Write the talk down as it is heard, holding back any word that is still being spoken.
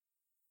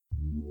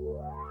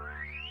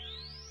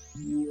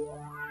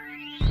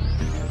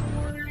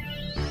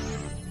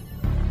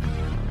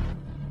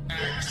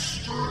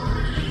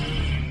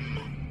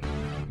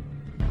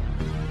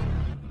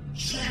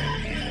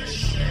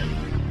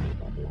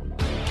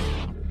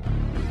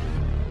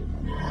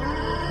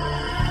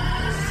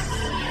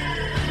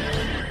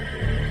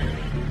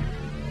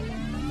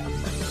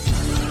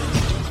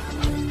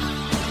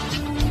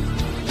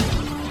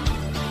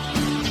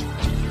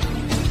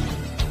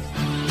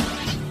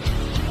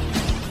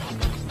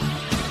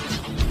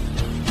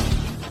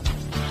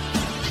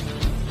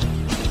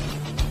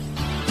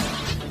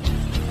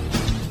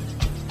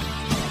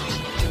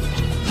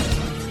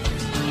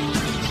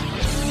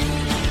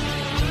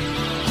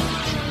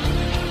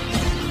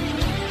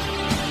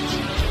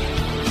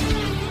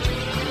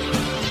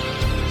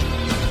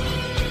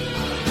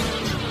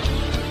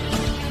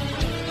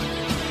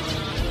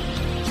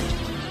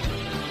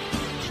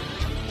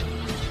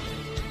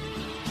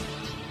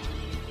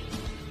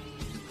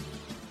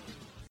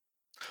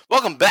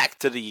Welcome back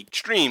to the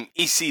Extreme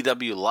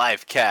ECW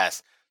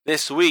Livecast.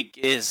 This week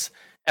is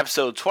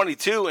episode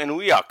 22, and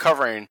we are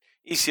covering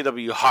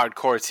ECW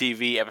Hardcore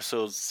TV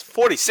episodes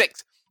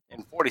 46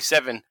 and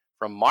 47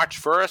 from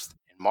March 1st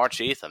and March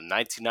 8th of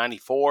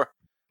 1994.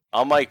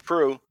 I'm Mike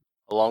Prue,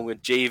 along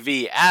with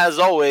JV. As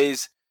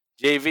always,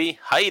 JV,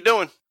 how you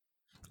doing?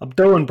 I'm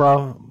doing, bro.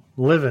 I'm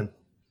living.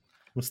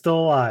 I'm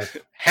still alive.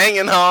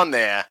 Hanging on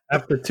there.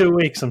 After 2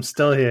 weeks, I'm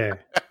still here.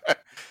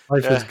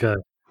 Life is good.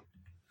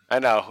 I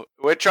know.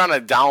 We're trying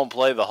to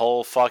downplay the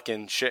whole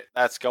fucking shit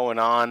that's going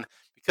on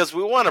because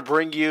we want to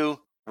bring you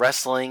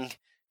wrestling.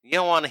 You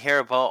don't want to hear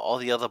about all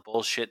the other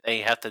bullshit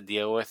they have to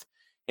deal with.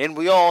 And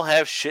we all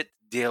have shit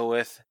to deal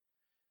with.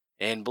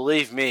 And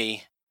believe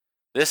me,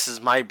 this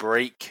is my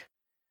break.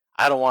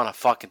 I don't want to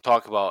fucking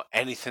talk about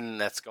anything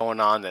that's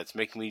going on that's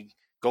making me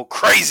go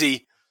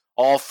crazy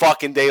all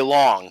fucking day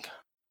long.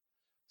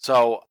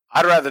 So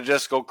I'd rather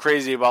just go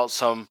crazy about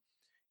some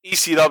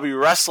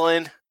ECW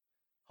wrestling.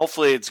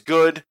 Hopefully it's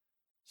good,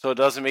 so it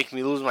doesn't make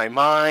me lose my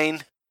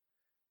mind.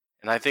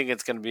 And I think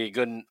it's going to be a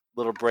good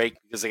little break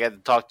because I got to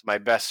talk to my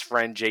best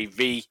friend,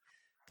 JV.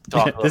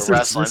 This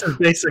is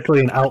basically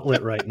an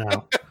outlet right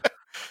now.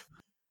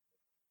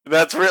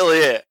 That's really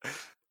it.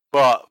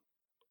 But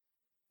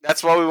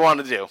that's what we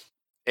want to do.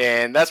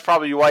 And that's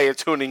probably why you're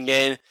tuning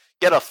in.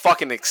 Get a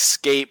fucking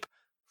escape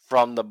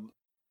from the...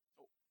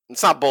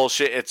 It's not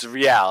bullshit, it's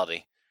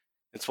reality.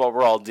 It's what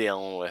we're all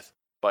dealing with.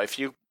 But if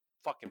you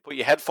fucking put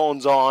your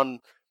headphones on,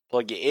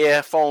 plug your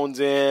earphones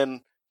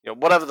in,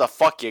 whatever the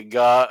fuck you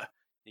got,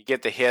 you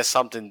get to hear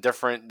something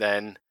different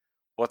than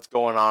what's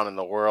going on in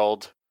the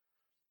world.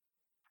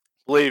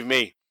 Believe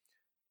me,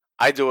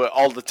 I do it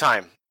all the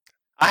time.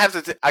 I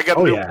got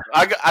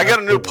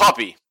a new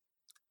puppy.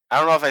 I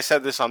don't know if I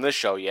said this on this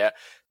show yet.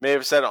 Maybe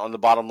I've said it on the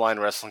Bottom Line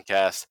Wrestling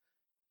Cast.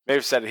 Maybe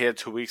I've said it here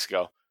 2 weeks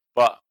ago.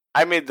 But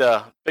I made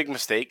the big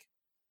mistake.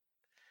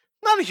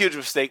 Not a huge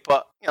mistake,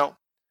 but,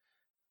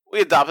 we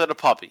adopted a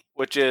puppy,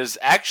 which has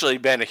actually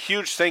been a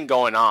huge thing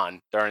going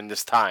on during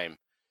this time,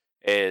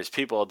 is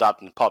people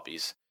adopting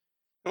puppies.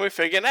 And we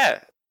figured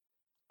that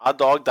our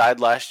dog died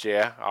last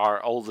year. Our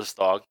oldest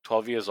dog,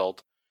 12 years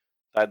old,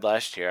 died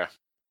last year.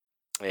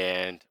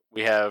 And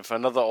we have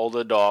another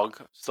older dog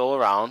still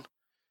around,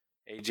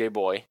 AJ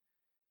Boy,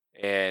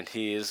 and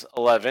he's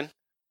 11.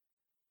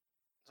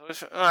 So we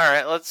said, all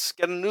right, let's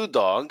get a new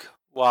dog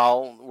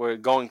while we're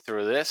going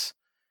through this.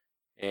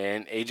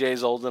 And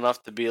AJ's old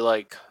enough to be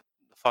like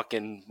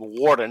fucking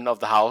warden of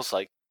the house,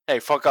 like, hey,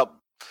 fuck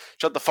up,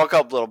 shut the fuck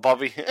up, little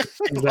puppy.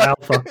 He's the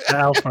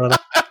alpha.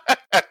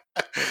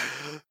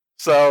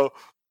 So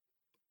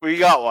we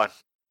got one,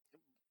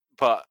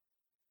 but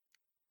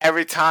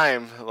every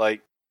time,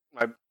 like,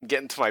 I'm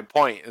getting to my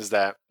point is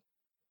that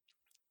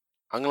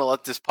I'm gonna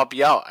let this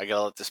puppy out. I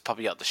gotta let this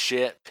puppy out the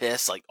shit,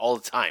 piss, like all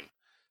the time,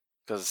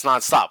 because it's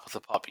nonstop with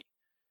the puppy.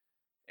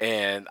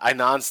 And I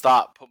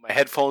nonstop put my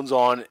headphones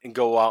on and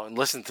go out and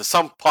listen to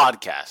some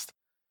podcast.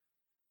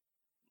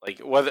 Like,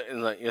 whether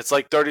it's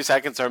like 30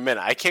 seconds or a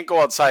minute. I can't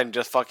go outside and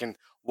just fucking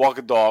walk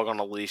a dog on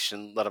a leash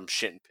and let him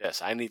shit and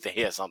piss. I need to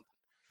hear something.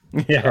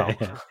 Yeah.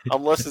 So,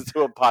 I'm listening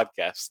to a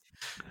podcast.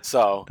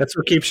 So that's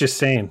what keeps you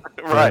sane.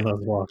 Right.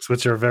 Those walks,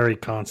 which are very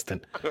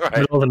constant. Right.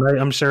 Middle of the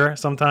night, I'm sure,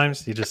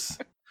 sometimes. You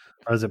just...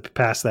 Or is it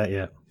past that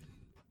yet?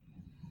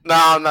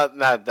 No, not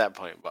at that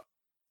point. But,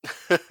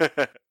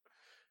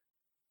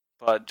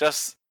 but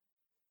just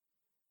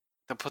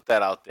to put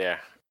that out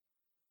there.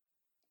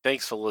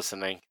 Thanks for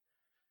listening.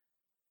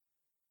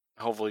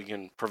 Hopefully we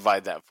can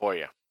provide that for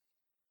you.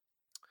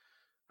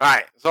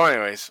 Alright, so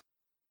anyways,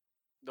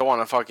 don't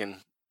want to fucking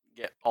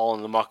get all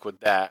in the muck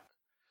with that.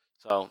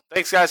 So,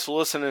 thanks guys for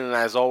listening, and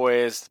as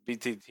always,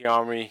 BTT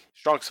Army,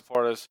 strong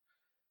supporters,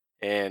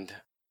 and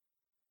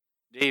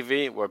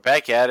JV, we're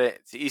back at it.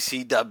 It's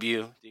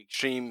ECW, the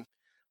Extreme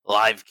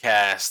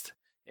Livecast,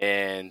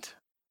 and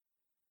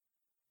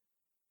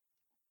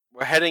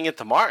we're heading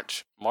into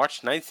March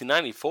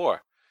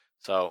 1994.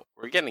 So,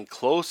 we're getting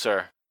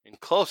closer and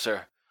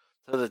closer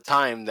to the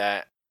time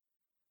that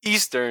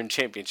Eastern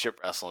Championship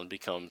Wrestling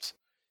becomes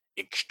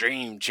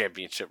Extreme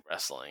Championship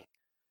Wrestling.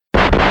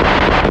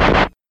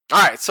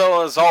 All right,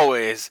 so as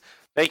always,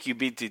 thank you,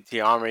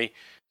 BTT Army.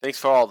 Thanks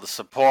for all the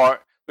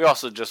support. We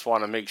also just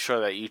want to make sure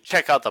that you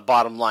check out the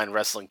Bottom Line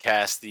Wrestling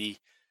Cast, the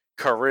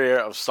career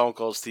of Stone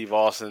Cold Steve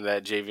Austin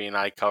that JV and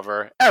I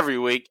cover every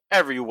week,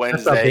 every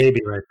Wednesday. That's our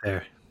baby right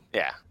there.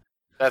 Yeah,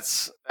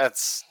 that's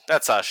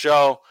our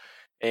show,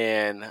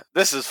 and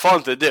this is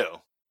fun to do.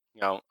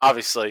 You know,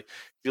 obviously, if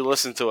you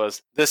listen to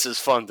us, this is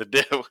fun to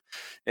do.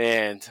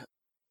 And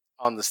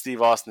on the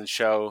Steve Austin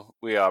show,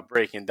 we are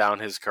breaking down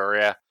his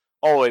career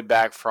all the way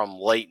back from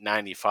late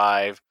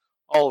 95,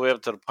 all the way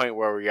up to the point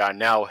where we are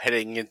now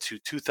heading into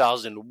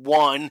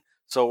 2001.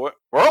 So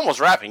we're almost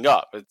wrapping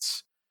up.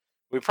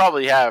 We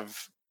probably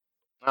have,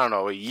 I don't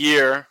know, a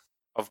year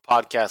of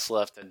podcasts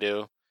left to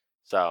do.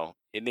 So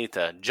you need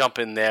to jump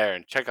in there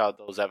and check out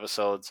those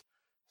episodes.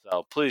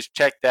 So please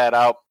check that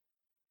out.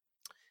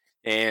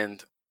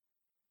 And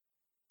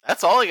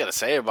that's all I got to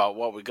say about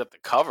what we got to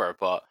cover.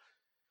 But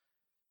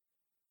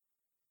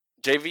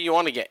JV, you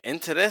want to get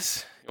into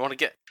this? You want to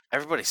get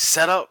everybody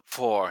set up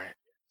for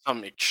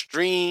some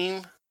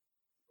extreme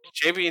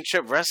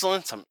championship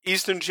wrestling, some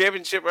Eastern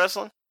Championship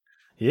wrestling?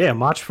 Yeah,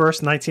 March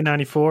 1st,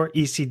 1994,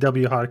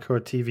 ECW Hardcore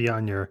TV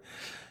on your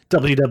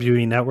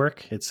WWE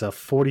network. It's a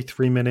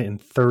 43-minute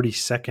and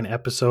 30-second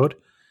episode.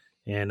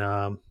 And,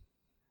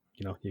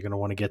 you're going to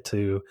want to get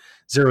to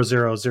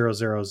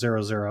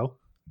 000000.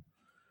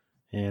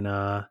 And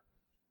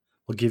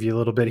we'll give you a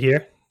little bit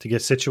here to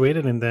get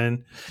situated, and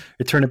then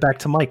return it back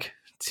to Mike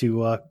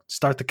to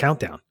start the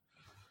countdown.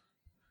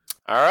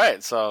 All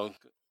right, so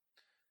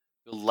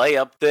lay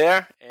up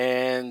there,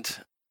 and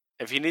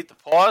if you need to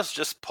pause,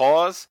 just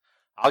pause.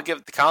 I'll give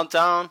it the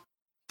countdown,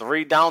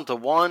 3 down to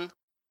 1.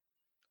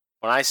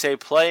 When I say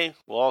play,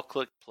 we'll all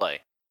click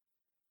play.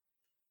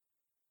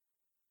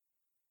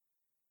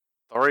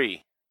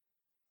 3,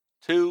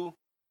 2,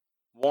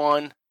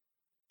 1,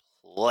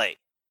 play.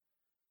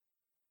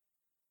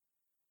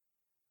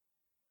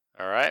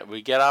 All right,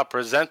 we get our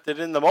presented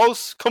in the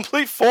most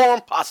complete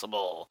form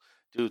possible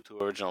due to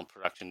original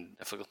production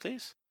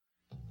difficulties.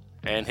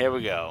 And here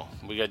we go.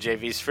 We got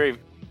JV's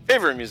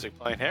favorite music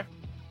playing here.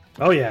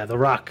 Oh, yeah, The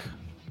Rock.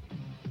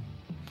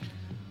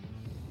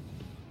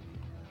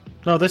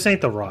 No, this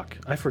ain't The Rock.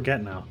 I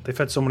forget now. They've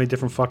had so many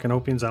different fucking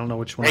openings. I don't know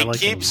which one I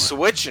like anymore. They keep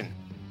switching.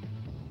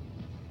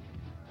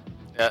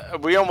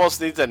 We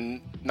almost need to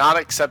not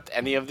accept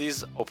any of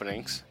these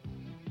openings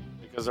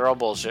because they're all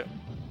bullshit.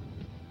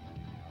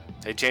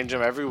 They change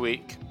them every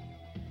week.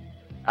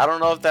 I don't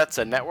know if that's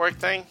a network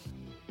thing.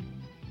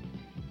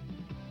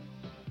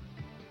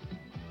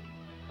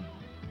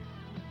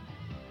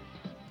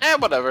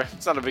 Whatever.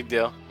 It's not a big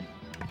deal.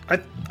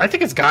 I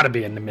think it's got to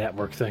be a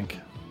network thing.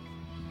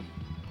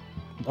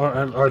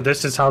 Or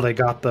this is how they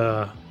got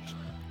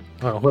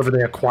whoever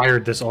they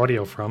acquired this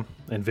audio from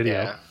and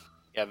video.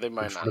 Yeah, they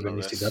might not have been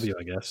know ECW,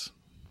 I guess.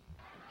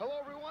 Hello,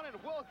 everyone, and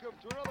welcome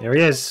to another there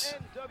he is,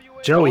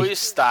 Joey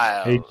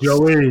Styles. Hey,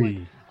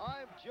 Joey. I'm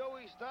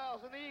Joey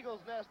Styles in the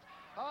Eagle's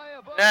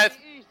Nest.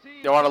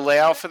 You want to lay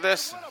out for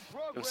this?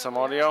 Give some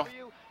audio?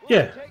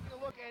 Yeah.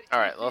 All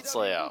right, let's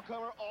lay out.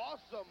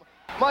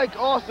 Mike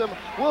Awesome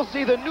will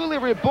see the newly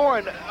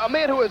reborn, a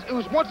man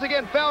who's once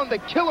again found the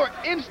killer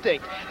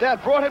instinct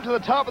that brought him to the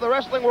top of the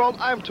wrestling world.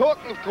 I'm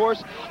talking, of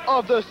course,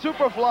 of the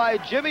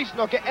Superfly Jimmy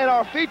Snuka, and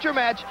our feature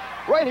match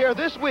right here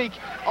this week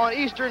on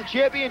Eastern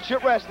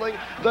Championship Wrestling.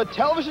 The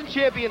television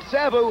champion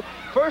Sabu,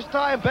 first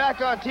time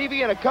back on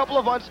TV in a couple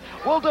of months,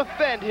 will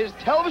defend his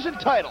television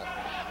title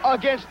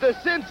against the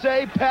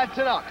Sensei Pat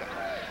Tanaka.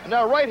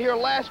 Now, right here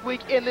last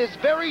week in this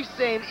very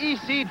same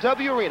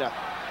ECW arena,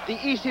 the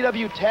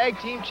ECW Tag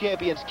Team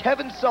Champions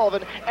Kevin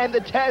Sullivan and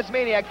the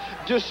Tasmaniac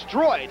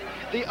destroyed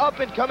the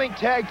up-and-coming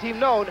tag team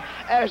known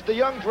as the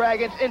Young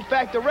Dragons. In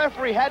fact, the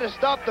referee had to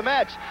stop the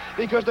match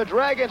because the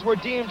Dragons were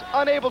deemed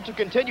unable to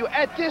continue.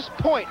 At this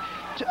point,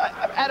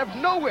 out of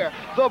nowhere,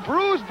 the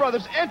Bruise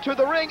Brothers entered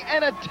the ring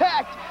and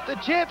attacked the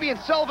champion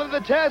Sullivan and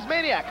the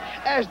Tasmaniac.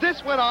 As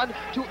this went on,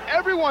 to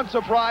everyone's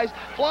surprise,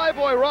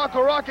 Flyboy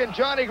Rocco Rock and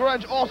Johnny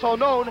Grunge, also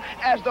known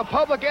as the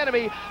Public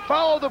Enemy,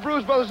 followed the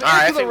Bruise Brothers into the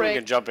ring. I think we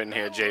can jump in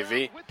here,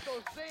 JV.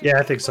 Yeah,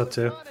 I think so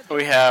too.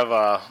 We have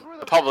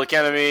the Public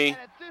Enemy,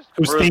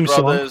 whose Bruise theme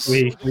Brothers.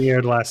 song we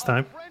aired last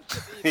time.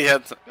 Yeah,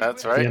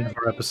 that's right. The end of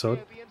our episode.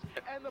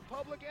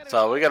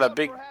 So we got a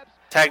big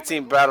tag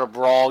team battle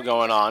brawl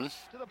going on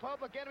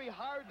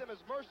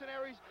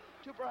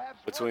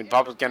between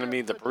Public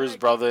Enemy, the Bruise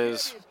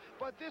Brothers.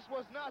 But this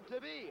was not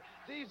to be.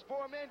 These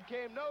four men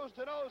came nose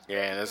to nose.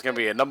 Yeah, and there's going to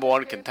be a number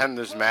one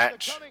contenders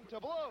match.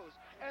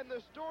 And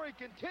the story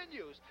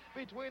continues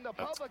between the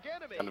Public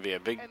Enemy. Going to be a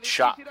big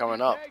shot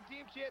coming up.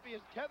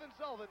 Kevin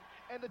Sullivan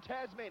and the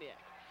Tasmaniac.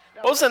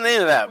 What was the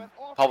name of that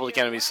Public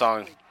Enemy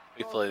song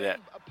we played that?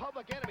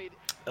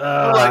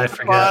 I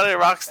forgot. It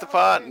rocks the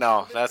pot?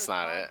 No, that's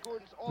not it.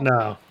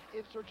 No.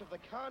 In search of the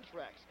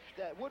contracts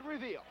that would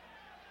reveal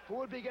who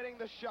would be getting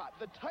the shot,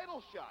 the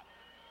title shot,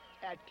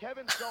 at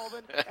Kevin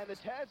Sullivan and the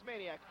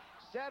Tasmaniac,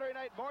 Saturday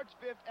night, March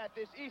 5th at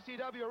this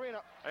ECW arena.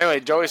 Anyway,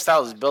 Joey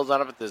Styles is building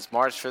up at this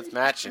March 5th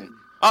match, and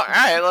all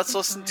right, let's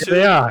listen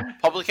to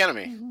Public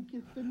Enemy.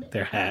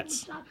 their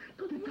hats.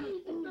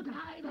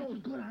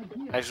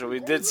 Actually,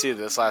 we did see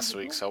this last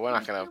week, so we're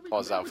not going to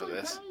pause out for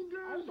this.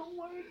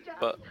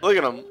 But look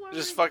at them,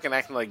 just fucking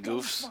acting like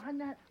goofs.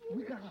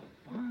 We gotta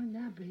find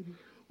that, baby.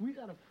 We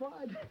gotta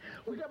find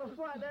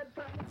that.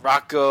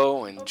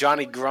 Rocco and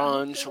Johnny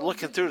Grunge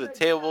looking through the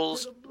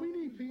tables,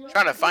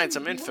 trying to find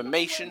some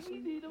information.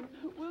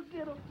 We'll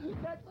get him.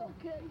 That's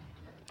okay.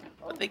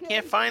 But they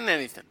can't find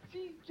anything.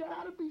 She's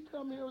gotta be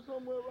somewhere here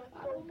somewhere, right?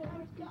 I don't know.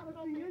 It's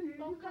gotta be in here.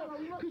 You gotta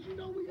look. Because you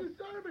know we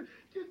deserve it.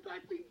 Just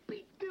like we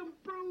beat them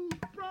Bruise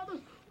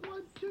Brothers.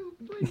 1, 2,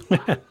 3,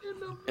 right in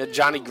the Yeah,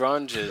 Johnny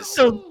Grunge is...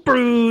 So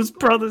Bruise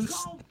Brothers.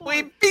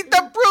 We beat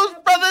the Bruise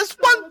Brothers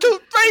 1, 2,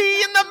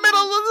 3 in the middle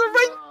of the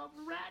ring.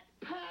 Rat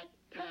Pack,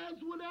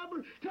 Taz,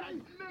 whatever. Guys,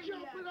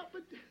 jumping up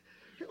and...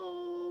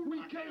 Oh,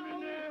 we came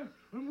in there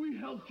and we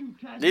helped you,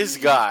 Taz. These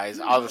guys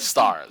are the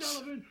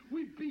stars.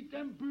 We beat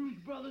them Bruise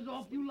Brothers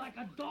off you like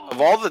a dog.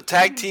 Of all the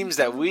tag teams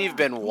that we've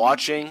been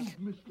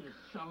watching,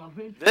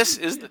 this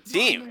is the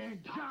team.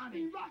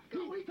 Johnny,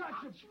 he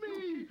touched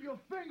me. Keep your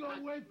finger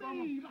away from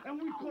him.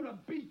 And we could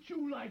have beat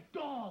you like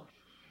dogs.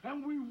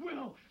 And we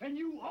will. And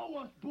you owe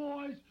us,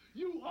 boys.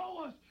 You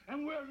owe us.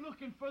 And we're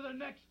looking for the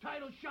next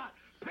title shot.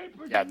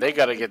 Yeah, they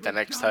got to get the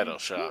next title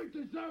shot.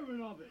 We're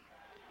deserving of it.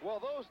 Well,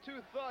 those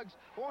two thugs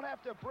won't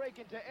have to break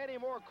into any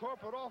more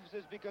corporate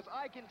offices because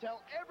I can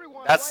tell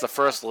everyone. That's the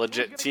first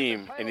legit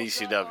team in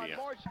ECW.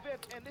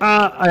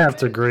 I have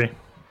to agree.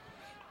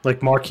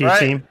 Like marquee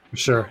team, for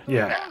sure.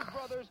 Yeah.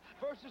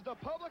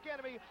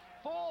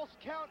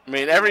 I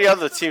mean, every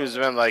other team has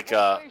been like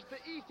a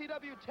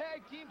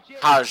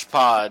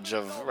hodgepodge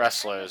of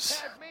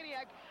wrestlers.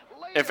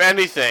 If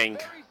anything,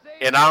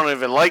 and I don't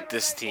even like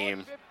this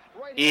team,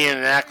 Ian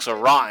and Axel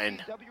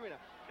Rotten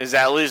is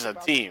at least a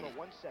team.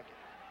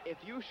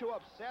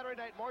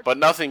 But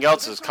nothing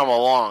else has come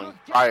along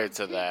prior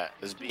to that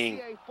as being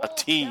a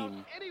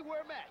team.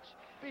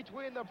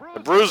 The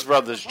Bruise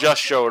Brothers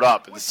just showed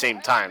up at the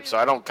same time, so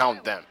I don't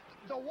count them.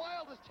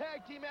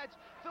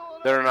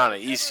 They're not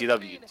an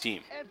ECW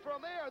team. And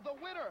from there, the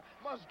winner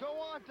must go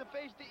on to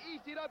face the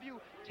ECW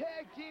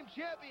Tag Team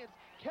Champions,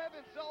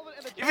 Kevin Sullivan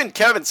and the Even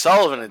Kevin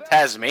Sullivan and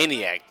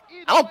Tasmaniac.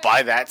 I don't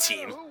buy that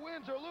team. Who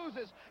wins or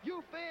loses,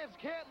 you fans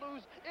can't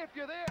lose if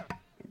you're there.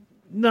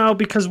 No,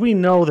 because we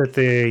know that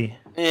they...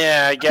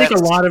 Yeah, I I guess. think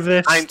a lot of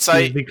this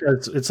hindsight. is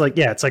because it's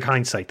like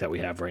hindsight that we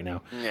have right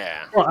now.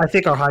 Yeah. Well, I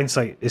think our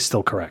hindsight is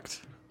still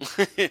correct.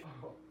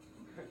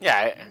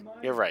 Yeah,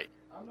 you're right.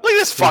 Look at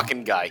this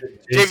fucking guy.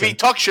 JV,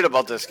 talk shit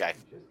about this guy.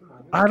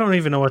 I don't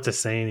even know what to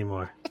say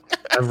anymore.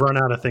 I've run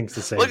out of things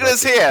to say. Look at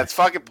his hair. It's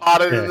fucking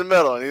potted in the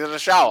middle, and he's in the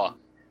shower.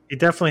 He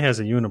definitely has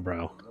a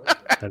unibrow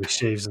that he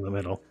shaves in the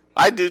middle.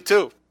 I do,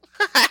 too.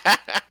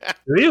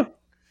 Do you?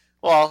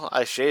 Well,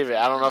 I shave it.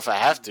 I don't know if I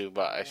have to,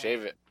 but I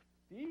shave it.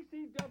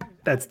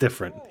 That's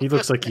different. He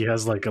looks like he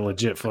has like a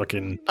legit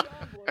fucking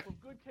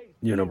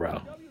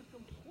unibrow.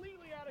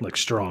 Like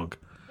strong.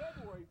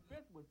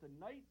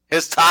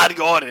 It's Todd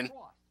Gordon.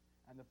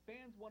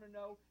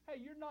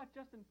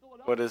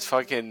 With his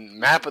fucking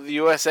map of the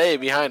USA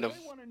behind him.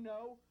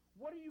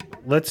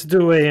 Let's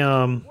do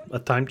a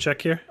time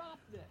check here.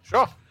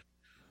 Sure.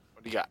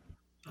 What do you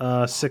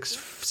got?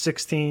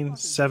 16,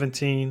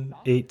 17,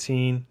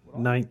 18,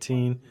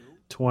 19,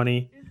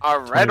 20. All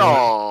right, 21.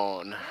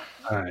 on.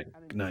 All right,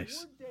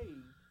 nice.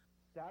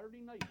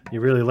 You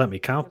really let me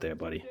count there,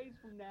 buddy.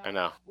 I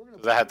know.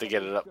 'Cause I had to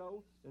get it up.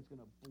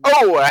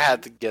 Oh, I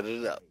had to get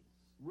it up.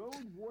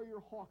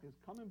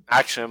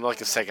 Actually, I'm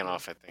like a second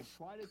off, I think.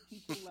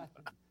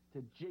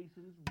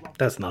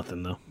 That's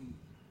nothing, though.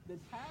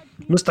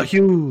 Mr.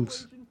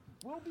 Hughes.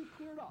 Will be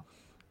cleared up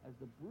as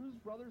the Bruise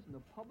Brothers and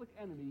the Public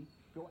Enemy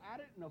go at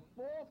it in a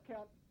falls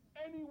count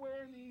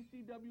anywhere in the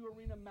ECW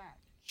arena match.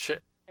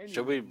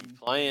 Should we be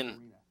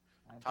playing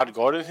Todd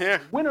Gordon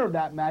here? Winner of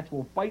that match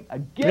will fight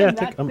again Yeah,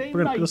 that same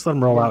we're night. gonna just let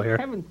him roll out here.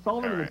 Kevin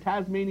Sullivan and the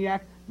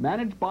Tasmaniac,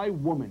 managed by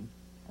Woman,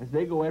 as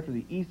they go after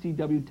the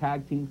ECW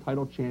Tag Team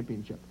Title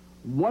Championship.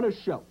 What a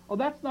show! Oh,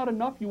 that's not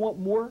enough. You want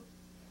more?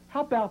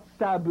 How about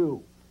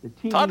Sabu? The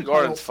team Todd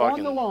Gordon's on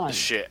fucking the line the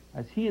shit.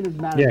 as he and his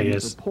manager, Yeah, he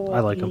is. Paul I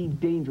like E. him.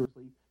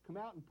 Dangerously, come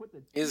out and put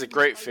the He's a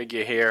great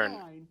figure here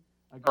in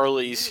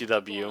early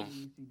ECW.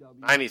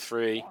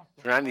 93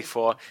 through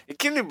 94. And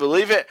can you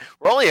believe it?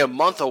 We're only a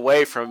month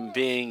away from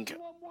being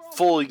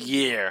full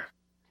year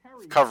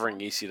covering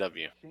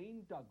ECW.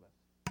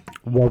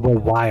 Whoa,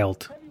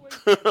 wild.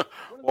 Whoa,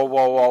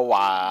 whoa, whoa,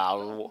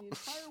 wow.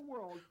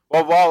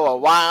 Whoa, whoa, whoa,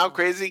 wow,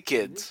 crazy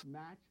kids.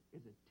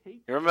 You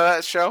remember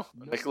that show?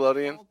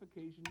 Nickelodeon?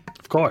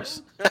 Of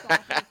course.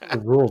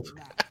 It ruled.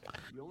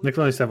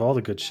 Nickelodeon used to have all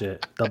the good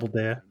shit. Double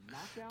Dare.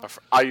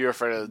 Are You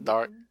Afraid of the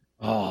Dark?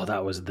 Oh,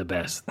 that was the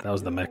best. That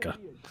was the mecca.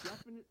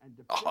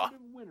 Uh-huh.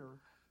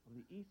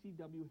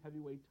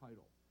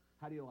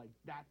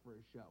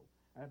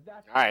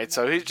 Alright,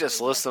 so he's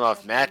just listing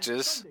off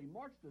matches.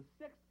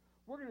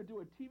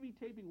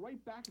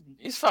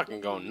 He's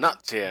fucking going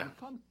nuts here.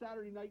 Come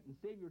Saturday night and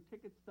save your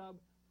ticket stub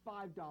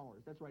 $5.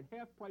 That's right,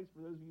 half price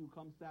for those of you who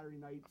come Saturday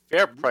night.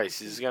 Fair price.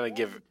 He's going to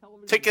give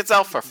tickets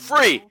out for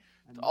free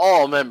to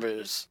all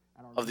members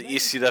of the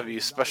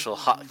ECW Special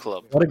Hot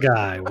Club. What a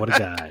guy. What a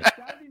guy.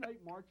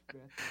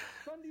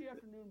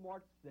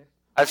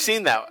 I've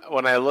seen that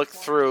when I look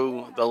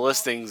through the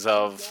listings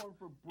of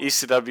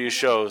ECW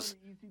shows.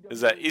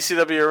 Is that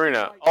ECW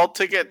Arena, all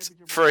tickets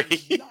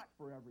free.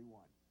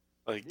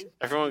 Like,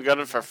 everyone got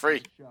it for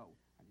free.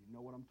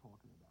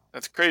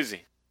 That's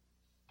crazy.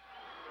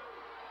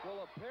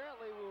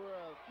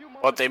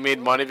 But they made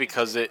money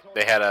because they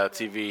had a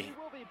TV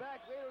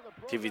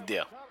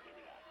deal.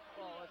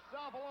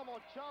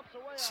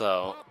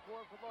 So,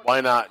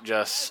 why not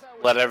just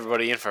let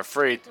everybody in for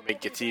free to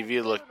make your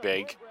TV look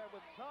big,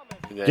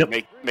 and then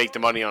make the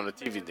money on the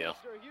TV deal?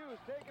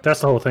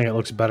 That's the whole thing. It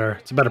looks better.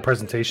 It's a better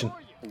presentation.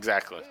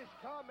 Exactly.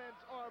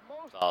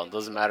 So it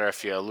doesn't matter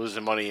if you're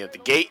losing money at the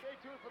gate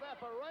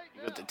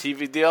with the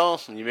TV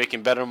deal, and you're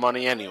making better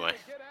money anyway.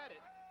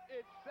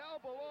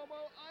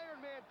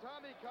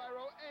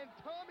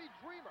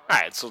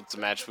 Alright, so it's the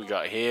match we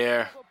got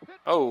here.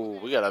 Oh,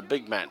 we got a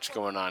big match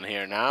going on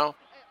here now.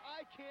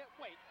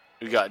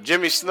 We got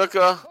Jimmy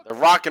Snuka, the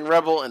Rockin'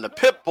 Rebel, and the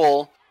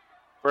Pitbull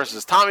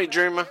versus Tommy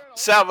Dreamer,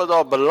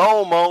 Salvador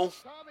Balomo,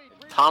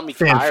 and Tommy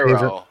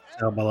Cairo.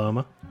 Sal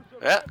Baloma.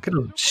 Yeah. Look at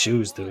those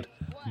shoes, dude.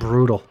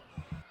 Brutal.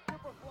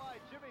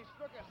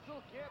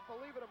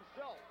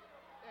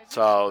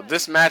 So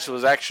this match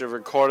was actually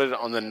recorded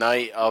on the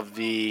night of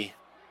the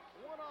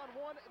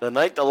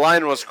night the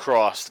line was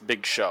crossed.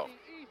 Big show.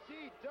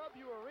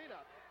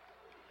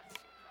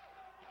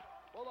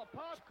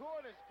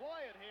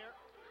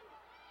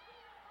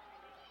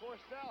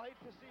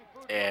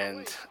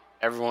 And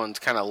everyone's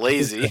kind of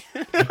lazy.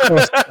 Of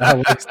course,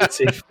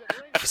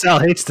 Sal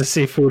hates to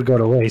see food go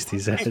to waste, he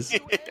says.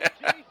 Yeah.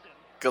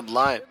 Good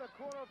line.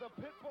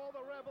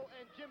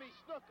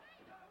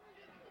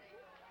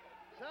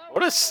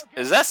 What is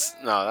that?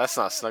 No, that's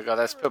not Snuka.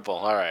 That's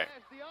Pitbull. All right.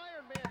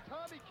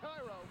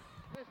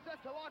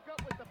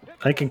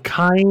 I can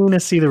kind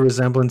of see the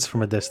resemblance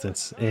from a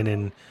distance and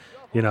in,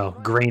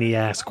 grainy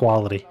ass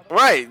quality.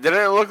 Right.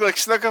 Didn't it look like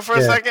Snuka for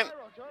a second?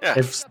 Yeah.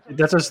 If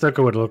that's what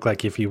Snuka would look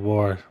like if he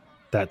wore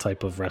that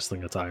type of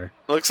wrestling attire.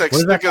 Looks like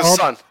Snuka's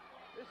son.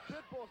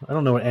 I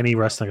don't know what any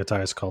wrestling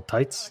attire is called.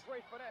 Tights?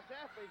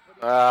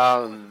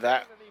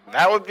 That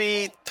would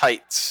be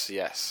tights.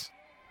 Yes.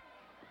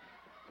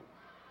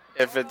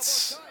 If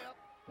it's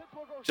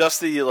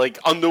just the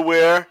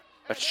underwear,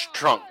 that's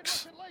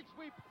trunks.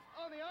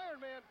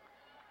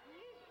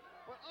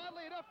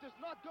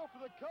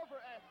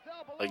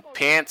 Like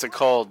pants are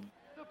called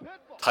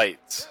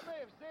tights.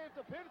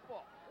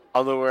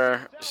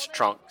 Underwear is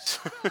trunks.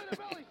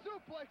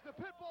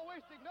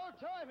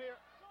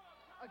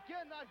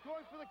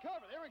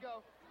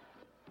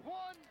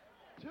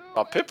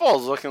 Oh,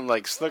 Pitbull's looking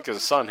like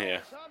Snuka's son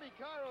here.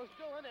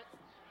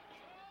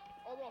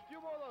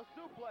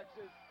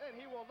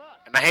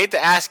 And I hate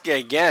to ask you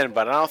again,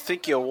 but I don't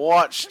think you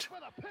watched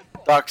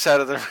Dark Side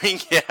of the Ring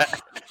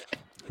yet.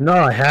 No,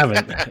 I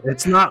haven't.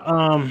 It's not.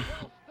 I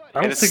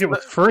don't think it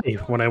was free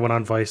when I went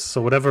on Vice.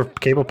 So whatever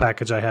cable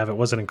package I have, it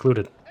wasn't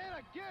included.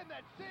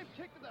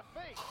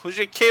 Who's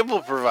your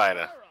cable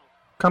provider?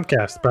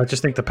 Comcast, but I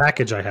just think the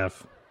package I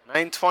have.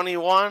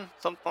 921,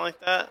 something like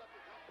that.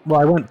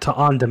 Well, I went to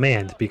on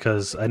demand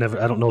because I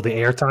don't know the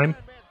airtime.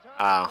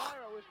 Oh.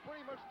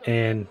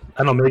 And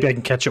I don't know, maybe I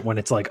can catch it when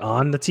it's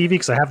on the TV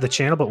because I have the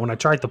channel. But when I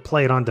tried to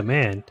play it on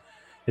demand,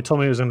 it told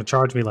me it was going to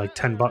charge me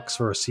 $10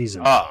 for a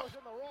season. Oh,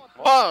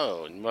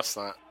 whoa! You must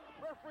not.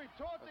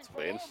 That's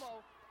weird.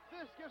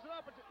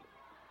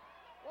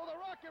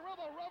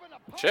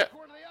 Shit.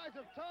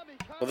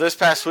 Well, this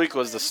past week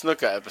was the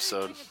Snuka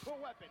episode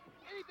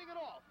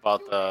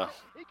about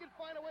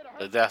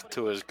the death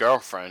to his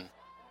girlfriend.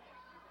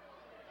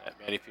 That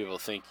many people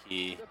think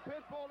he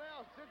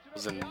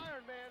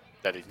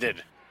that he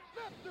did.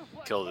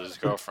 Killed his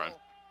girlfriend.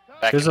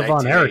 There's a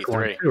Von Erich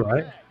one too,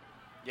 right?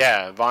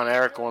 Yeah, Von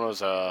Erich one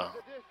was I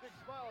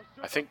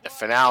think the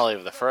finale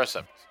of the first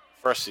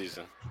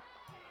season.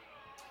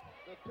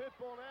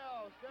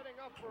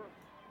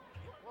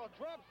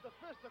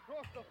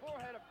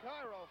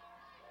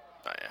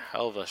 Oh, yeah,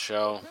 hell of a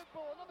show.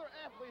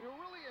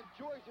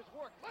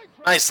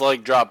 Nice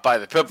leg drop by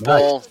the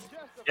Pitbull. Nice.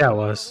 Yeah, it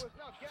was.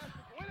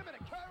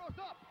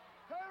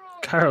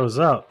 Cairo's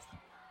up.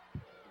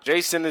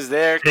 Jason is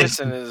there,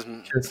 kissing his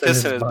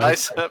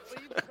bicep.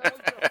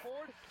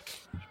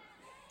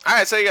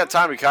 Alright, so you got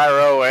Tommy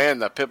Cairo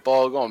and the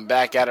Pitbull going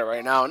back at it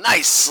right now.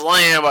 Nice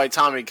slam by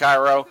Tommy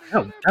Cairo.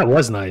 That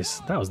was nice.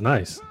 That was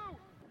nice.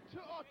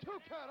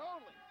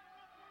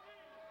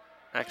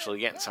 Actually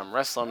getting some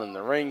wrestling in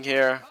the ring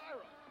here.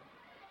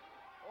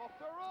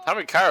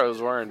 Tommy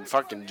Cairo's wearing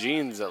fucking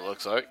jeans, it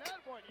looks like.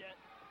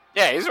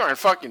 Yeah, he's wearing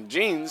fucking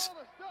jeans.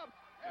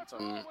 And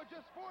some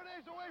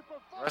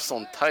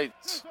wrestling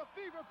tights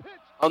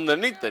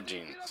underneath the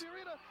jeans.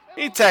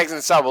 He tags in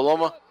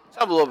Sabaloma.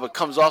 Sabaloma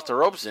comes off the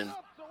ropes and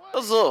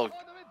does a little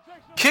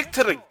kick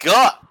to the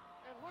gut.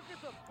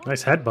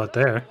 Nice headbutt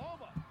there.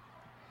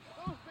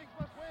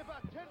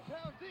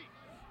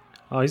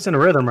 Oh, he's in a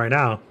rhythm right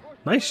now.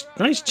 Nice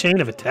chain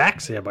of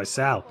attacks here by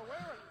Sal.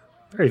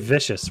 Very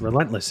vicious,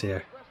 relentless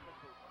here.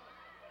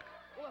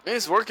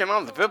 He's working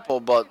on the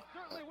Pitbull, but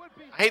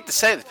I hate to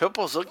say it, the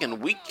Pitbull's looking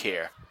weak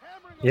here.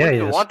 Yeah, he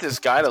You is. want this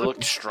guy to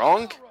look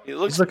strong? He He's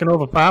looks looking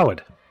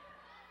overpowered.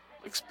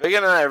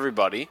 bigger than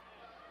everybody.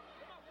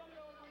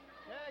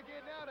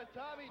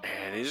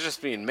 And he's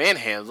just being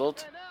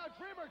manhandled.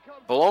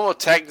 Balomo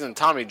tags in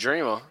Tommy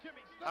Dreamer.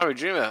 Tommy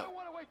Dreamer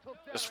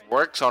just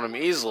works on him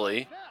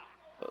easily.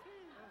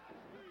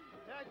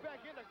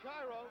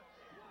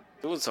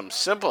 Doing some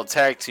simple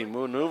tag team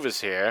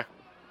maneuvers here.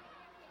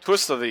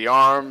 Twist of the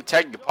arm,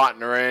 tag your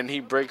partner in. He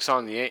breaks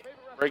on the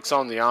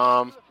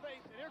arm.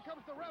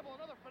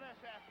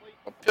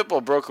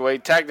 Pitbull broke away,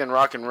 tagged in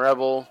Rockin'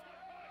 Rebel.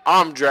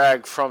 Arm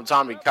drag from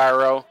Tommy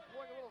Cairo.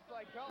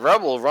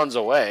 Rebel runs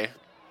away.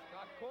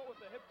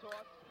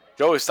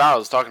 Joey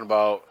Styles talking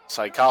about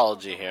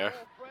psychology here.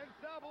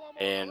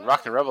 And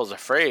Rockin' Rebel's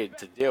afraid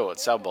to deal with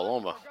Sal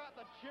Baloma.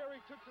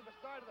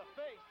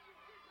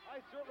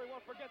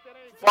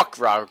 Fuck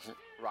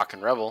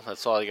Rockin' Rebel,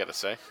 that's all I gotta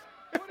say.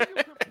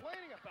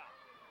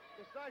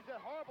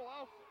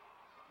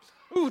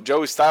 Ooh,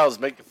 Joey Styles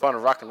making fun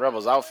of Rockin'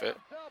 Rebel's outfit.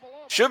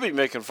 Should be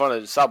making fun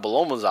of Sal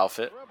Baloma's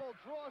outfit.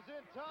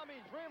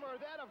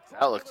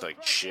 That looks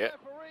like shit.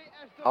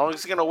 How long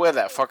is he gonna wear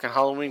that fucking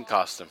Halloween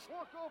costume?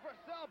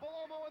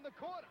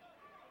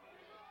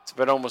 It's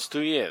been almost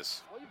 2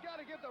 years. Well, you've got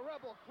to give the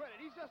Rebel credit.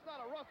 He's just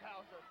not a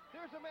roughhouser.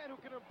 There's a man who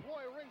can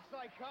employ ring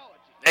psychology.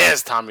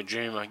 There's Tommy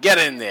Dreamer. Get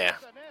in there.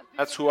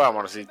 That's who I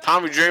want to see.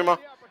 Tommy Dreamer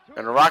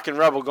and the Rockin'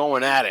 Rebel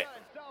going at it.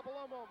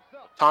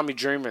 Tommy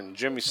Dreamer and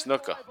Jimmy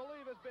Snuka.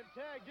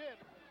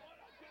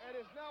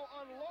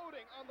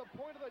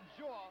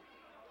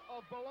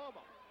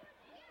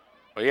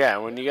 Well, yeah,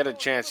 when you get a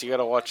chance, you got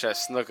to watch that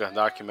Snuka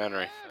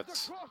documentary.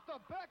 That's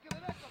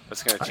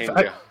going to change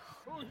you.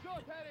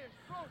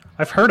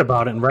 I've heard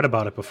about it and read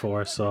about it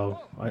before,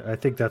 so I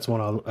think that's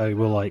one I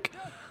will like.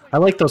 I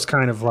like those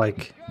kind of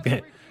like,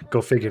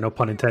 go figure, no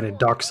pun intended,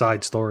 dark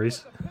side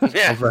stories.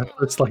 Yeah.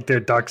 It's like their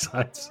dark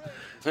sides.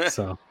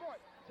 So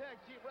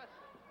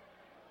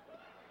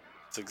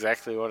that's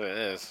exactly what it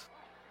is.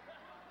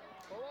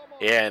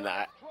 Yeah, and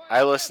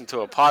I listened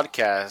to a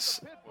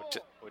podcast,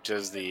 which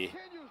is the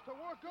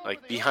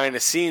like behind the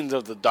scenes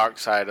of the dark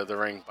side of the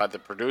ring by the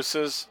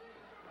producers.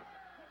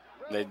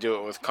 And they do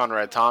it with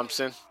Conrad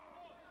Thompson.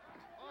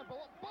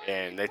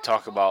 And they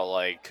talk about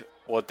like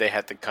what they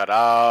had to cut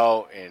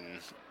out and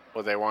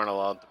what they weren't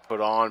allowed to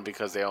put on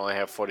because they only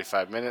have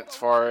 45 minutes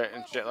for it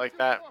and shit like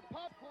that.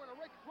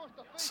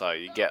 So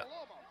you get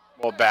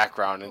more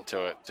background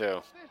into it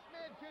too.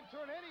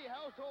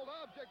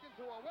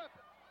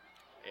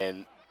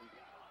 And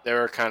they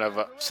were kind of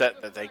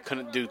upset that they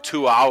couldn't do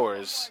 2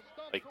 hours,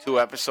 like 2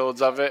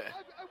 episodes of it,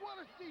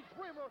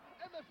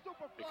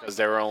 because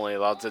they were only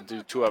allowed to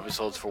do 2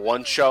 episodes for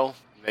one show.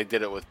 They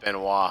did it with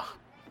Benoit.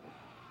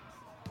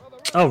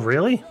 Oh,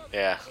 really?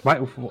 Yeah. Why,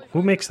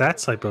 who makes that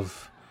type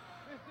of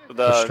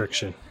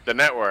restriction? The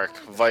network,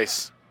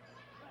 Vice.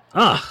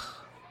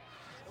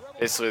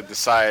 Basically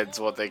decides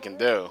what they can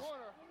do.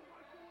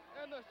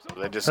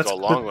 So they just go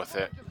along with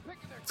it.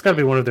 It's got to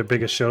be one of their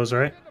biggest shows,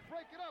 right?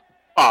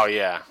 Oh,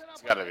 yeah.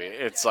 It's got to be.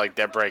 It's like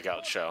their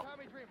breakout show.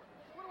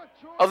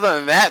 Other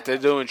than that, they're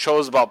doing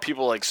shows about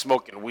people like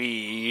smoking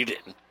weed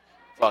and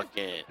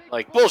fucking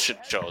like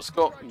bullshit shows.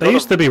 They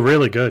used to be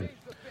really good.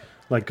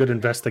 Like good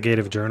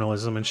investigative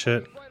journalism and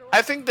shit.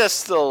 I think there's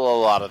still a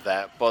lot of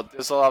that, but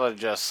there's a lot of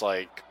just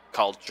like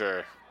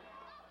culture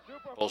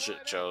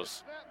bullshit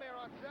shows.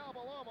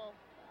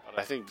 But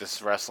I think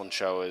this wrestling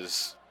show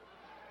is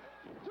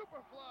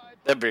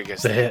the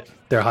biggest. The hit,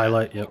 their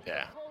highlight, yep.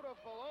 Yeah.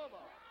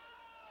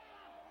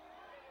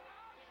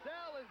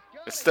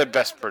 It's the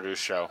best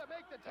produced show,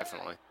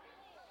 definitely.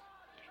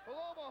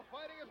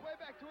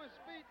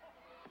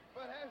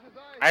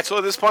 Alright, so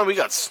at this point we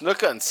got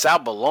Snuka and Sal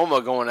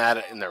Baloma going at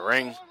it in the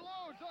ring.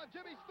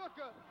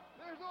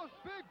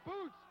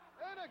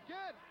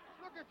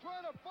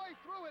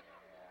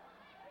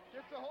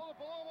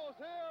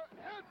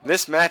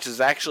 This match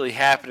is actually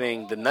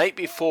happening the night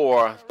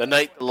before the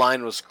night the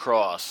line was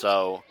crossed.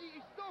 So,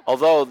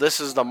 although this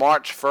is the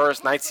March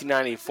 1st,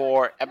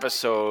 1994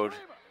 episode,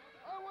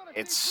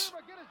 it's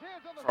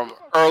from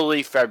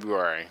early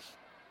February.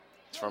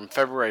 It's from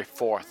February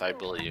 4th, I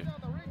believe.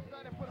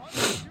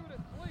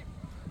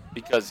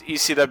 Because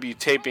ECW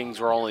tapings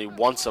were only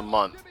once a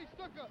month.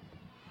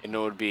 And it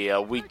would be a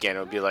weekend.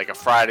 It would be like a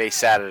Friday,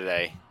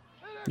 Saturday.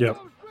 Yep.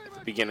 At the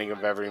beginning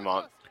of every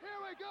month.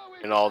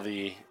 And all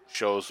the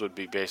shows would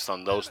be based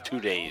on those 2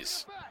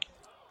 days.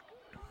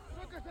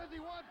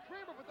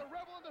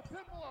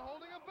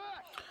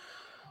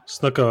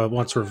 Snuka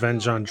wants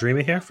revenge on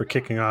Dreamer here for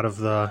kicking out of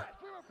the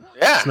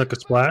Snuka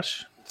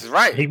Splash. That's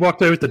right. He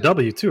walked away with the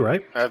W too,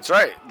 right? That's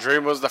right.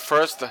 Dream was the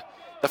first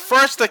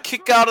to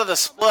kick out of the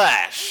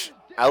Splash.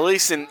 At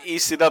least in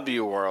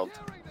ECW world.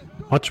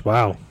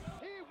 Wow.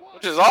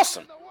 Which is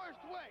awesome.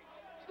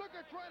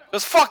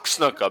 Because fuck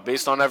Snuka,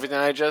 based on everything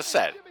I just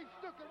said.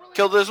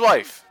 Killed his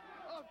wife.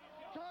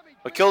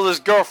 But killed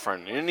his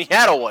girlfriend, and he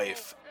had a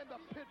wife.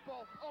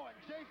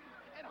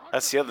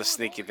 That's the other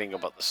sneaky thing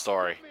about the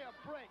story.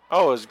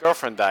 Oh, his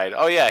girlfriend died.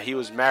 Oh, yeah, he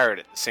was married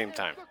at the same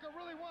time.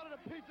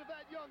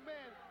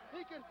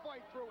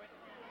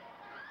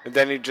 And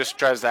then he just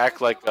tries to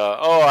act like,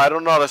 oh, I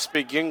don't know how to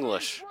speak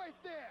English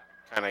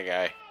kind of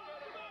guy.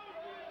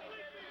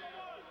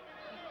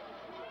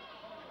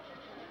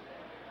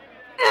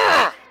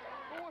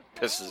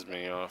 Pisses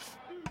me off.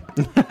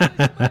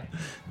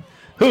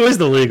 Who is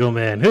the legal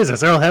man? Who's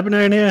this, Earl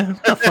Hebner in here?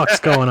 What the fuck's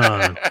going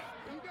on?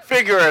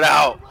 Figure it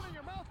out.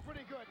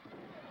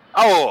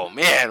 Oh,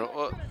 man.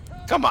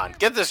 Come on,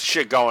 get this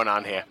shit going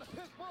on here.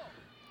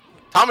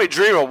 Tommy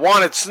Dreamer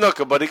wanted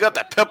Snuka, but he got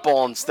the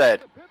Pitbull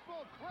instead.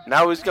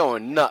 Now he's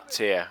going nuts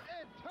here.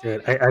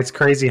 Dude, it's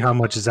crazy how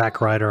much Zack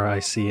Ryder I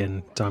see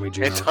in Tommy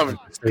Dreamer at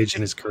this stage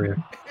in his career.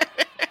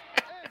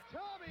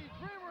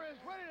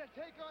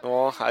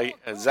 Well,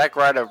 Zack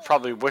Ryder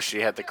probably wish he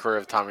had the career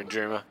of Tommy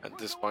Dreamer at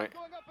this point.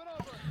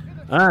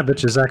 I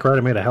bet you Zack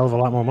Ryder made a hell of a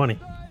lot more money.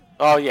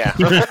 Oh, yeah.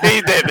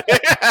 He did.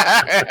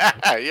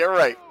 You're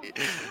right.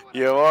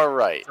 You are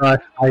right.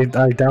 I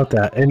doubt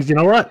that. And you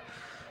know what?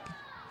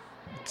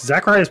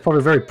 Zack Ryder is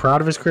probably very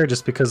proud of his career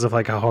just because of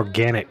like how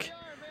organic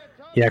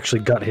he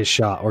actually got his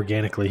shot.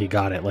 Organically, he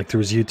got it. Like through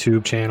his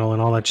YouTube channel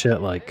and all that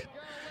shit. Like,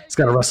 he's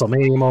got a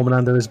WrestleMania moment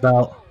under his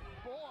belt.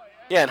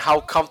 Yeah, and how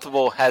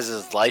comfortable has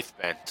his life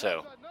been,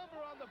 too?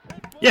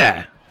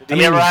 Yeah. Did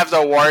he ever have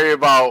to worry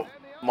about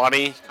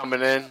money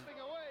coming in?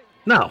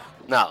 No.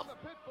 No.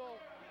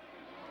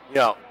 You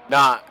know,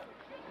 not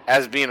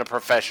as being a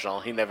professional,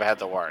 he never had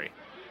to worry.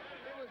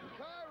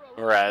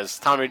 Whereas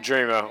Tommy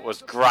Dreamer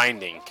was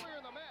grinding,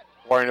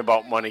 worrying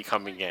about money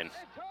coming in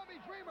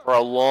for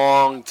a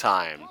long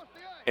time.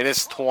 In his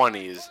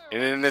 20s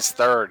and in his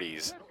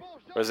 30s.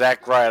 Where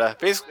Zack Ryder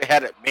basically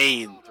had it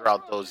made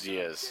throughout those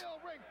years.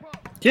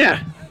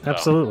 Yeah,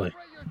 absolutely.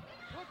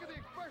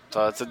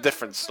 So it's a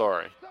different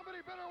story.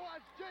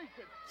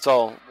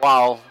 So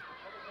while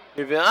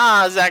people,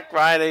 Zack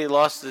Ryder, he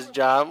lost his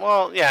job.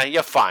 Well, yeah,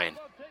 you're fine.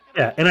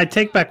 Yeah, and I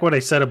take back what I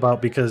said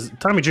about because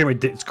Tommy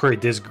Dreamer's career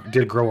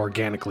did grow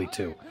organically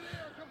too.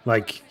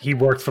 Like he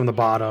worked from the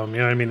bottom. You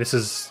know what I mean?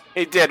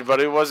 He did, but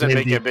he wasn't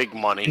making big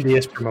money.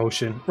 NDS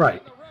promotion,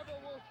 right?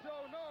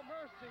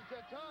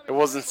 It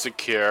wasn't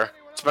secure.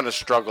 It's been a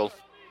struggle.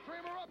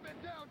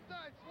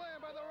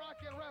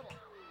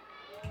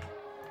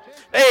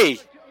 Hey,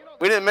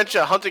 we didn't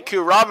mention Hunter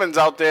Q. Robbins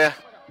out there.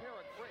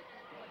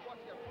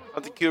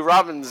 Hunter Q.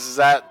 Robbins is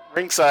at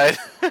ringside.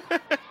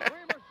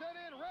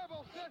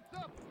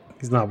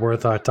 He's not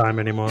worth our time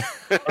anymore.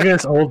 Look at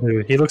this old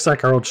dude. He looks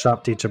like our old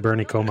shop teacher,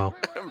 Bernie Como.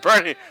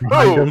 Bernie?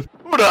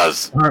 Who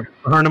does?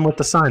 Behind him with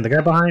the sign. The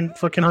guy behind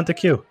fucking Hunter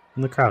Q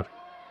in the crowd.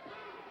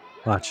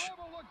 Watch.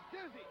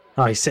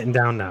 Oh, he's sitting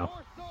down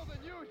now.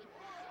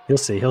 You'll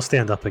see. He'll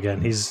stand up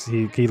again.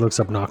 He looks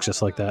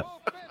obnoxious like that.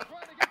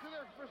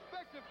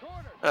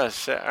 Oh,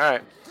 shit. All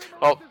right.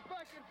 Well,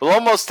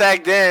 Palomo's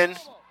tagged in.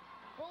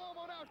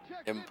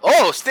 And,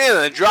 standing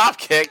in a drop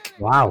kick.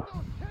 Wow.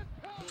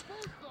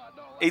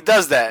 He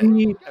does that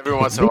every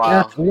once in a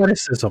while.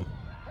 Athleticism.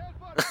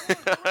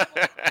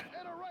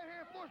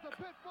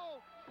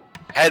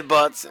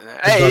 Headbutts.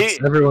 Hey,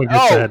 everyone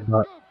gets a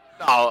headbutt.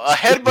 No, a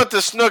headbutt to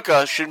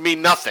Snuka should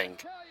mean nothing.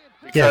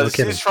 Because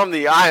he's from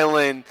the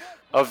island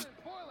of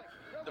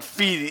the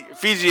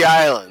Fiji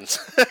Islands.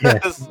 Yeah.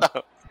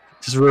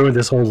 Just ruined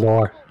this whole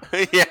lore.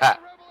 Yeah.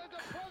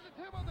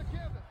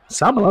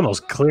 Sal Malomo's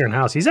clearing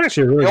house. He's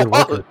actually a really good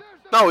worker.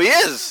 No, he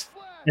is.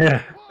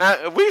 Yeah.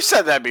 We've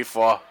said that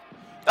before.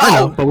 I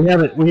know, but we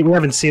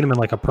haven't seen him in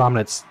like a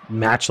prominent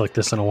match like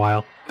this in a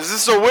while. Is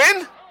this a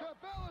win?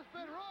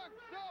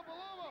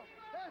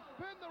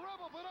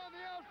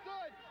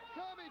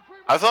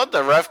 I thought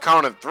the ref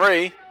counted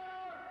 3.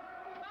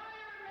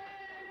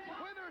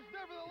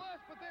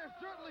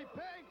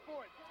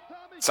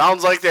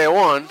 Sounds like they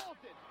won.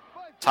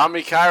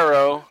 Tommy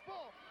Cairo,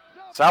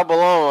 Sal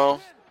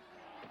Balomo.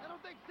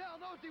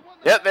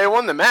 Yep, they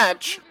won the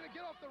match.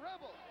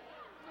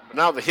 But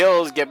now the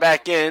heels get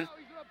back in.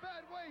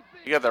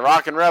 You got the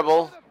Rockin'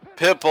 Rebel,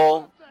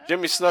 Pitbull,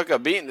 Jimmy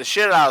Snuka beating the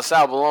shit out of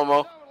Sal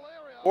Balomo.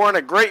 Scoring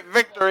a great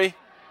victory.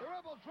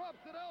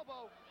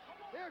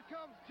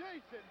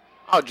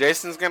 Oh,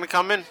 Jason's going to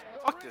come in?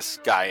 Fuck this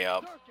guy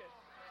up.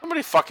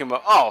 Somebody fuck him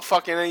up. Oh,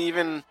 fucking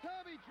even...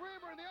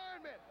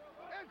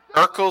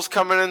 Urkel's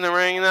coming in the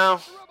ring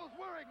now.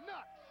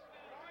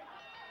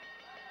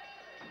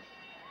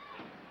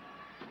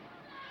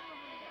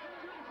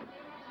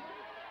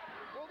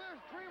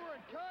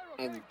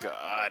 Oh,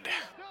 God.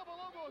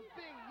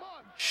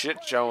 Shit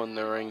show in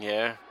the ring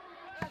here.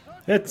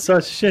 It's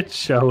a shit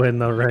show in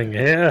the ring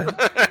here.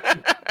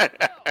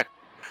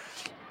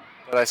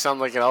 Did I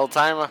sound like an old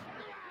timer?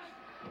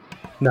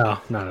 No,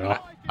 not at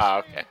all. Oh,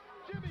 okay.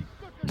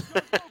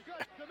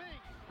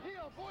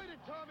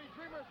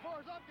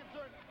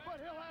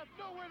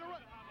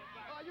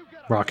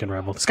 Rockin'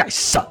 Rebel. This guy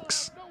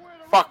sucks.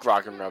 Fuck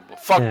Rockin' Rebel.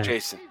 Fuck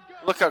Jason.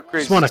 Look how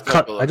crazy.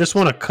 I just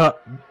want to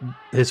cut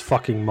his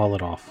fucking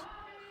mullet off.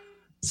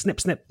 Snip,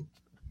 snip.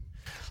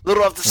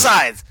 Little off the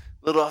sides,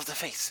 little off the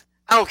face.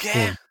 I don't care.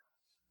 Yeah.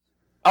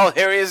 Oh,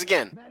 here he is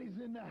again. Maddie's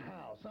in the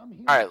house. I'm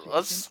All right,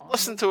 let's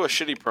listen to a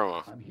shitty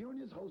promo. I'm here in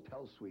his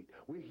hotel suite.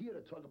 We're here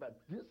to talk about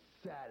this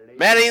Saturday.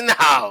 Matty in the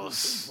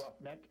house.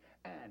 Roughneck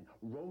and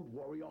Road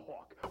Warrior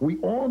Hawk. We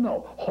all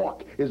know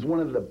Hawk is one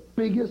of the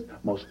biggest,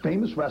 most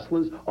famous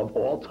wrestlers of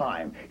all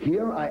time.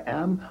 Here I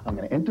am. I'm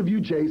going to interview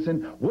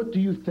Jason. What do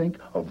you think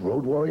of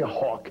Road Warrior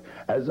Hawk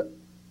as a...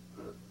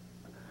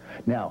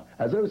 Now,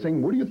 as I was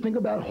saying, what do you think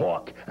about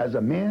Hawk as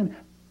a man?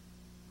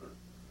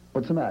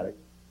 What's the matter?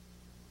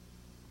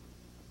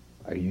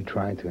 Are you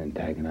trying to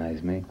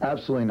antagonize me?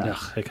 Absolutely not.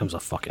 Ugh, here comes a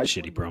fucking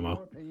shitty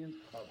promo.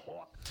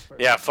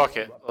 Yeah, fuck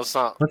it. Let's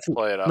not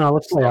play it up. No,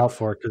 let's play out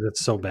for it because it's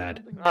so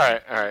bad. All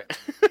right.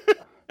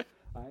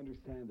 I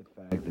understand the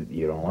fact that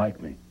you don't like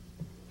me.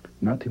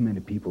 Not too many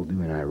people do,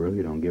 and I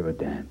really don't give a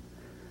damn.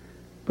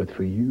 But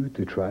for you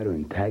to try to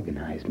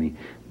antagonize me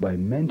by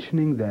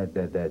mentioning that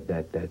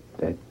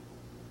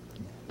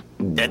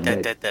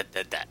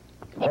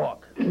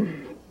Hawk. Do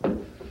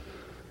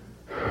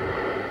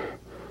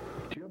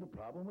you have a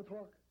problem with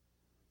Hawk?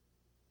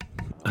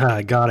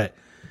 I got it.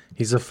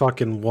 He's a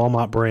fucking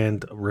Walmart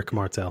brand Rick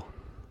Martel.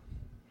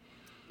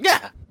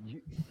 Yeah,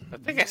 I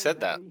think I said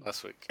that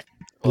last week.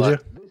 Did you?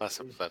 Last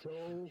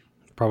episode.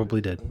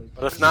 Probably did.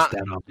 But if not,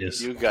 that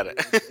obvious. you got it.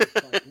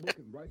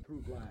 Looking right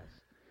through glass.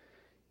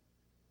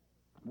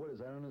 What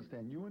is? I don't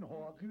understand. You and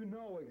Hawk. You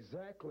know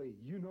exactly.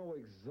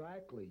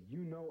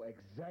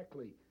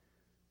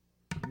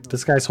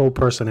 This guy's whole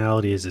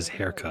personality is his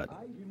haircut.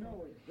 You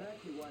know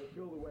exactly why I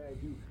feel the way I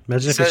do.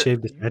 Imagine if he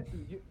shaved his head.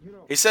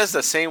 He says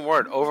the same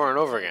word over and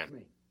over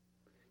again.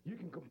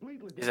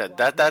 He said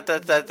that.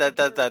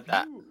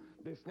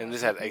 And he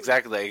said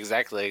exactly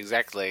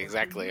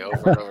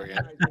over and over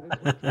again.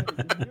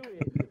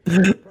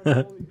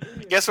 I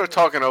guess we're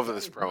talking over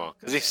this promo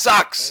because he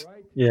sucks.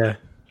 Yeah.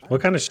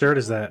 What kind of shirt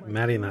is that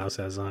Matty in the house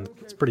has on?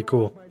 It's pretty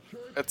cool.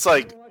 It's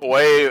like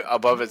way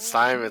above its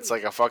time. It's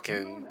like a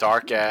fucking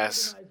dark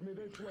ass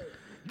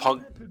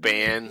punk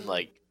band,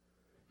 like,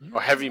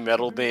 or heavy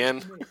metal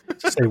band.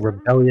 Say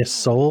Rebellious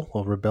Soul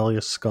or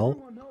Rebellious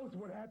Skull.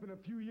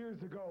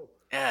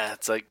 Yeah,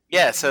 it's like,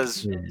 yeah, it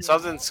says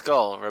Southern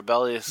Skull,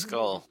 Rebellious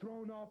Skull.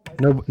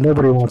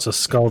 Nobody wants a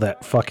skull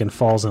that fucking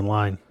falls in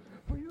line.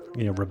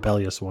 You know,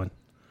 rebellious one.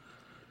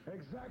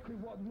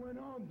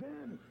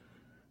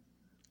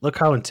 Look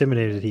how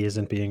intimidated he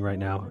isn't being right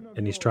now,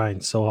 and he's trying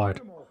so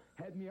hard.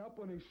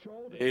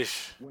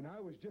 Ish.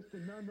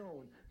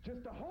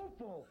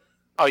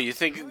 Oh, you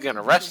think you're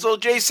gonna wrestle,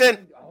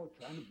 Jason?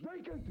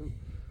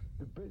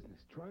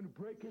 Trying to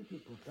break into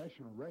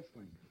professional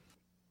wrestling.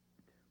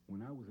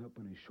 When I was up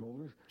on his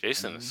shoulders,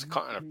 Jason is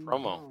cutting a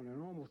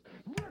promo.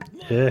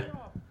 Yeah.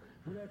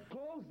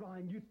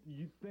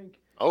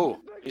 Oh,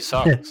 he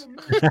sucks.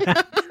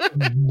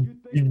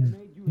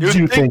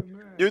 You think?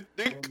 You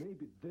think?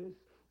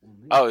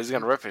 Oh, he's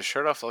gonna rip his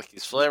shirt off like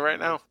he's Flair right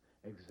now?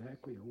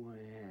 Exactly who I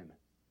am.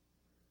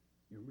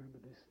 You remember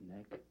this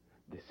neck,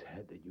 this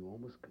head that you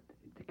almost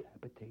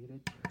decapitated?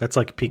 That's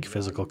like peak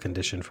physical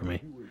condition for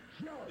me.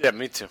 Yeah,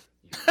 me too.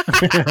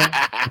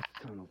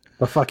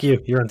 But fuck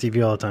you. You're on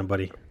TV all the time,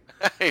 buddy.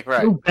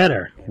 Right. Do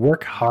better.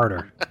 Work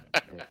harder.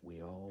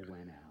 We all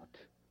went out.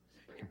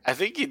 I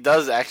think he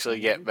does actually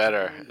get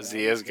better as the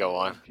years go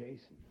on. You're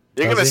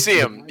Does gonna he? see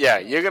him. Yeah,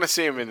 you're gonna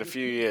see him in a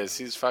few years.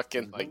 He's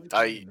fucking like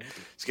tight.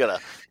 He's got a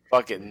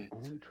fucking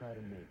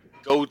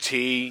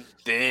goatee,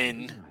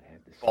 thin,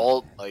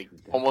 bald, like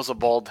almost a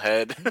bald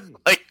head.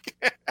 Like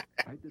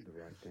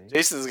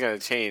Jason's gonna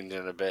change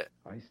in a bit.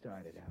 I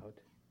started out.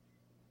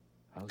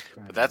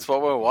 But that's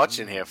what we're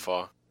watching here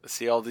for. To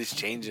see all these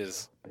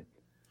changes.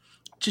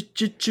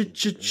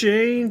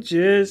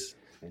 Changes.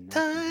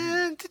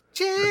 Time to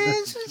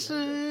change.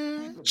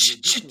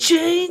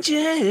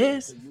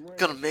 Changes.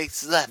 Gonna make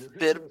this life a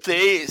better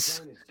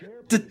place.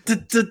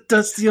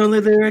 That's the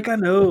only lyric I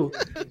know.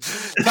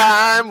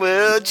 Time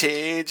will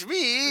change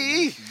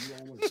me.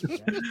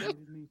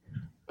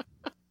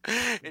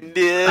 And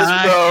this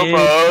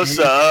promo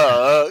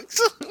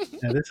sucks.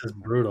 Yeah, this is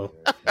brutal.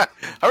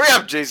 Hurry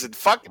up, Jason.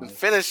 Fucking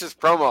finish this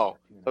promo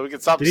so we can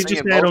stop Did he singing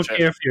just say, I don't bullshit.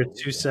 care if you're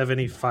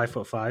 270,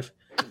 5'5"?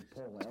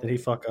 Did he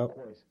fuck up?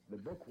 The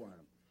bookworm.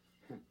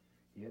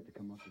 You had to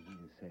come up to me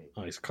and say,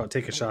 Oh, he's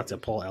taking shots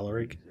at Paul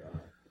Ellering.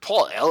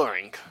 Paul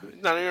Ellering?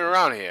 He's not even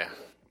around here.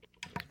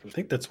 I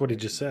think that's what he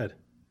just said.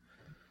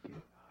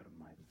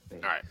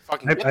 Alright,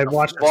 fucking get I the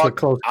watched this fuck with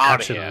closed outta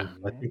caption here.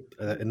 on, I think,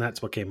 and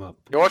that's what came up.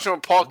 You're watching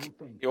with Paul.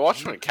 You're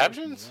watching with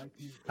captions?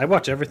 I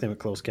watch everything with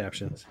closed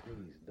captions.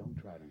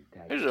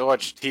 I usually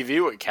watch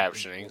TV with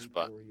captionings,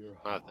 but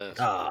not this.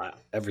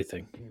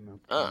 Everything.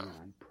 Uh.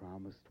 I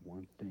promised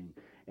one thing,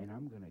 and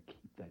I'm gonna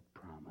keep that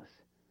promise.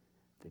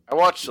 I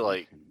watch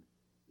like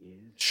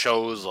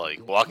shows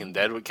like Walking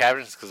Dead with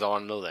captions because I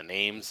want to know the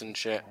names and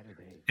shit.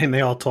 And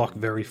they all talk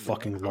very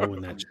fucking low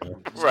in that show.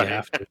 'Cause Right. they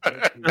have to.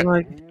 I'm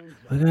like,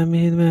 look at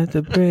me at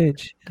the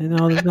bridge, and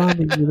all the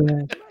zombies are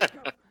there.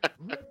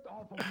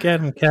 Get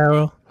him,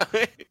 Carol.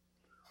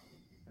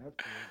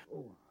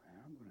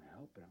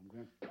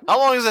 How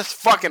long is this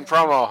fucking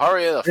promo?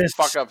 Hurry the This-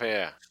 fuck up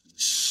here.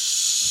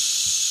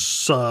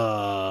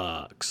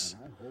 Sucks.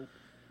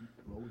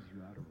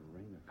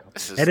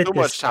 This is Edit too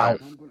much this out.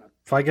 time.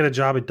 If I get a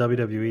job at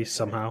WWE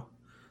somehow,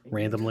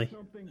 randomly,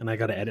 and I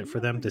got to edit for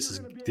them, this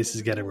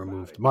is getting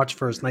removed. March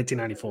 1st,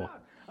 1994.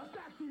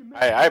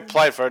 I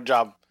applied for a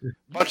job a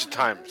bunch of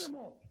times.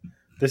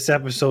 This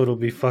episode will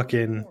be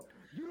fucking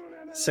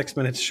 6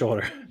 minutes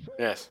shorter.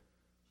 Yes.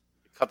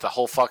 Cut the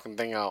whole fucking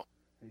thing out.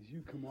 As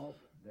you come off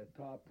that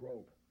top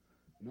rope,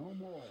 no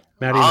more.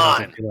 Maddie and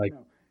I be like,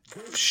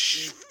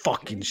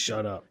 fucking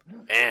shut up.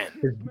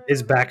 Man.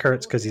 His back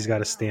hurts because he's got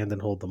to stand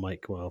and hold the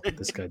mic while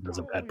this guy does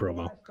a bad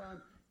promo.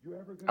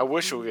 I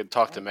wish we could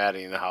talk to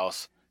Maddie in the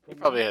house. He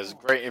probably has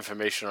great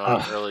information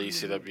on early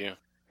ECW.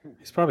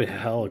 He's probably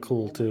hella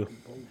cool too.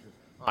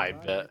 I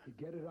bet.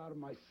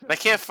 I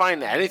can't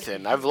find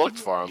anything. I've looked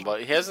for him,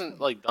 but he hasn't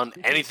done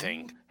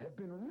anything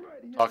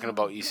talking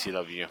about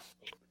ECW.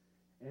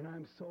 And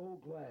I'm so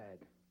glad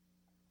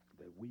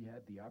that we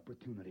had the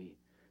opportunity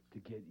to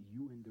get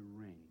you in the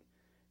ring.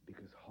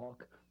 Because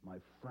Hawk, my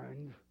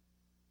friend,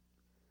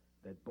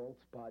 that bolt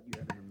spot you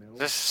have in the middle.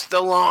 This is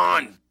still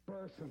on.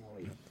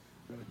 Personally,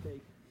 gonna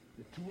take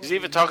the two He's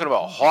even talking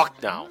about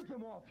Hawk now.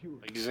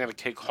 Like he's gonna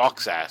kick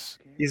Hawk's ass.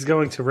 He's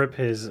going to rip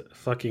his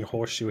fucking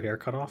horseshoe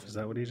haircut off. Is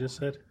that what he just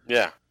said?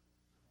 Yeah.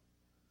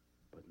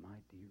 But my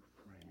dear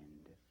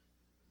friend,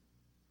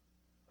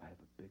 I have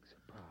a big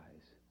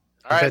surprise.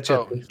 All right,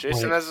 so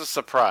Jason has a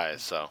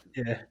surprise. So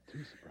yeah.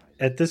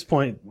 At this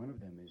point, One of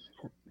them is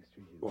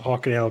Mr.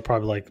 Hawk and Al are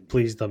probably like,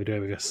 please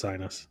WWE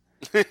sign us.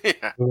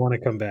 yeah. We want to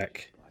come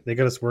back. They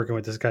got us working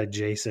with this guy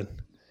Jason.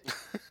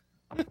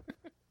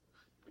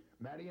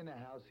 Matty in the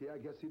house here. I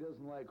guess he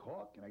doesn't like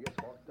Hawk, and I guess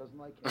Hawk doesn't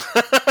like him.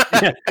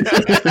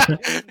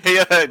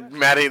 Yeah,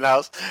 Maddie in the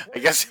house. I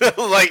guess he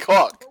doesn't like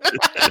Hawk.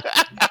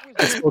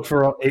 I spoke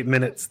for 8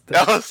 minutes.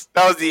 That was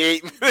the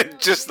 8-minute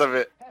gist of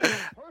it.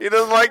 He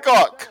doesn't like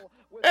Hawk.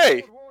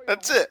 Hey,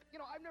 that's it.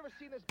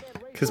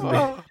 Because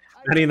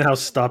Maddie in the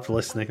house stopped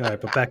listening. All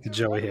right, but back to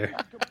Joey here.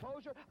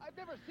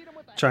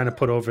 Trying to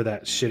put over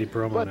that shitty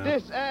promo But now.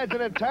 this adds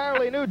an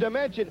entirely new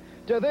dimension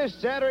to this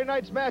Saturday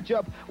night's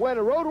matchup when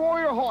Road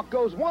Warrior Hawk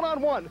goes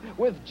one-on-one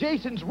with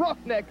Jason's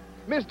roughneck,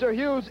 Mr.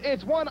 Hughes.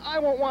 It's one I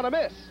won't want to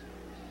miss.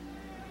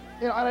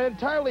 You know, on an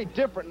entirely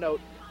different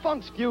note,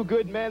 Funk's Few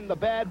Good Men, the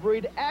Bad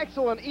Breed,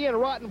 Axel and Ian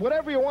Rotten,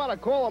 whatever you want to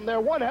call them,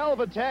 they're one hell of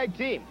a tag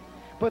team.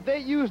 But they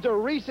used a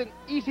recent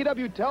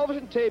ECW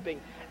television taping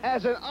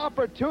as an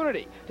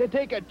opportunity to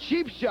take a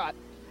cheap shot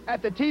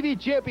at the TV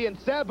champion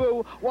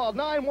Sabu while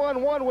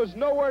 911 was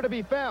nowhere to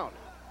be found.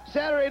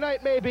 Saturday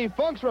night may be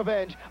Funk's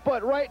revenge,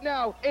 but right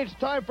now it's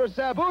time for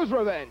Sabu's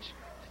revenge.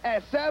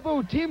 As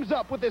Sabu teams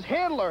up with his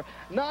handler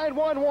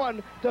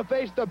 911 to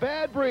face the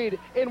Bad Breed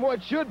in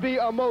what should be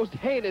a most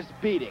heinous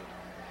beating.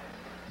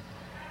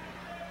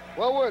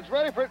 Well, we're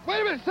ready for it.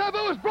 Wait a minute, Sabu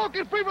is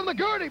broken free from the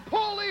gurney.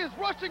 Paul Lee is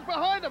rushing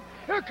behind him.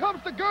 Here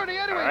comes the gurney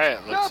anyway. All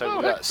right, looks like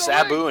we got hits the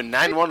Sabu ring. and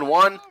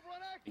 911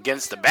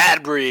 against the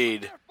Bad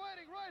Breed.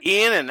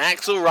 Ian and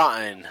Axel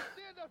Rotten.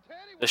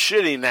 The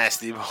shitty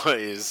nasty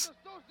boys.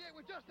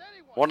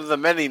 One of the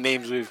many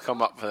names we've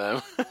come up for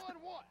them.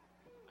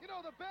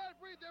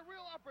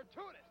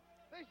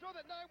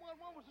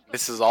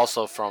 This is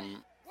also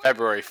from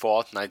February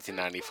 4th,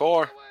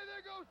 1994.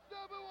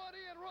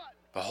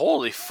 But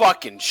holy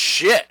fucking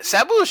shit.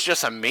 Sabu is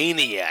just a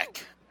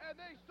maniac.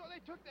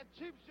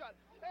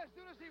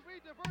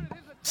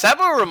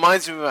 Sabu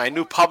reminds me of my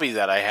new puppy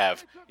that I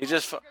have. He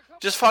just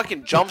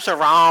fucking jumps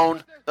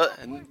around,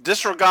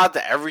 disregard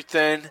to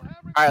everythking.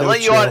 All right,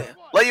 let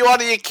you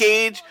out of your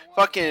cage.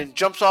 Fucking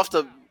jumps off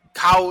the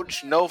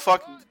couch. No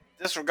fucking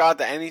disregard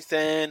to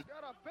anything.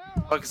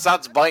 Fucking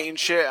starts biting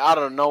shit out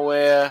of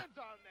nowhere.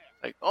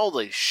 Like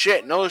holy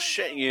shit, no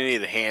shit. You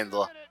need a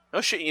handler.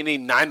 No shit. You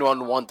need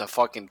 911 to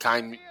fucking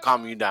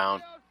calm you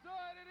down.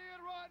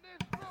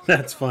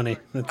 That's funny.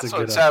 That's That's a good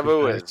what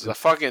Sabu comparison. is. A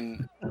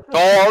fucking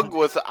dog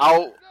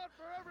without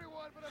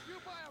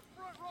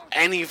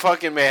any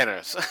fucking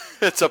manners.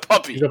 It's a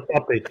puppy. He's a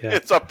puppy. Yeah.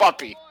 It's a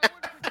puppy.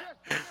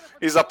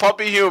 He's a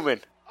puppy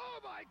human.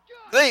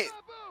 They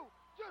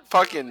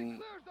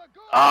fucking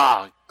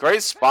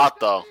great spot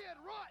though.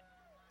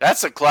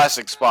 That's a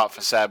classic spot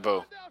for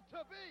Sabu.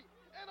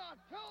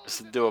 Just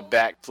to do a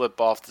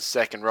backflip off the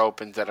second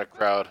rope into the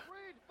crowd.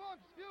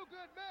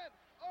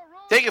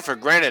 Take it for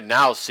granted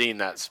now seeing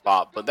that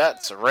spot, but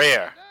that's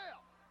rare.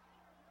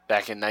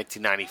 Back in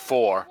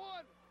 1994.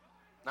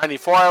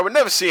 94, I would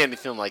never see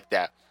anything like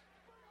that.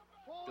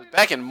 But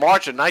back in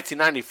March of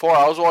 1994,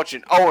 I was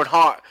watching Owen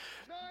Hart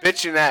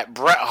bitching at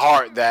Bret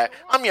Hart that,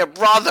 I'm your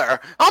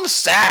brother, I'm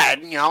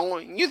sad, you know,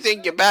 you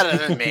think you're better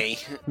than me.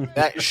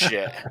 That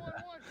shit.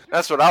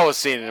 That's what I was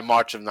seeing in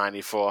March of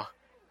 94.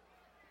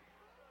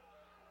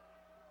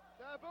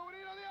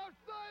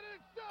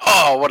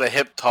 Oh, what a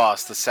hip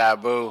toss to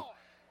Sabu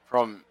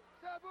from,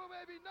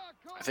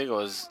 I think it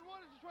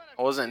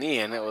wasn't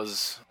Ian, it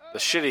was the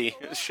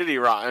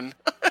shitty Rotten.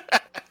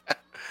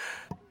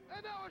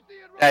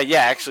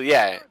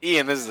 Yeah,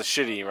 Ian is the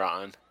shitty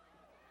Rotten.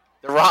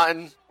 The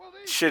Rotten,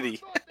 shitty.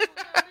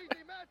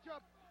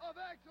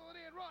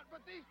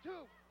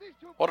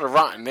 What a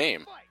rotten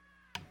name.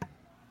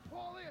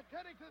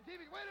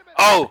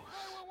 Oh,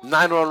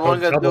 911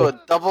 gonna do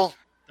a double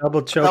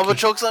choke. double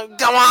choke slam.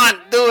 Come on,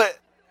 do it.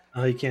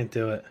 Oh, he can't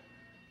do it.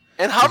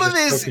 And how do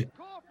these?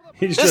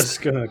 He's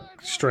just gonna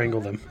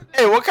strangle them.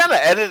 Hey, what kind of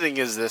editing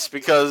is this?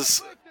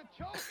 Because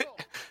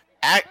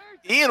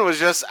Ian was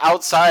just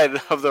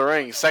outside of the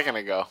ring a second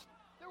ago.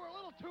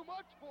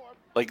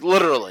 Like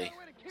literally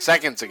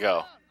seconds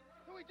ago.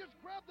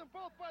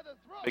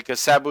 Because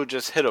Sabu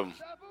just hit him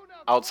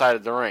outside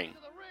of the ring.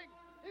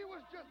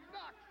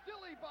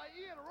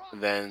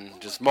 And then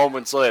just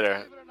moments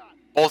later,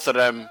 both of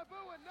them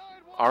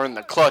are in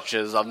the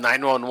clutches of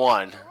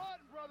 911.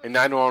 And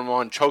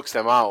 911 chokes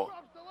them out.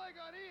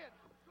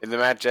 And the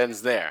match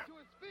ends there.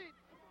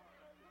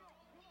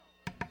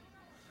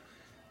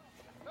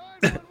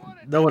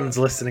 No one's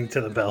listening to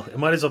the bell. It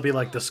might as well be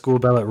like the school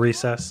bell at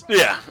recess.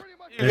 Yeah.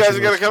 You guys are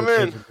going to come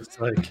in. It's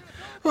like,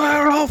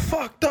 we're all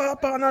fucked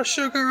up on our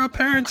sugar our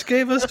parents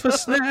gave us for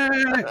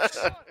snacks.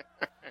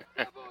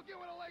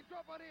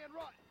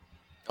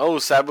 Oh,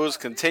 Sabu's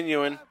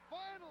continuing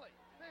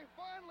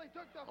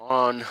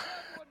on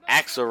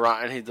Axel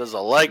Rotten. He does a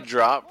leg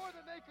drop.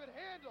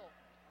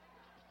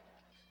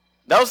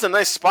 That was a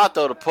nice spot,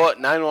 though, to put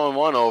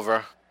 911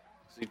 over.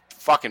 He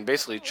fucking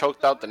basically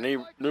choked out the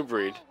new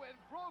breed.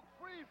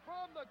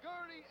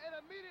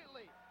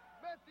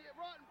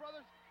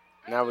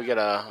 Now we get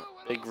a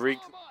big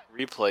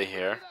replay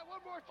here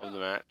of the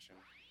match.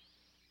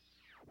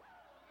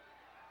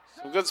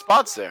 Some good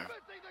spots there.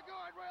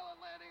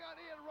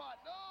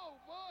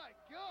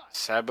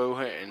 Sabu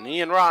hitting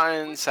Ian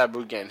Rotten.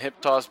 Sabu getting hip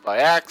tossed by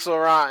Axel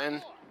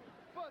Rotten.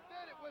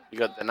 You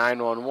got the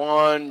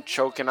 911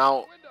 choking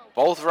out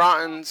both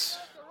Rottens.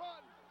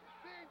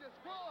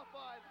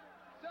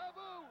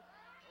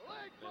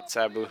 And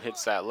Sabu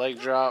hits that leg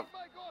drop.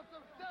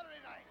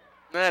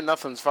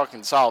 Nothing's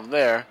fucking solved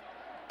there.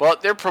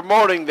 But they're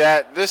promoting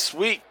that this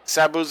week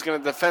Sabu's going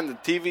to defend the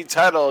TV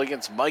title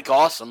against Mike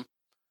Awesome.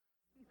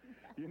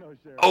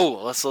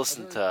 Oh, let's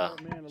listen to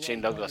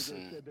Shane Douglas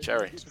and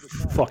Cherry.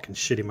 Fucking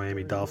shitty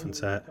Miami Dolphins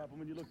hat.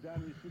 When you look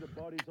down, you see the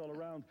bodies all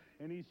around.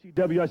 In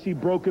ECW, I see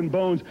broken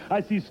bones. I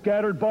see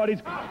scattered bodies.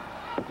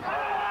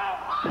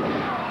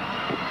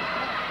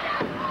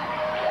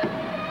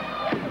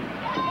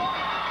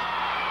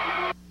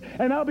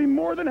 And I'll be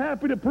more than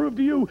happy to prove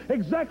to you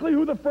exactly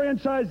who the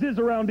franchise is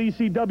around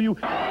ECW.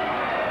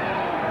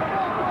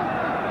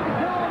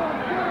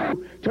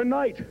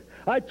 Tonight,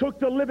 I took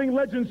the living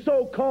legend,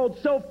 so-called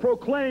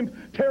self-proclaimed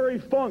Terry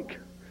Funk,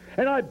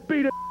 and I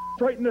beat him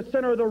right in the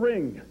center of the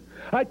ring.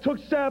 I took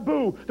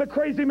Sabu, the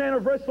crazy man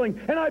of wrestling,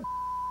 and I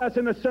ass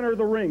in the center of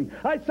the ring.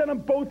 I sent them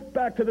both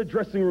back to the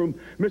dressing room,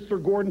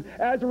 Mr. Gordon.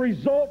 As a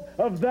result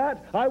of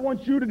that, I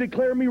want you to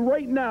declare me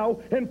right now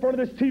in front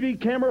of this TV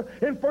camera,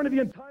 in front of the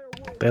entire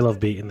world. They love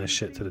beating this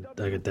shit to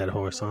like a dead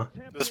horse, huh?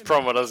 This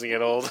promo doesn't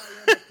get old.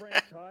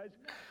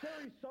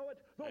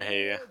 I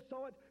hate you.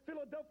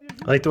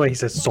 I like the way he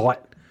says, saw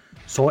it.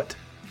 Saw it.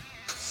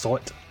 Saw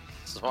it.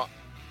 Saw it.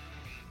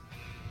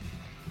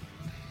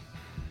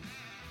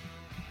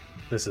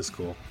 This is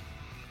cool.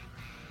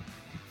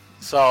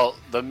 So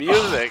the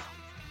music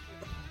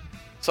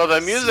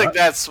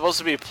that's supposed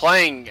to be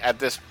playing at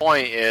this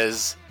point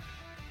is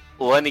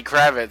Lenny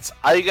Kravitz.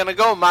 Are you gonna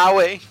go my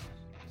way?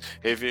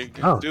 If you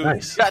do,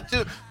 nice.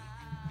 gotta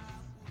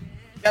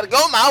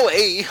go my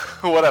way.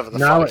 Whatever the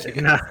fuck.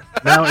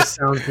 Now it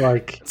sounds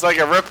like it's like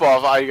a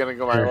ripoff. Are you gonna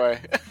go my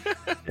way?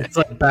 It's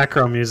like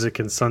background music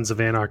in Sons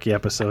of Anarchy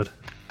episode.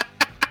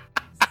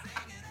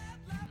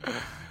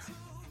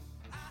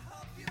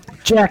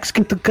 Jax,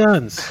 get the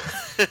guns.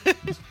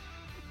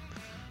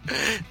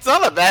 It's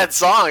not a bad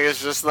song.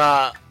 It's just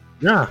not.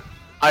 Nah.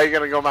 Are you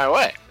gonna go my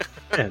way?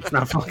 Yeah, it's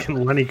not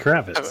fucking Lenny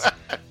Kravitz.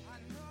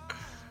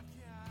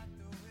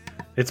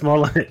 It's more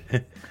like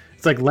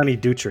it's like Lenny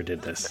Dutra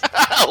did this.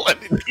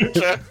 Lenny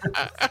Dutra.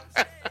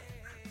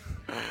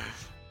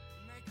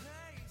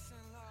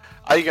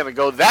 Are you gonna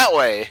go that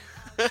way?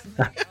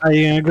 Are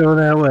you gonna go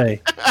that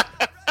way?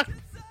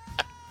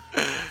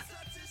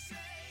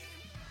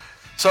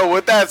 So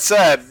with that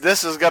said,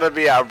 this is gonna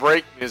be our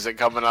break music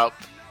coming up.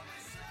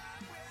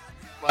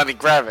 Lenny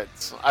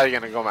Kravitz, are you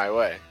gonna go my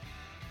way?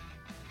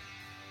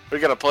 We're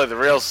gonna play the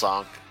real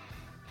song.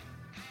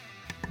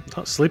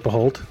 Oh, sleep a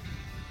hold.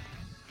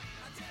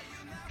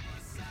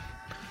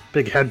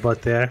 Big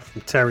headbutt there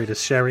from Terry to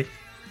Sherry.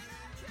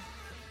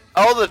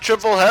 Oh, the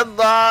triple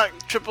headlock,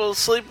 triple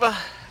sleeper.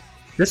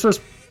 This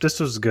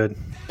was good.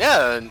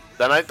 Yeah,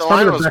 the night the Probably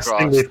line the was best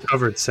crossed. thing we've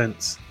covered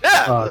since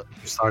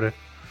started.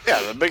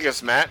 Yeah, the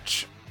biggest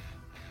match.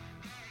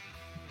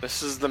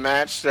 This is the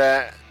match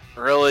that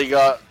really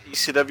got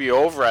ECW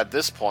over at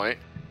this point.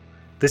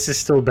 This is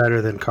still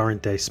better than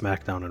current day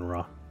SmackDown and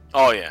Raw.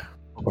 Oh yeah,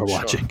 We're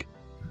watching.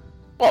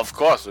 Well, of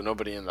course, with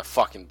nobody in the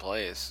fucking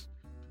place.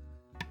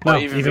 No,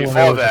 Well, even when before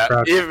there was a that.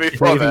 crowd.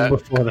 Even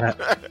before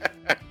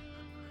that.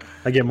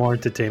 I get more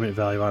entertainment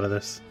value out of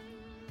this.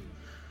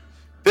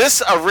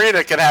 This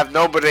arena could have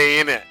nobody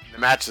in it. The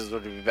matches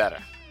would be better.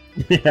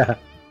 Yeah.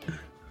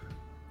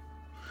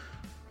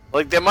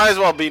 Like, there might as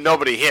well be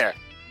nobody here.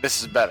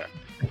 This is better.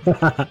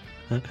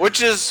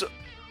 Which is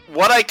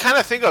what I kind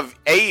of think of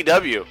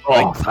AEW.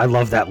 Oh, I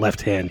love that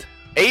left hand.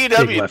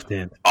 AEW. Big left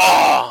hand.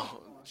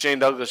 Oh, Shane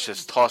Douglas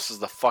just tosses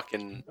the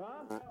fucking.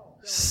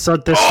 So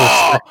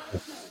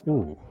disrespectful.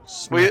 Ooh,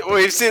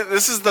 we've seen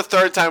this is the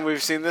third time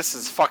we've seen this.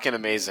 It's fucking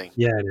amazing.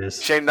 Yeah, it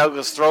is. Shane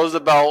Douglas throws the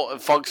belt in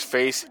Funk's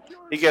face.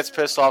 He gets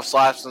pissed off,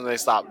 slaps, and they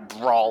stop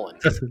brawling.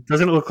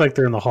 Doesn't it look like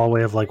they're in the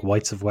hallway of like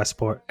Whites of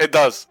Westport? It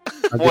does.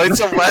 Whites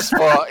of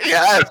Westport,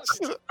 yes.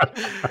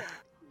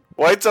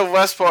 Whites of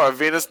Westport are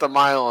Venus de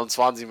Milo in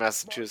Swansea,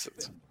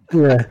 Massachusetts.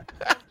 Yeah.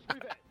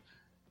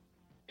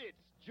 It's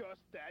just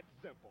that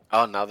simple.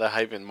 Oh, now they're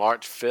hyping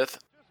March 5th.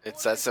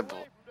 It's that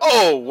simple.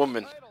 Oh,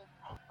 woman.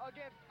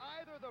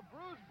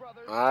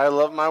 I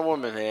love my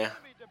woman here.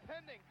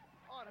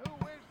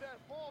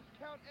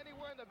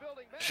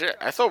 Shit,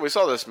 I thought we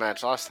saw this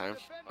match last time.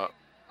 Oh.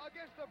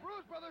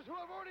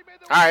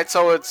 Alright,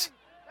 so it's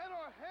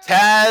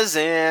Taz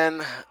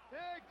and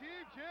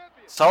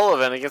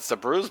Sullivan against the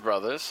Bruise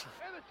Brothers.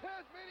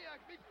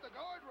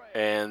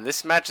 And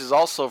this match is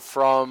also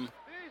from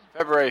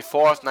February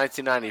 4th,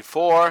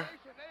 1994.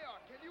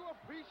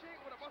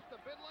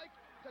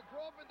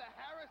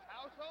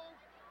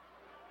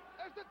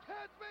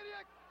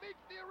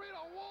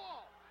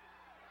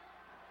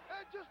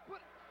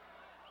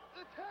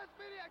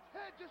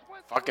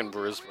 Fucking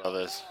Bruise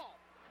Brothers.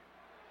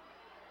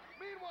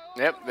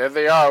 Yep, there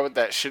they are with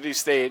that shitty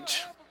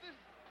stage.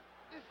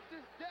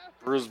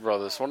 Bruise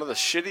Brothers, one of the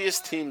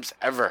shittiest teams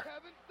ever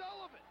to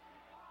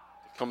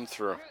come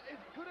through.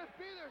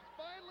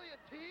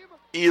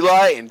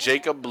 Eli and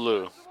Jacob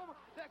Blue,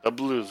 the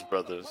Blues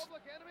Brothers.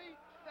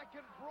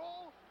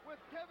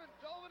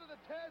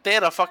 They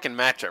had a fucking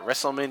match at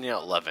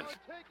WrestleMania 11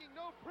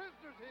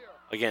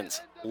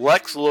 against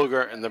Lex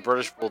Luger and the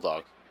British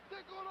Bulldog.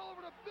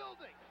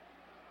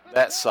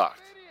 That sucked.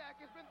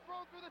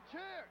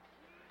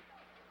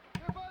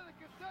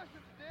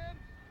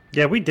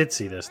 Yeah, we did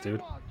see this, dude.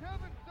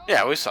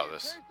 Yeah, we saw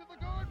this.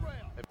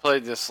 They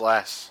played this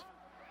last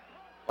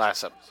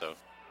episode.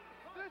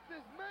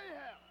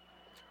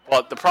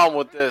 But the problem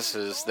with this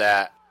is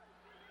that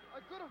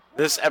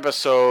this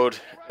episode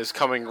is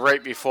coming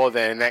right before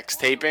their next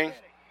taping.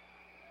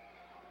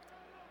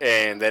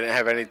 And they didn't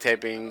have any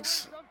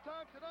tapings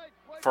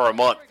for a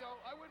month.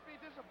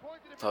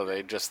 So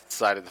they just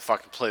decided to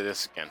fucking play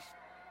this again.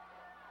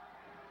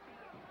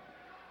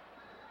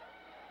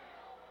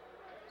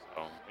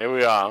 So here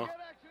we are.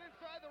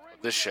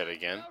 This shit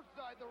again.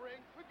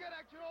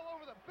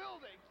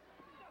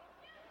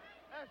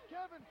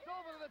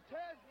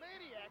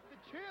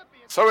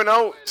 So we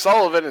know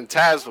Sullivan and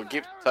Taz will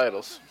keep the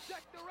titles.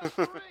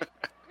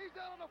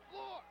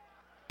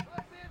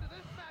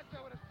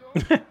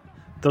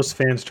 Those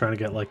fans trying to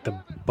get like the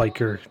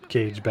biker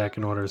cage back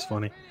in order is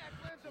funny.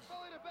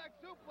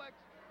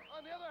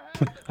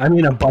 I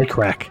mean a bike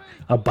rack.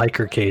 A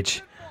biker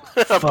cage.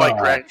 A bike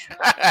rack.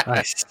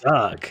 I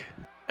suck.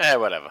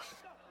 Whatever.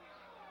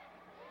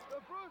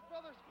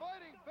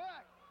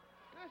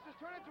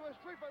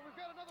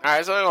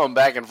 Alright, so they're going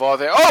back and forth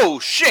there. Oh,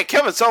 shit!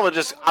 Kevin Sullivan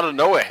just out of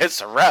nowhere hits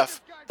the ref.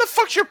 What the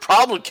fuck's your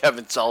problem,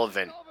 Kevin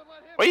Sullivan?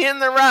 Why are you hitting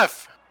the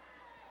ref?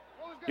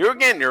 You were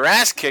getting your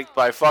ass kicked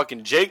by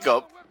fucking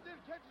Jacob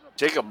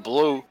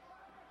Blue.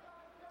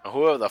 Or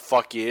whoever the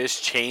fuck he is.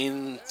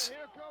 Chains,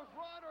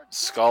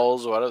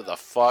 Skulls, whatever the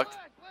fuck.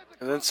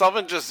 And then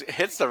Sullivan just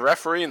hits the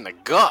referee in the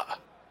gut.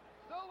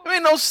 It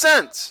made no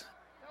sense.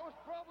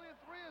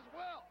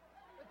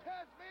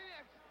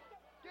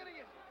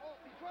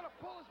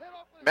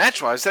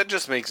 Match-wise, that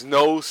just makes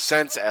no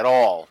sense at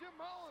all.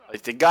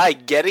 Like, the guy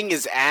getting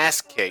his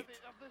ass kicked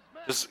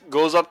just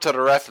goes up to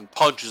the ref and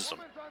punches him.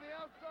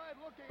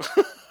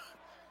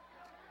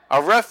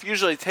 A ref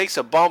usually takes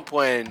a bump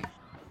when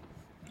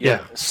you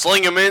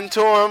sling him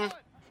into him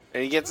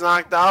and he gets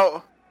knocked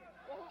out.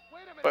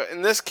 But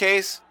in this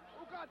case,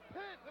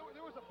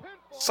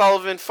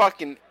 Sullivan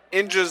fucking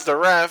injures the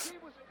ref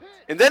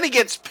and then he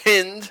gets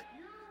pinned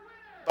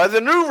by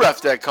the new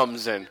ref that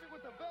comes in.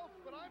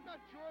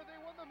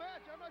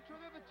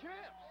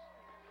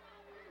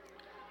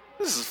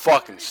 This is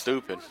fucking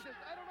stupid.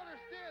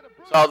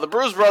 So the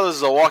Bruise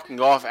Brothers are walking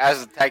off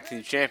as the tag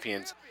team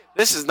champions.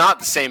 This is not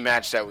the same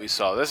match that we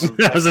saw. This is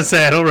I was gonna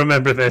say I don't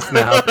remember this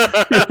now.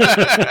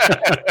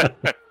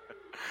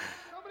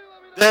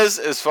 This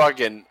is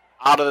fucking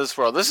out of this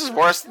world. This is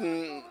worse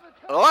than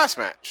the last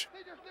match.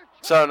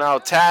 So now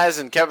Taz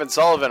and Kevin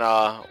Sullivan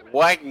are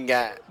whacking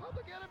at.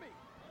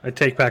 I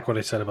take back what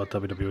I said about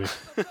WWE.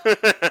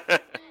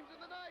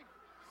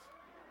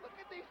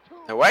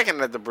 They're whacking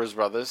at the Bruise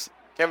Brothers.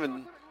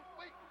 Kevin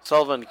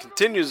Sullivan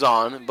continues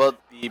on, but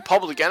the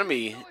Public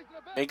Enemy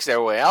makes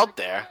their way out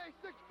there.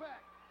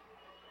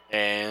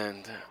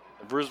 And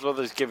the Bruise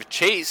Brothers give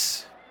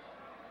chase.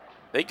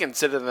 They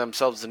consider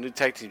themselves the new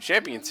tag team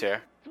champions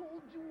here.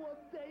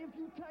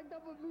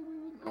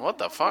 What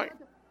the fuck?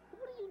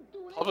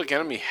 Public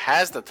Enemy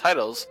has the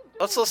titles.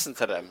 Let's listen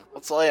to them.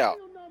 Let's lay out.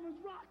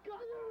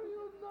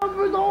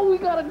 Oh, we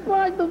gotta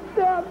grind them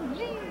down.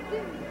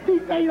 Jesus,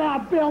 these ain't our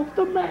belts,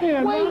 the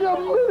man. Wait a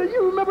minute,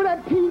 you remember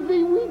that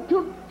TV we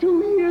took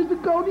 2 years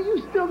ago. Do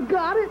you still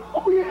got it?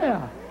 Oh,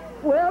 yeah.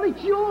 Well,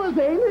 it's yours,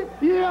 ain't it?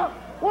 Yeah.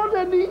 Well,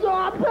 then these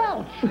are our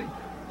belts.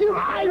 You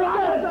right.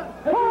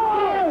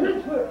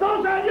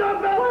 Those are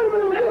your belts.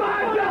 Wait a minute. They're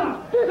my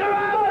belts. They're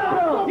our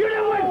belts. You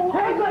didn't win.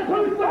 Hey, let's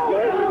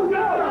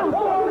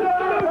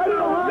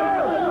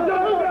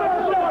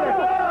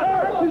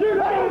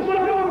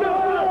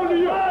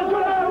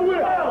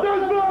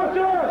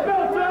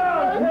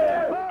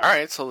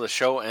Alright, so the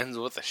show ends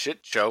with a shit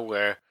show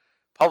where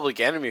Public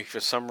Enemy, for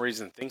some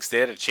reason, thinks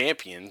they're the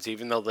champions,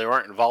 even though they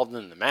weren't involved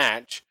in the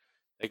match.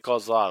 They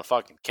caused a lot of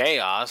fucking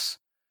chaos,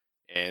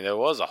 and there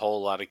was a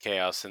whole lot of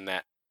chaos in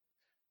that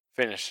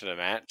finish to the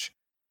match.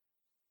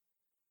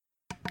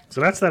 So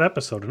that's that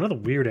episode. Another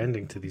weird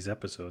ending to these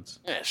episodes.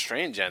 Yeah,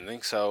 strange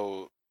ending.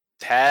 So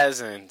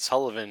Taz and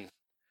Sullivan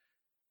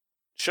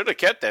should have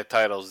kept their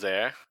titles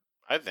there,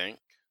 I think.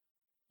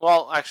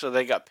 Well, actually,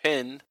 they got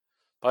pinned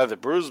by the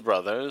Bruise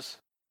Brothers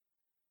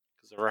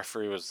because the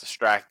referee was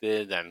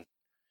distracted and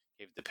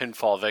gave the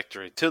pinfall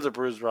victory to the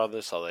Bruise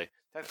Brothers, so they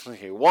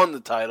technically won the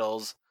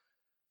titles.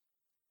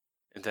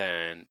 And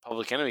then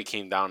Public Enemy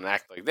came down and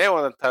acted like they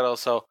won the title,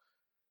 so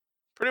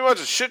pretty much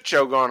a shit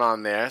show going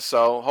on there.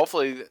 So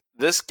hopefully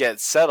this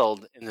gets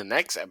settled in the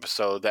next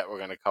episode that we're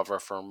going to cover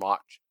for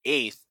March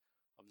 8th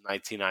of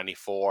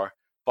 1994.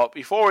 But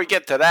before we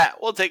get to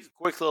that, we'll take a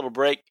quick little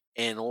break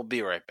and we'll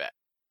be right back.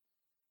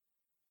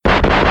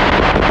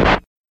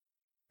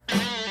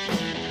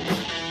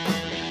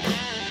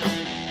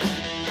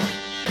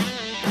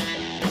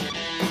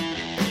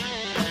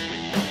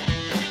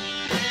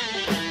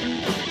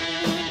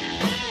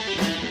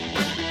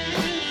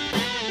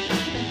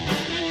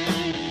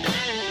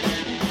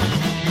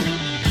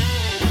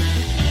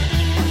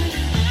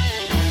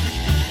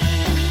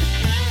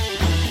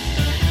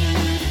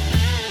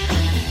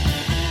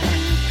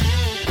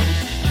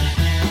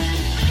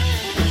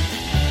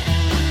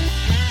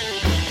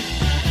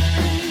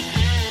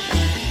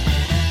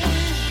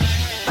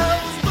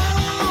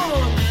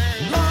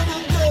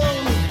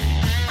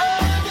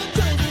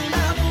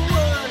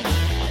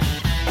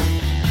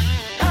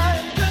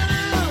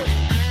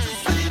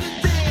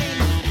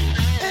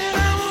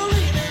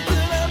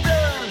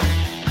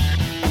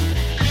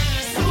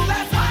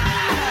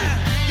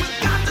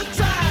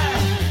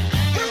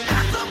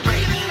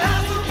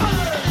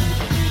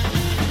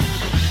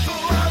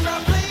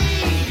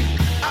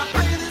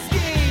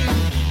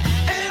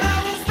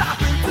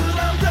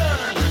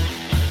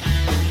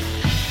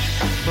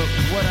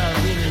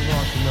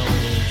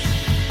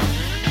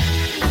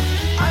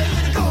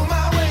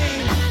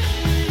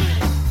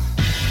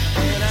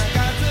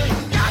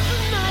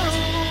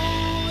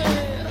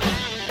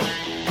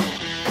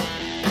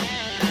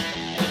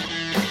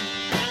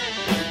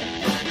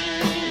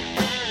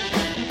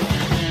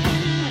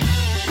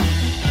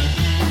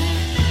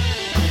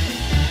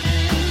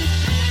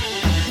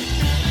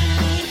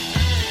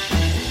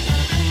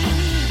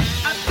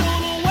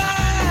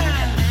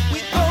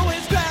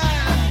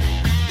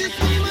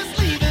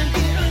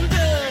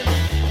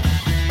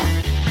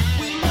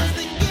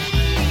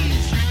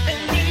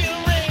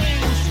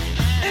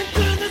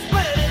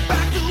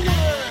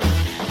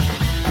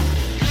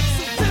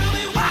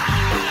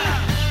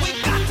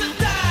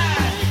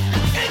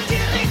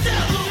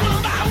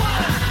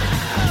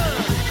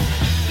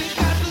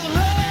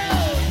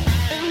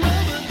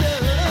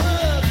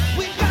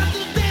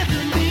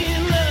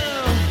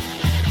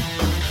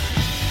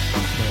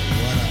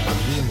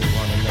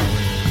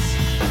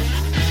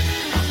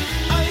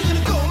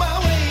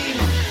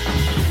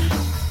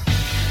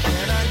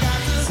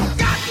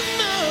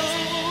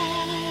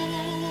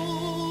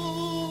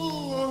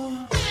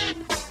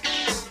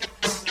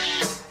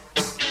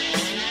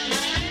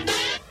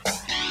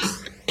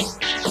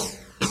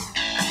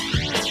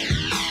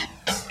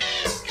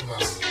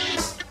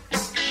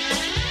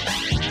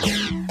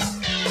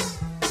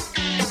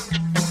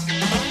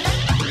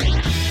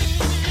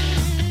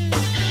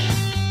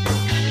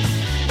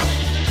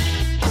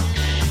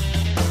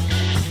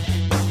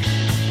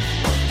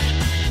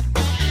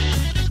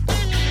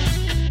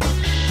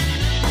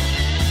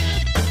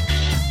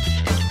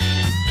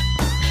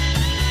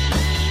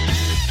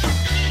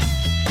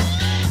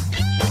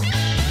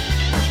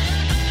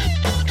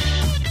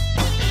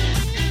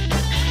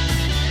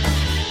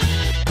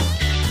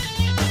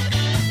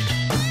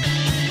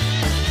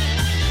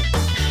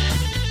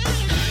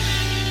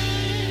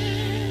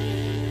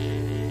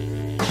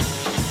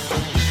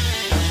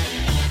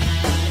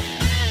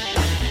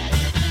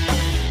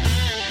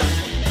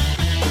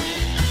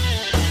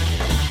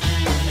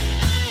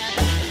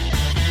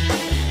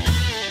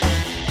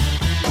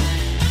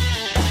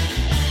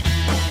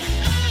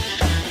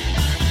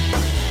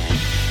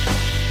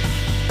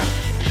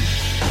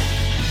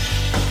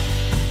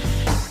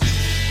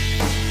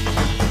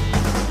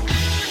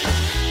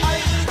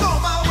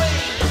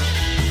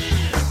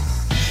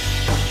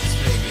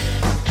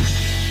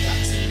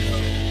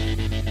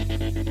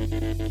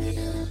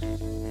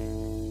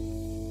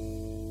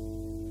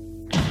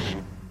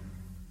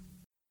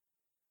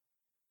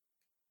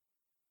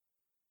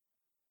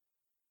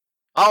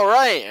 All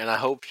right, and I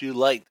hope you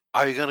liked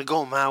Are You Gonna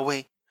Go My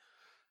Way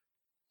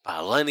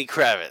by Lenny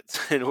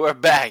Kravitz. And we're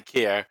back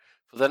here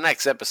for the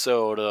next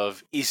episode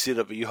of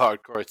ECW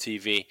Hardcore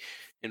TV.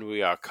 And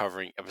we are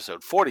covering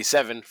episode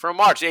 47 from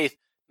March 8th,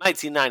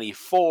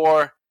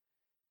 1994.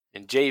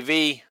 And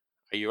JV,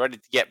 are you ready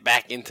to get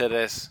back into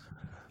this?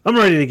 I'm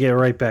ready to get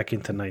right back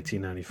into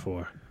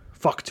 1994.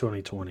 Fuck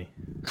 2020.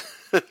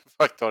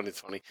 Fuck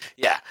 2020.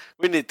 Yeah,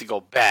 we need to go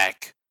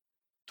back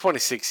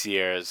 26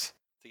 years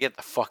to get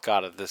the fuck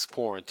out of this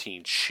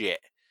quarantine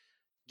shit.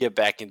 Get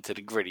back into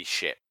the gritty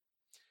shit.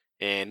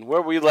 And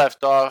where we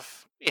left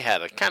off, we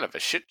had a kind of a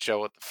shit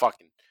show with the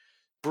fucking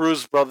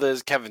Bruise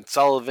Brothers, Kevin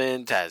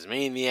Sullivan,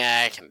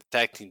 Tasmaniac, and the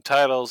tag team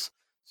titles.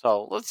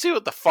 So let's see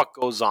what the fuck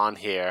goes on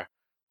here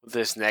with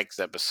this next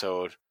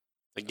episode.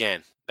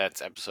 Again,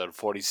 that's episode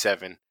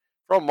 47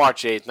 from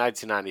March 8th,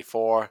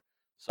 1994.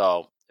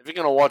 So if you're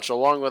going to watch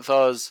along with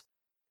us,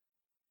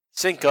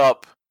 sync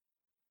up,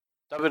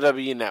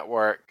 WWE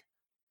Network.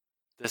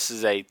 This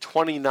is a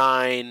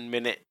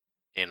 29-minute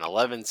and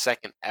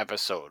 11-second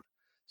episode.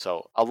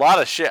 So a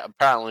lot of shit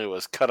apparently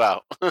was cut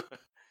out.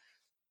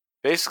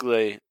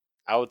 Basically,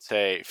 I would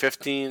say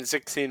 15,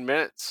 16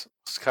 minutes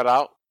was cut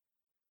out.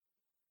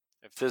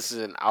 If this is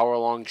an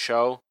hour-long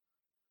show,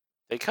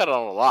 they cut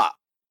out a lot.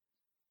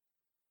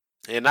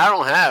 And I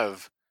don't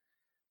have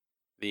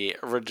the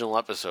original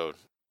episode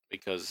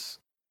because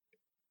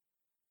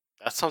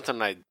that's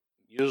something I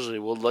usually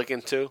would look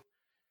into.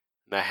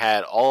 And I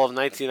had all of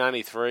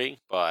 1993,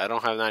 but I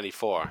don't have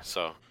 94,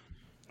 so.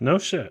 No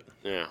shit.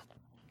 Yeah.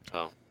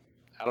 So,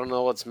 I don't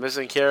know what's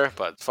missing here,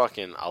 but it's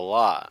fucking a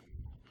lot.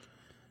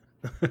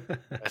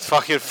 It's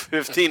fucking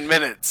 15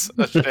 minutes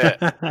of shit.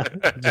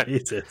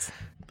 Jesus.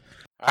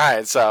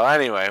 Alright, so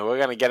anyway, we're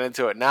going to get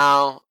into it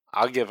now.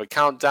 I'll give a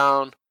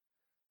countdown.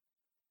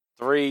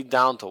 3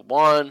 down to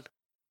 1.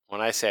 When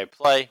I say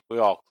play, we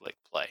all click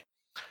play.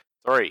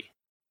 3,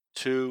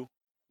 2,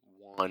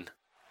 1,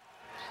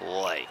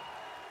 play.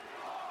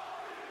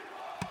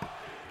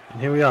 And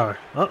here we are.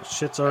 Oh,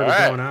 shit's already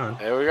going on.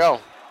 There we go.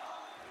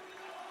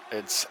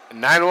 It's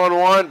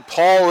 911,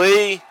 Paul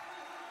Lee.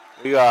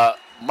 We got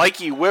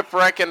Mikey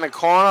Whipwreck in the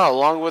corner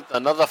along with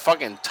another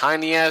fucking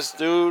tiny-ass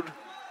dude.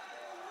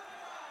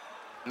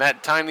 And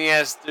that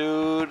tiny-ass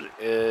dude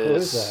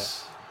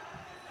is...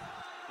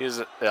 Who is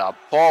that? He's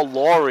Paul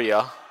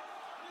Lauria.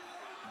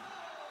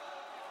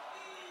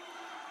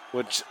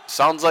 Which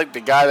sounds like the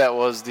guy that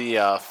was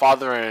the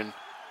father in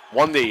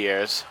Wonder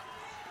Years.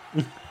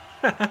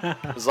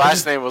 His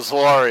last name was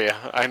Lauria.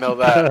 I know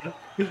that.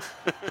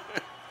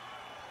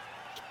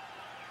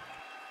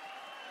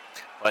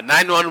 But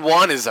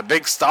 911 is a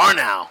big star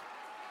now.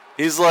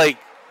 He's like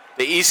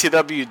the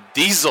ECW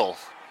Diesel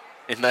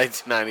in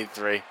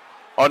 1993.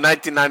 Or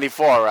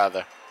 1994,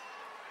 rather.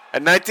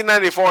 In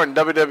 1994 in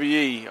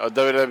WWE or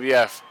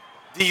WWF,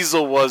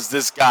 Diesel was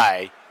this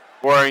guy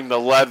wearing the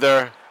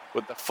leather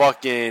with the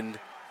fucking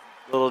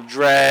little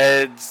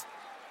dreads,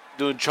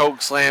 doing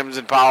choke slams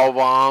and power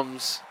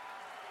bombs.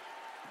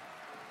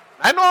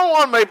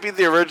 911 might be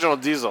the original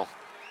Diesel.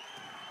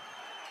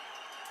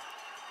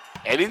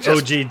 And he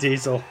just, OG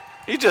Diesel.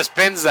 He just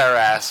pins their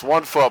ass.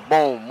 1 foot,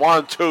 boom.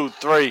 1, 2,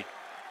 3.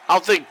 I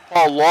don't think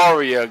Paul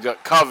Lauria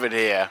got covered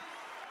here.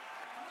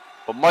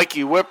 But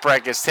Mikey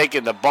Whipwreck is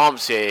taking the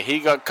bumps here. He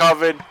got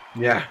covered.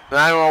 Yeah.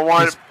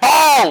 911,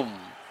 boom!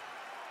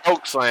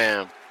 Choke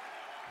slam.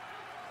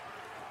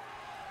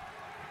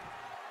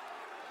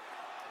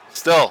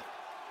 Still,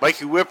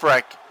 Mikey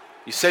Whipwreck,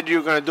 you said you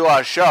were going to do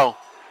our show,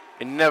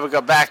 and you never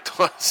got back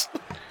to us.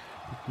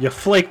 You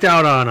flaked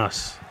out on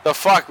us. The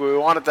fuck? We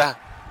wanted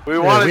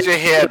you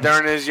here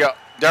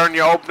during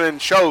your opening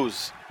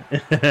shows.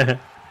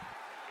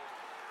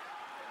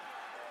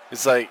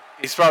 It's like,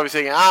 he's probably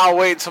thinking, I'll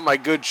wait until my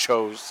good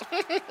shows.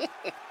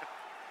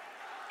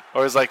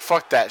 Or he's like,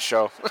 fuck that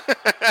show.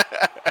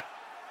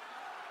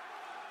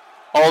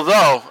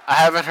 Although, I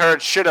haven't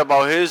heard shit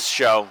about his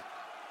show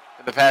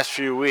in the past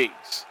few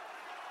weeks.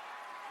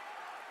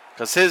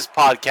 Because his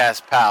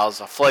podcast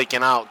pals are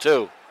flaking out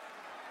too.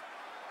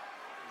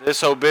 They're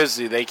so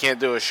busy they can't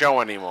do a show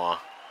anymore.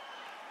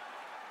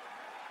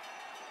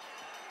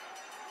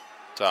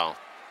 So,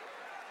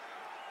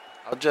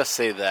 I'll just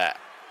say that.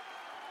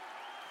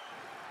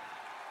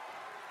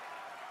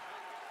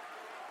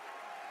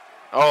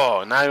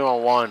 Oh,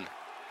 911.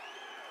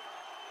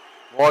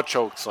 More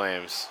choke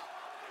slams.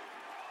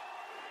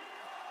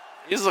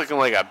 He's looking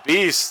like a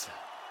beast.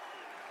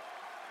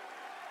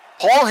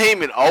 Paul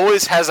Heyman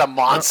always has a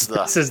monster.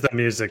 This is the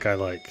music I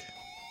like.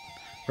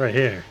 Right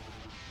here.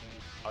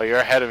 Oh, you're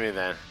ahead of me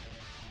then.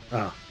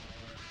 Oh.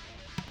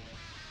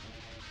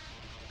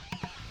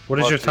 What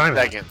is your time?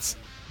 Seconds.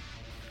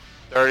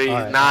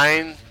 39,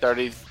 right.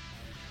 30,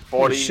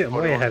 40. Oh, shit, I'm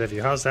way ahead of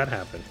you. How's that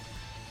happen?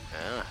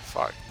 Yeah,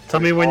 fuck.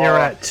 Tell me when you're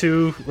at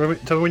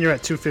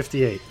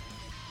 258.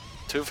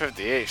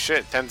 258.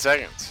 Shit, 10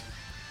 seconds.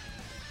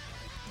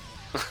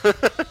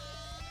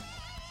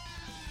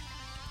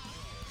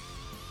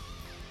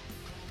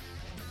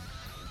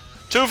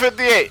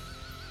 258.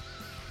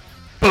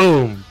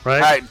 Boom! Right.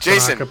 All right,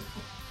 Jason.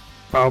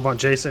 Powerbomb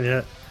Jason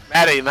yet?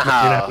 Maddie in the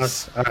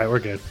house. All right, we're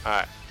good. All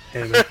right.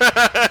 Hey, man.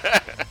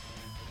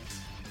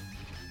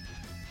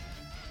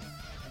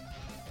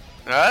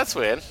 That's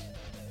weird.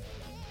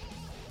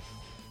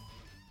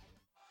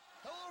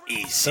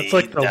 That's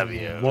like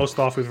the most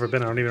off we've ever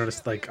been. I don't even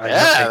notice. Like,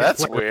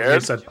 that's weird. You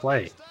said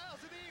play.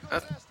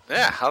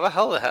 Yeah, how the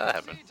hell did that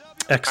happen?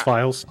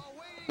 X-Files.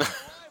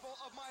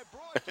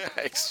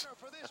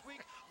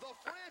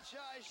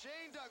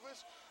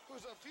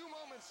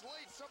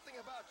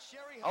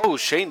 Oh,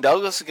 Shane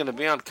Douglas is going to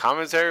be on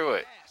commentary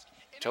with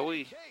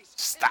Joey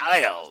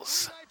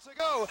Styles.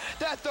 Ago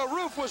that the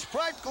roof was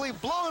practically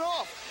blown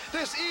off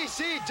this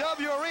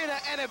ECW arena,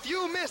 and if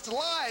you missed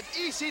live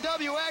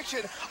ECW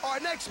action, our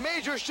next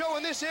major show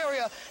in this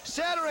area,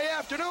 Saturday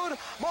afternoon,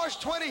 March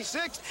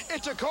 26th,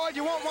 it's a card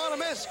you won't want to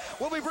miss.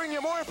 We'll be bringing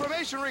you more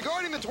information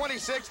regarding the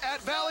 26th at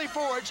Valley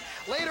Forge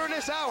later in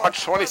this hour.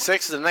 March 26th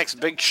is the next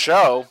big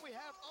show.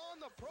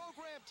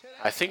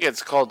 I think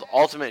it's called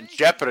Ultimate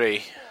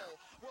Jeopardy.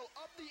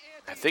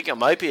 I think it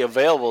might be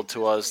available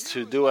to us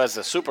to do as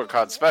a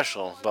Supercard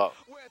special, but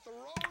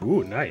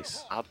ooh,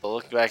 nice. I'll have to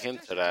look back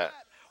into that.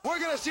 We're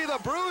going to see the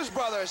Bruise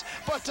Brothers,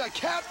 but to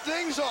cap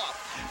things off,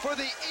 for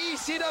the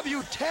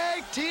ECW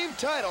Tag Team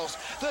titles,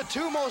 the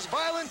two most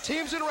violent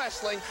teams in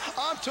wrestling,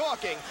 I'm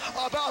talking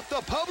about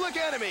the Public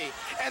Enemy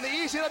and the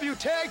ECW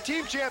Tag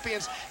Team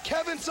Champions,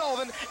 Kevin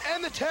Sullivan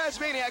and the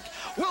Tasmaniac,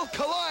 will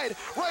collide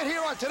right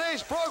here on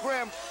today's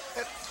program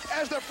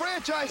as the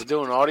franchise... We're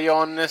doing audio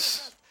on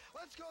this?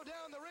 Let's go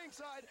down the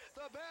ringside.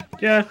 The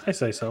Bad Yeah, I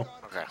say so.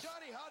 Okay.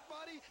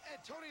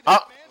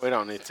 Oh, we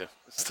don't need to.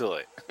 It's too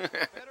late.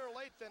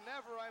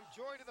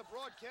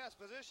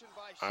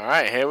 All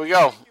right, here we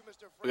go.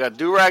 We got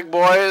Do-Rag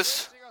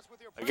Boys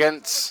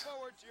against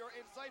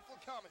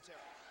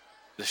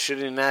the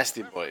Shitty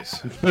Nasty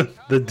Boys.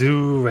 The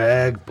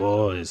Do-Rag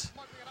Boys.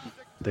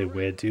 They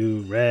wear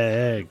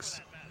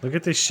do-rags. Look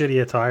at this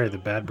shitty attire the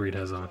Bad Breed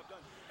has on.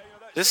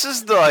 This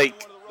is the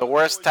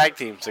worst tag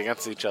teams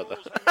against each other.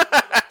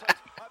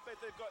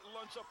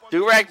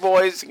 Do-Rag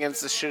Boys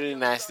against the Shitty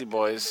Nasty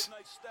Boys.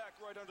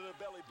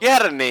 You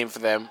had a name for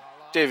them.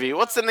 JV,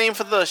 what's the name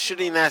for the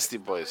Shitty Nasty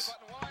Boys?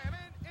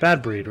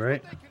 Bad Breed,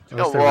 right?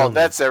 No, well,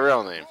 that's their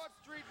real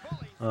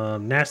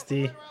name.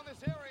 Nasty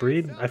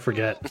Breed? I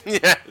forget.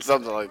 Yeah,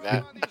 something like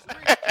that.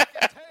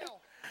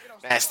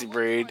 Nasty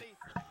Breed.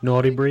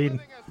 Naughty Breed?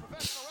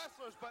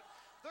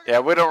 Yeah,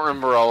 we don't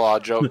remember all our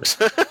jokes.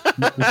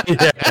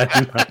 Yeah,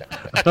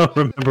 I don't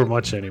remember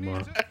much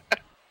anymore.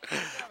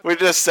 We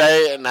just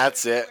say it and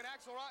that's it.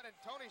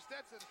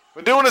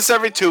 We're doing this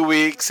every 2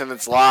 weeks and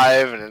it's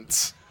live and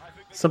it's...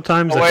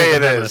 Sometimes the I way think it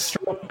I'm having a is.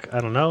 stroke.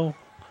 I don't know.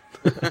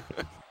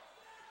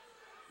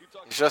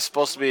 It's just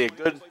supposed to be a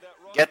good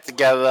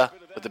get-together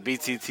with the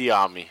BTT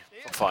Army.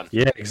 For fun.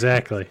 Yeah,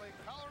 exactly.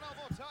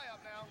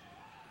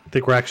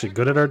 Think we're actually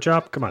good at our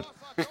job? Come on.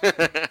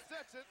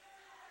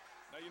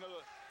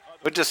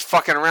 We're just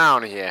fucking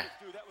around here.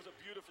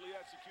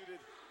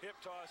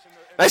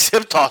 Nice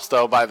hip toss,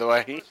 though, by the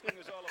way.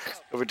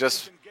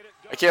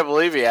 I can't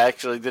believe he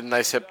actually did a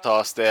nice hip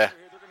toss there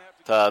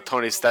to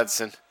Tony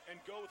Stetson.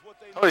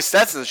 Tony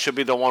Stetson should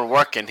be the one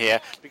working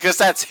here because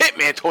that's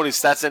Hitman Tony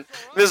Stetson.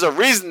 There's a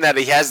reason that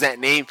he has that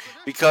name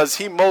because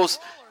he most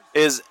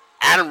is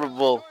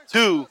admirable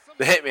to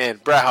the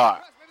Hitman, Bret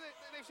Hart.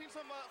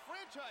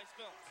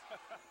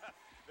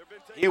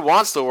 He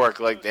wants to work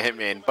like the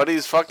Hitman, but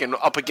he's fucking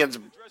up against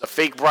the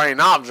fake Brian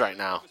Knobbs right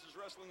now.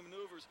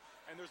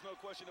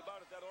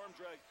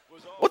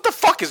 What the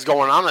fuck is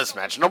going on in this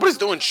match? Nobody's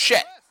doing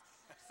shit.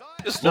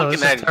 Just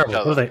looking at each other.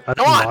 Are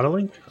they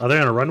modeling? Are they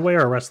on a runway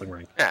or a wrestling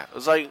ring? Yeah, it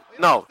was like,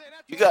 no.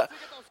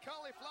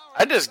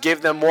 I just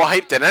gave them more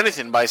hype than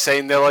anything by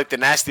saying they're like the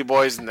Nasty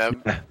Boys and the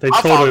They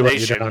totally let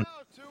you Foundation. down.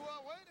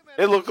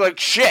 They look like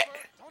shit.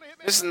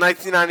 This is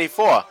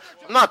 1994.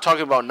 I'm not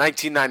talking about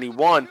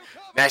 1991.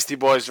 Nasty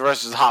Boys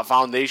versus Hot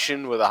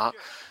Foundation where the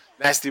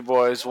Nasty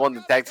Boys won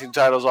the tag team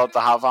titles off the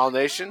Hot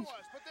Foundation.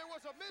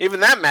 Even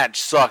that match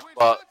sucked,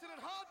 but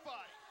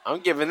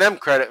I'm giving them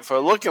credit for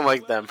looking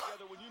like them.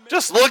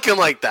 Just looking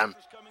like them.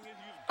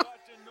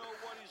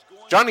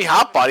 Johnny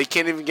Hotbody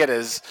can't even get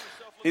his...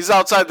 He's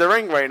outside the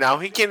ring right now.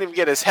 He can't even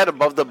get his head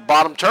above the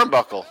bottom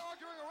turnbuckle.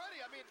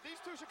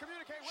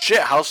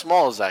 Shit, how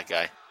small is that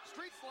guy?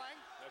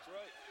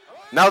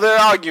 Now they're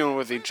arguing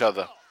with each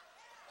other.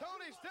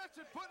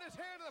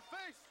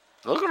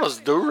 Look at those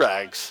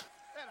do-rags.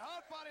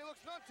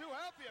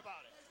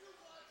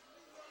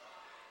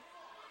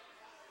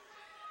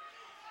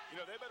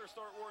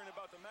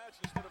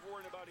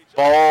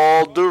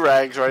 Bald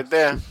do-rags right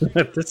there.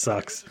 This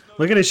sucks.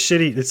 Look at his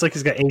shitty... It's like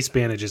he's got ace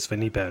bandages for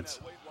knee pads.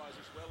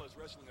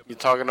 You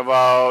talking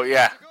about,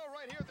 yeah.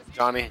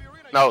 Johnny?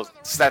 No,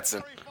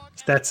 Stetson.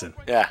 Stetson.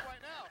 Yeah.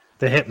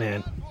 The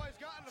Hitman.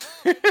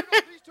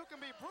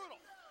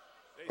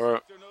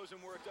 Or,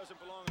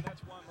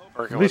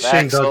 At least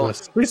Shane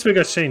Douglas. At least we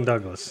got Shane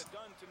Douglas.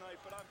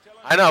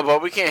 I know,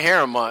 but we can't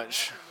hear him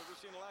much.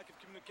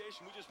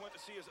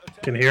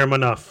 Can hear him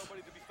enough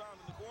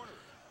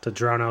to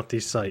drown out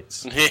these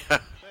sights. Yeah.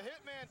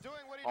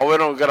 Oh, we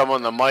don't get him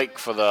on the mic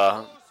for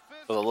the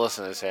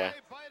listeners here.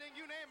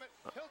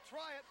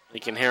 You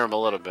can hear him a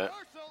little bit.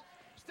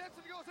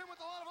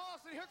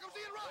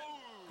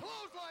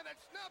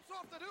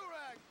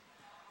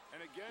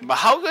 But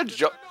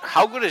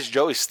how good is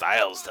Joey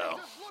Styles though?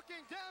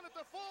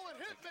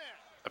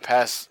 The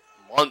past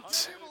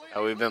months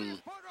that we've been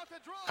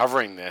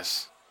covering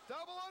this,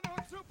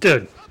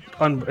 dude,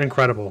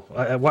 incredible.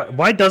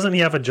 Why doesn't he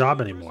have a job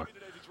anymore?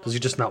 Does he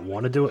just not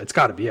want to do it? It's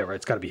got to be it, right?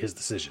 It's got to be his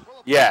decision.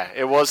 Yeah,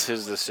 it was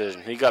his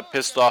decision. He got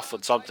pissed off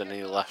with something and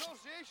he left.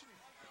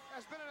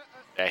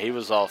 Yeah, he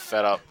was all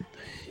fed up.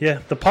 Yeah,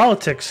 the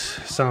politics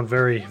sound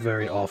very,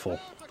 very awful.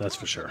 That's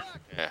for sure.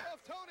 Yeah.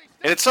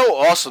 And it's so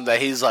awesome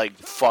that he's like,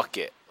 fuck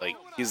it. Like,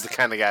 he's the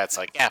kind of guy that's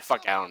like, yeah,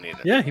 fuck it, I don't need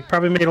it. Yeah, he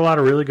probably made a lot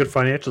of really good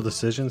financial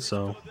decisions,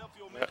 so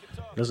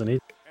he doesn't need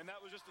it.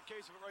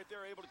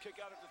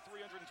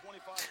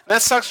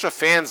 That sucks for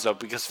fans, though,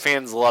 because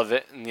fans love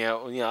it. And,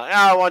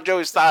 I want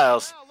Joey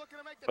Styles.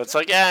 But it's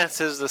like, yeah, it's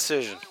his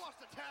decision.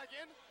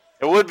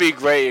 It would be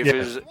great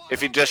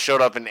if he just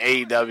showed up in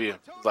AEW.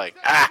 Like,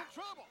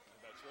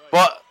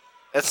 But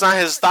it's not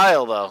his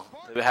style, though,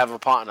 to have a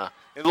partner.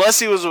 Unless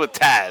he was with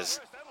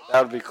Taz.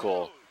 That would be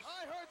cool.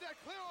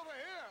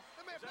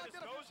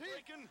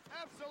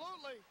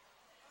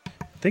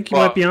 I think you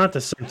might be onto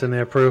something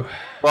there, Prue.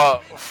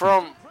 But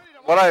from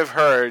what I've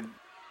heard,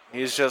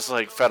 he's just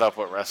like fed up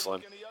with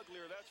wrestling.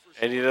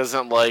 And he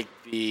doesn't like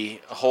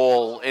the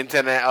whole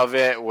internet of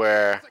it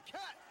where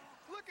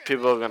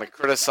people are going to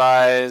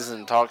criticize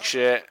and talk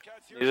shit.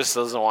 He just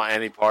doesn't want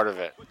any part of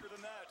it.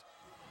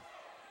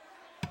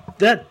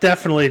 That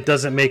definitely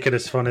doesn't make it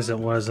as fun as it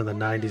was in the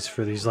 90s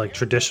for these like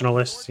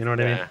traditionalists, you know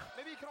what I mean?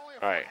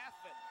 Right.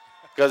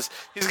 Because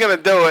he's going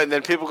to do it and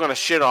then people are going to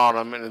shit on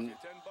him. And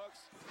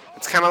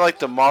it's kind of like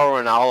the Mauro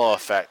Ranallo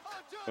effect.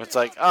 It's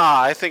like,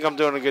 I think I'm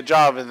doing a good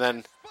job, and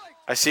then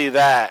I see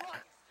that.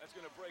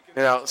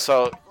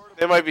 So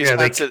they might be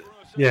sensitive.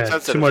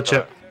 Too much.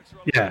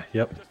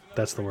 Yep.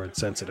 That's the word,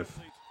 sensitive.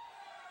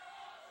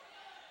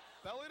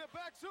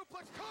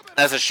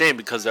 That's a shame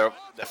because they're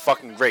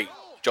fucking great.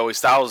 Joey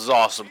Styles is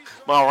awesome.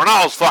 Mauro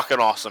Ranallo's fucking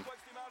awesome.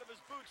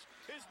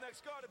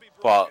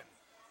 But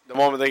the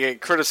moment they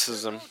get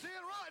criticism,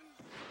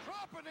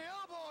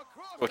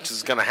 which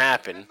is going to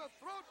happen,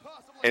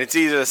 and it's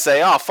easy to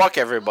say, oh, fuck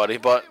everybody,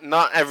 but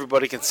not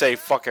everybody can say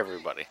fuck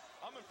everybody.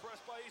 I'm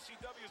impressed by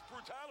ECW's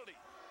brutality.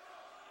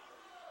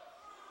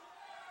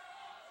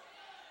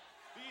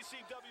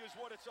 ECW is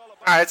what it's all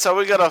about. All right, so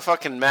we got a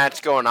fucking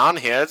match going on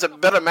here. It's a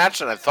better match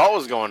than I thought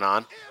was going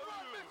on.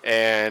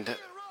 And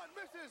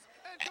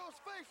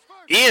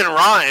Ian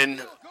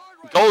Ryan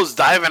goes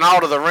diving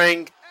out of the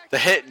ring to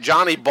hit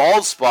Johnny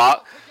Bald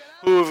Spot,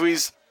 who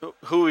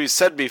we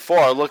said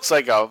before looks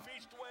like a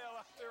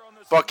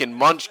fucking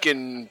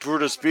munchkin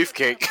Brutus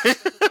Beefcake.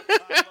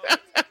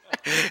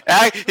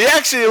 He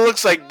actually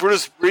looks like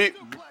Brutus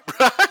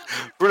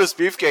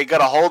Beefcake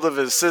got a hold of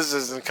his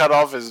scissors and cut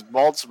off his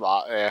bald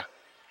spot there.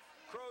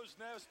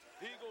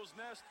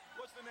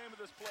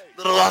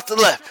 Little off the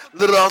left,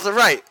 little off the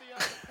right.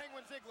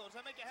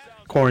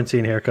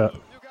 Quarantine haircut.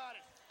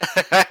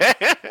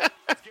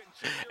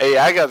 Hey,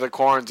 I got the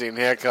quarantine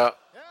haircut.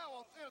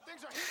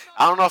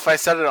 I don't know if I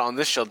said it on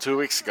this show 2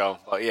 weeks ago,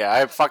 but yeah,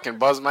 I fucking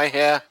buzzed my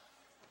hair.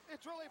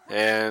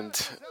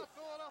 And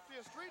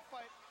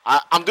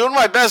I'm doing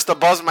my best to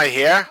buzz my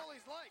hair,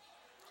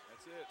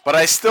 but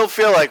I still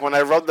feel like when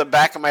I rub the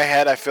back of my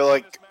head, I feel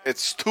like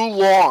it's too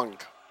long.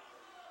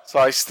 So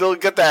I still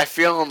get that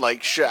feeling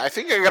like, shit, I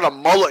think I got a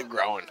mullet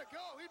growing.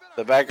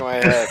 The back of my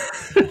head.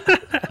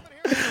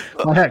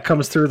 My hat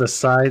comes through the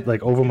side,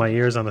 like over my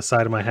ears on the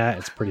side of my hat.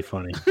 It's pretty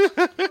funny.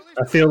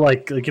 I feel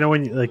like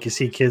when you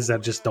see kids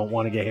that just don't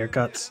want to get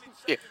haircuts.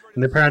 Yeah.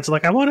 And their parents are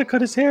like, I want to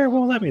cut his hair,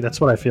 won't let me. That's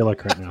what I feel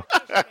like right now.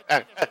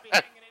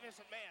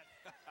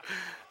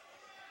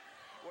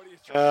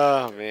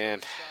 Oh, man.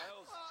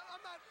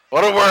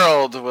 What a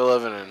world we're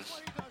living in.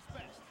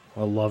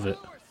 I love it.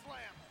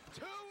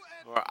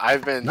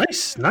 I've been...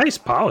 Nice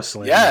power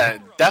slam. Yeah,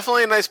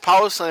 definitely a nice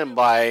power slam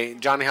by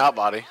Johnny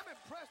Hotbody.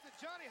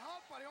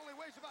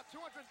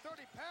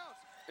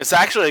 It's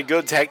actually a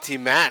good tag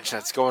team match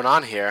that's going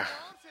on here.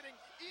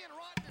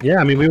 Yeah,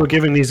 I mean, we were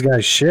giving these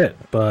guys shit,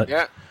 but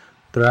yeah,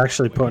 they're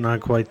actually putting on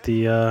quite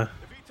the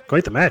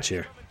match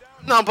here.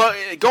 No, but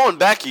going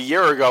back a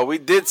year ago, we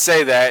did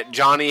say that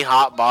Johnny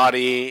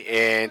Hotbody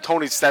and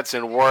Tony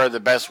Stetson were the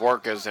best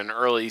workers in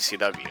early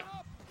ECW.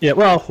 Yeah,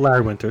 well,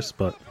 Larry Winters,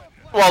 but...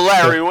 Well,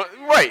 Larry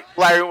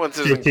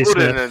Winters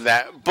included in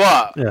that,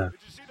 but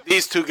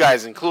these two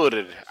guys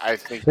included, I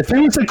think. If he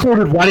was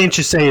included, why didn't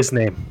you say his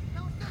name?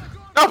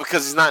 No,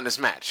 because he's not in this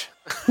match.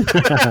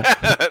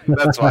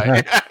 That's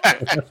why.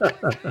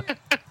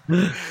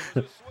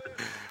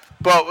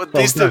 But with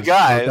these two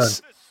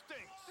guys,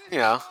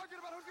 Yeah,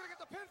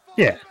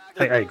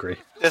 I agree.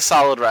 They're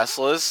solid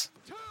wrestlers.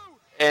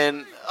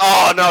 And,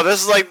 oh no,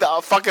 this is like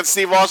the fucking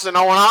Steve Austin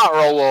Owen Hart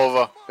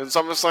rollover in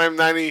SummerSlam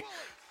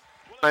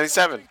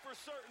 97.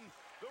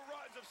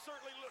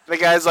 The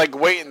guy's like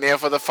waiting there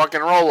for the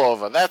fucking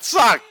rollover. That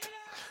sucked.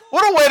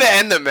 What a way to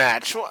end the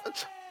match.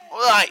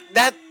 Like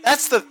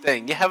that's the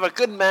thing. You have a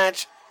good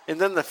match, and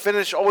then the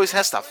finish always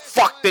has to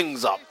fuck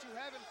things up.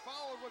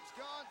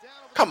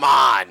 Come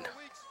on.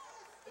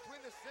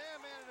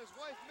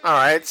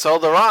 Alright, so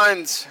the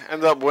Rottens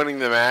end up winning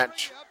the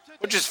match,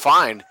 which is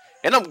fine.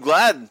 And I'm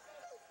glad,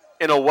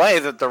 in a way,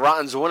 that the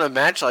Rottens win a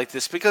match like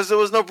this because there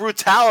was no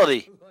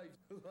brutality.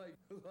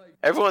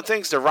 Everyone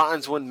thinks the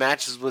Rottens win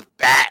matches with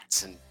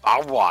bats and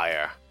barbed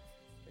wire.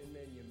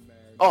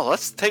 Oh,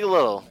 let's take a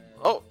little...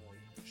 Oh,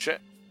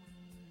 shit.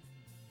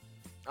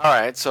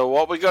 Alright, so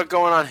what we got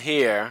going on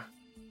here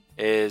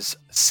is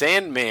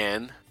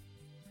Sandman,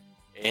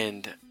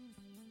 and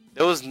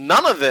there was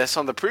none of this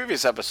on the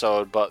previous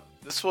episode, but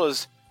this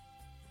was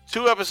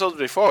 2 episodes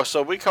before,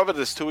 so we covered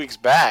this 2 weeks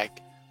back,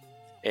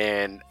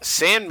 and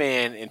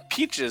Sandman and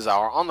Peaches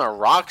are on the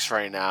rocks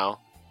right now,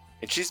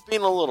 and she's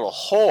being a little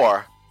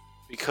whore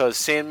because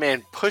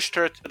Sandman pushed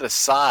her to the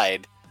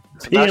side.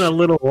 Being a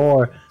little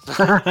whore.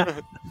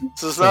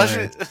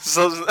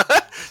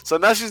 So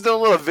now she's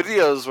doing little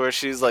videos where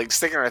she's like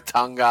sticking her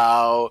tongue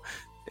out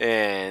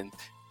and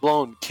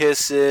blowing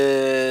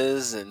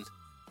kisses and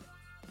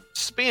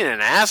just being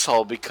an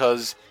asshole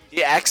because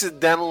he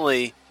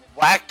accidentally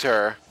whacked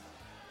her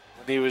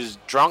when he was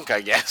drunk,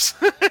 I guess.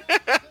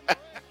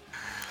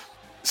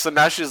 So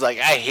now she's like,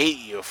 I hate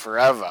you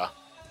forever,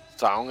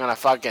 so I'm gonna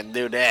fucking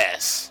do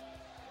this.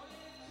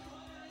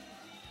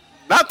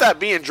 Not that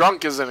being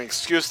drunk is an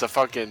excuse to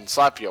fucking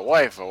slap your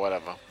wife or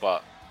whatever,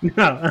 but...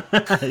 No,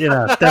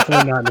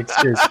 definitely not an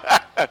excuse.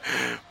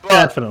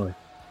 Definitely.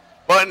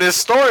 But in his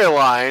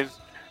storyline,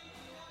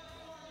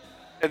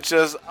 it's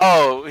just,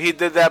 oh, he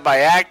did that by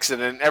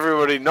accident.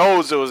 Everybody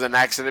knows it was an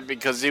accident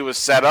because he was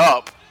set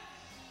up.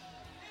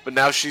 But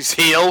now she's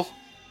heel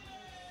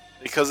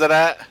because of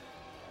that.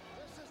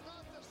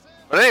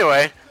 But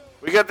anyway,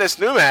 we got this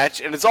new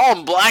match, and it's all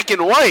in black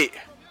and white.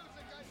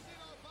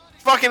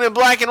 Fucking in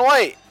black and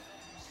white.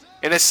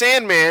 And the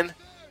Sandman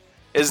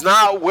is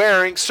not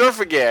wearing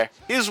surfer gear.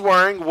 He's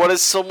wearing what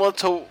is similar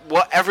to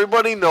what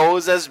everybody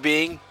knows as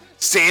being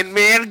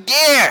Sandman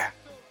gear.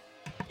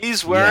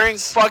 He's wearing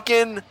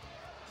fucking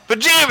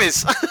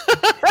pajamas.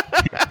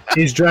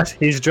 He's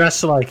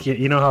dressed like,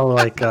 you know how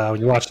like when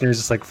you watch news,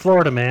 it's like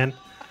Florida man.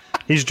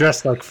 He's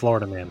dressed like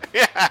Florida man.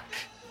 Yeah,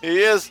 he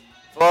is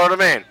Florida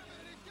man.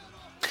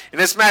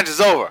 And this match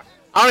is over.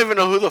 I don't even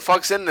know who the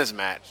fuck's in this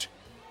match.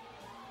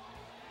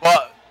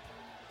 But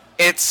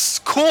it's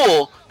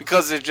cool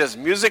because it's just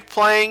music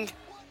playing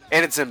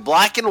and it's in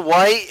black and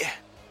white.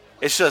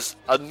 It's just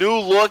a new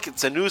look.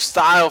 It's a new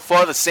style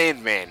for the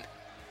Sandman.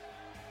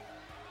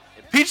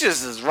 And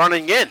Peaches is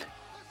running in.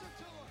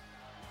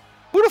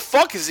 Who the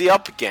fuck is he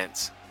up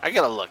against? I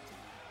gotta look.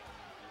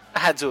 I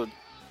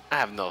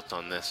have notes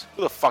on this.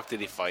 Who the fuck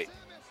did he fight?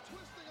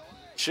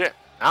 Shit.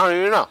 I don't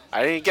even know.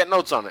 I didn't get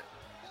notes on it.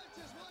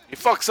 He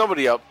fucked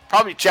somebody up.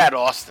 Probably Chad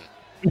Austin.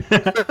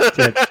 Chad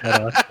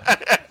Austin.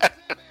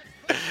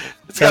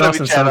 It's gotta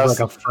Austin be Chad sounds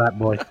Austin. like a frat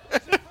boy.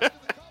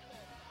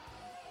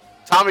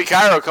 Tommy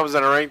Cairo comes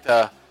in the ring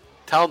to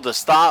tell him to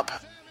stop.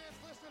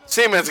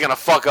 Sandman's gonna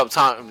fuck up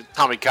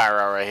Tommy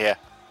Cairo right here.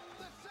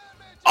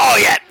 Oh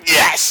yeah,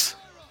 yes!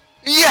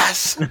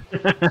 Yes!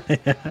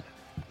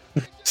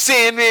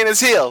 Sandman is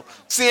heel!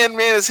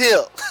 Sandman is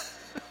heel!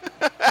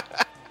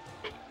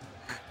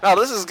 No,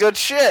 this is good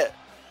shit.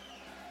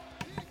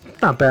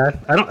 Not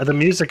bad. The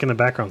music in the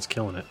background's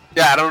killing it.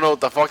 Yeah, I don't know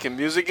what the fucking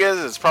music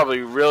is. It's probably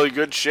really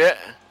good shit.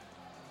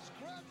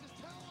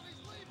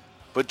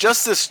 But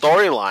just this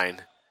storyline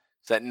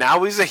that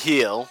now he's a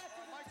heel.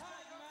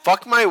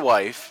 Fuck my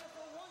wife.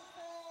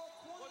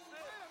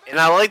 And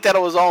I like that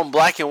it was all in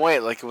black and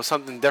white, like it was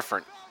something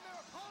different.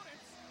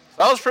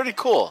 That was pretty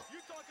cool.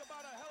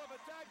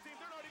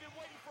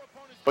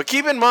 But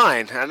keep in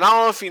mind, and I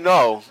don't know if you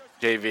know,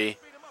 JV,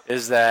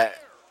 is that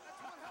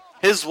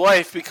his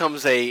wife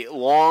becomes a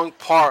long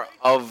part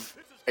of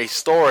a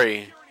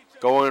story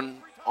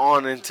going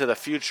on into the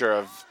future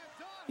of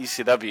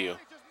ECW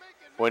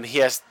when he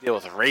has to deal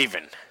with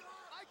Raven.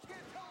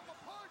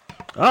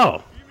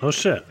 Oh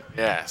shit.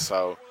 Yeah,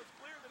 so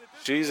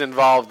she's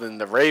involved in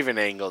the Raven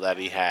angle that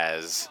he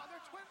has,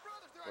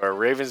 where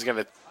Raven's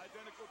going to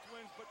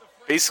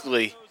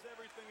basically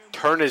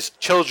turn his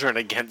children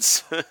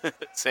against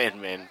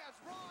Sandman.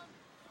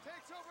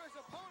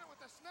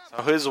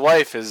 So his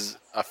wife is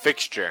a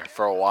fixture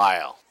for a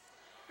while.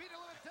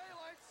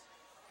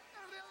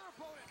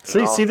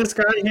 See this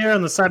guy here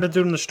on the side of the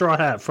dude in the straw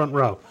hat, front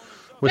row,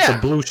 with the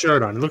blue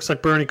shirt on. He looks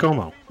like Bernie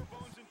Como.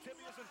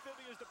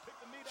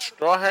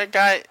 Straw hat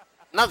guy?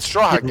 Not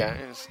straw hat guy.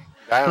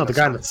 No, the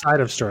guy on the side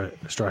of straw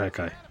hat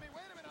guy.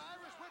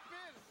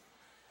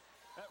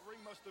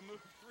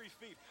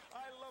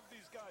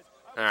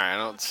 Alright, I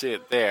don't see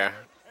it there.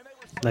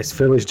 Nice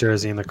Phillies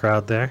jersey in the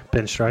crowd there.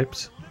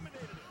 Pinstripes.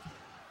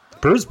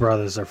 Bruise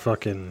Brothers are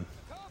fucking...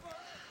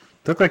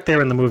 Look like they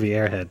were in the movie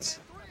Airheads.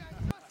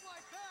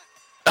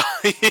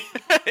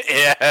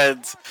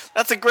 Airheads.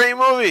 That's a great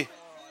movie.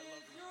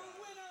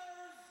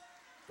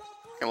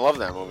 I love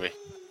that movie.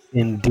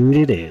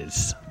 Indeed it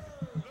is.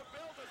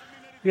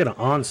 We got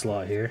an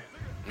onslaught here.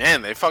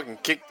 Man, they fucking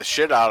kicked the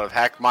shit out of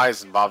Hack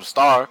Mize and Bob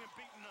Starr.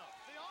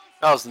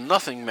 That was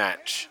nothing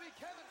match.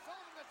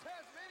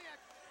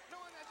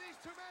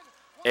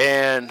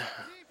 And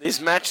these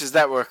matches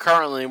that we're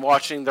currently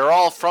watching, they're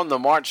all from the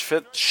March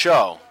 5th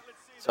show.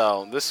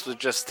 So this was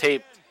just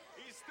taped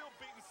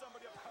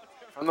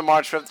from the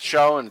March 5th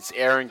show, and it's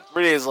airing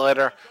 3 days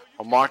later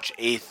on March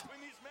 8th.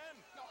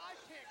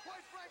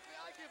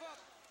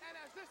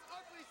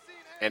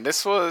 And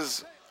this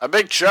was a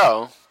big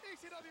show.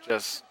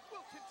 Just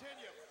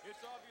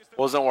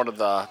wasn't one of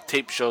the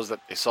tape shows that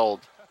they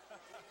sold.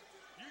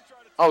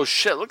 Oh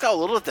shit, look how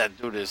little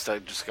that dude is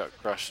that just got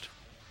crushed.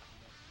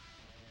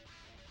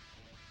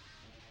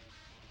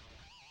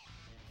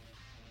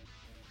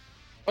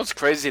 What's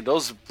crazy,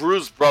 those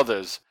Bruise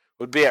Brothers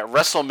would be at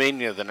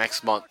WrestleMania the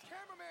next month.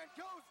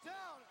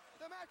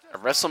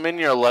 At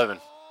WrestleMania 11.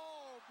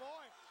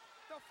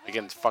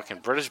 Against fucking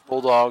British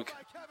Bulldog,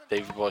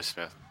 Davey Boy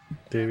Smith.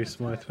 Davey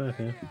Smith,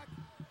 yeah.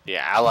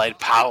 Yeah, Allied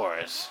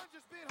Powers.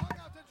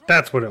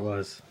 That's what it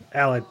was.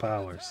 Allied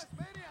Powers.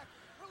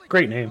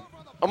 Great name.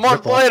 A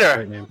month Rip-off, later.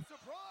 Great name.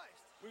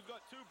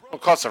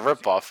 Of course, a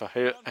ripoff,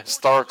 a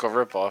historical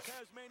ripoff.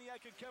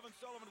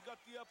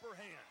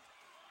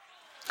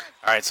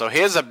 Alright, so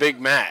here's a big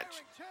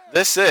match.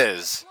 This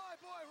is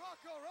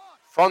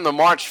from the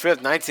March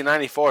 5th,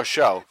 1994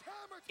 show.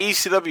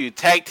 ECW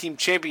Tag Team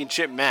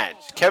Championship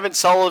match. Kevin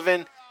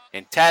Sullivan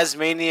and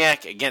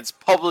Tasmaniac against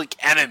Public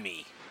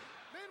Enemy.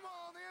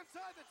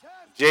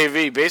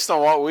 JV, based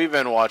on what we've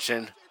been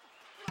watching,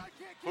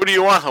 who do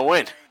you want to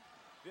win?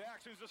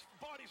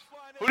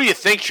 Who do you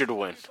think should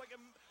win?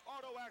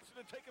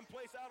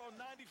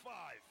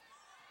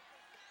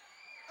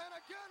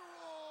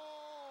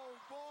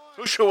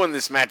 Who should win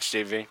this match,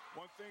 JV?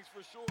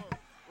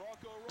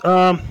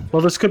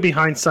 Well, this could be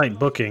hindsight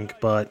booking,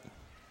 but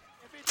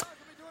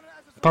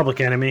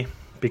Public Enemy,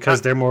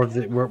 because they're more of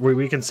the,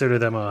 we consider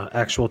them a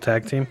actual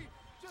tag team.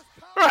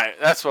 Right,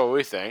 that's what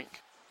we think.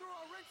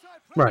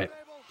 Right.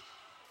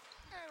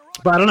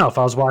 But I don't know, if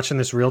I was watching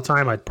this real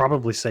time, I'd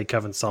probably say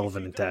Kevin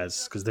Sullivan and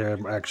Taz, because they're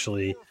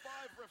actually,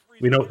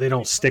 we know they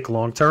don't stick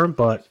long term,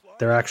 but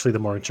they're actually the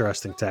more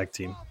interesting tag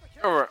team.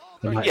 Yeah.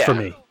 For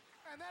me.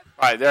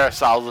 Right, they're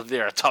solid.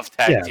 They're a tough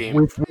tag team.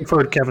 We've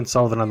heard Kevin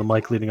Sullivan on the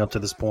mic leading up to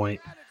this point.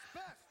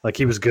 Like,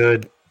 he was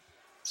good.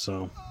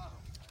 So.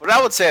 But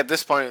I would say at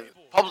this point,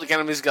 Public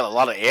Enemy's got a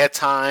lot of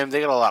airtime.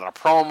 They got a lot of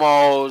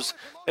promos.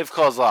 They've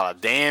caused a lot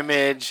of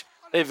damage.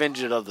 They've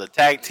injured other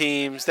tag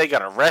teams. They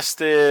got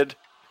arrested.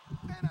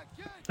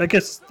 I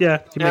guess, yeah,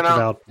 you make a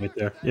valid point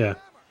there. Yeah.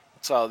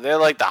 So they're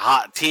like the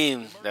hot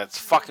team that's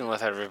fucking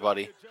with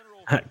everybody.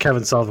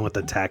 Kevin Sullivan with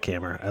the tack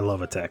hammer. I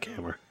love a tack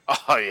hammer.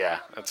 Oh, yeah.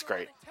 That's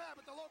great.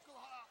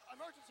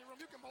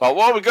 But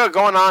what we got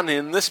going on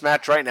in this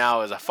match right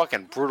now is a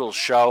fucking brutal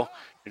show.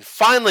 And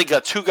finally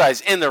got two guys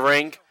in the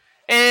ring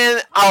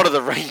and out of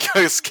the ring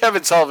because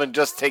Kevin Sullivan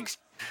just takes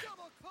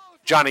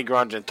Johnny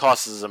Grunge and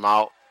tosses him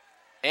out.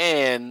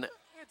 And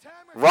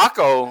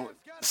Rocco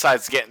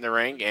decides to get in the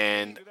ring,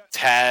 and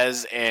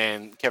Taz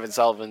and Kevin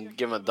Sullivan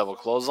give him a double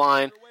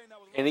clothesline.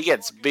 And he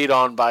gets beat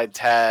on by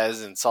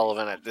Taz and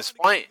Sullivan at this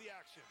point.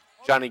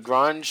 Johnny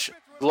Grunge,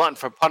 glutton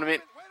for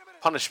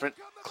punishment,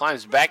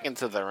 climbs back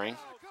into the ring.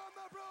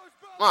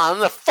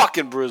 And the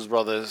fucking Bruise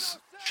Brothers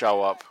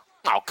show up.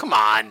 Oh, come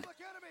on.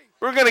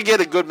 We're going to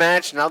get a good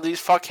match. Now these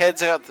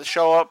fuckheads have to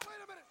show up.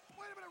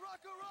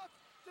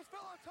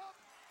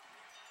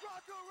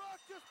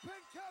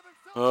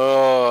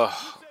 The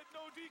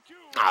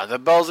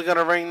bells are going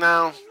to ring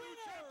now.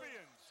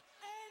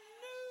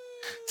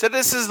 So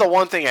this is the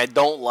one thing I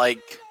don't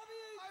like.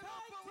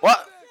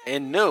 What?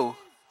 And new.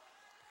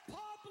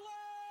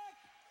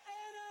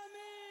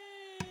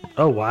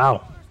 Oh,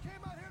 wow.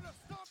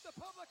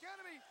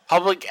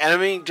 Public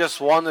Enemy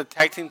just won the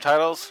tag team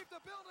titles?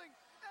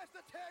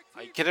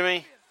 Are you kidding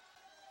me?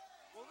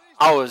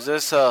 Oh, is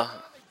this what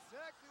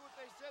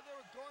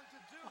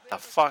the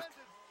fuck?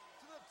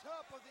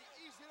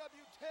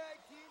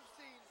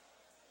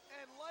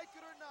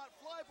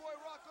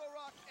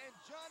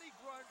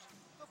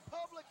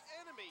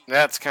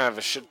 That's kind of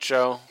a shit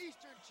show.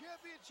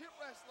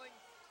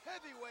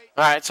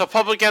 Alright, so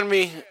Public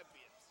Enemy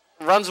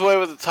runs away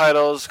with the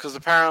titles because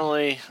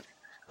apparently...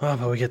 Oh,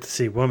 but we get to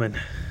see women.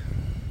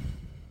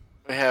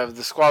 We have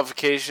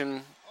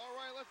disqualification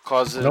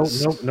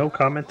causes... No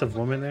comment of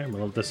women there? I'm a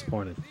little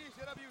disappointed.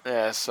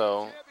 Yeah,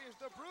 so...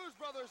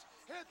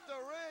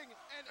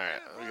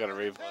 Alright, we got a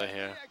replay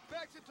here.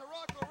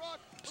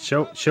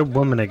 Show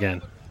women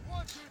again.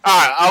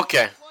 Alright,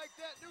 okay.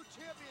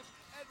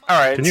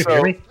 Alright, Can you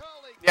hear me?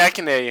 Yeah, I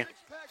can hear you.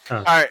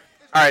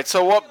 Alright,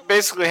 so what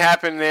basically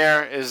happened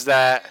there is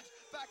that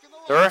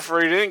the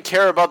referee didn't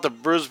care about the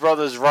Bruise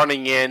Brothers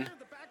running in.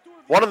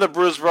 One of the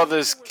Bruise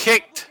Brothers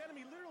kicked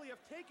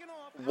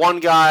one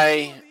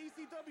guy.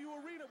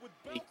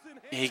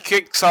 He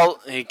kicked one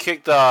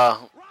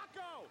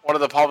of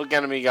the Public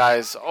Enemy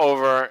guys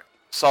over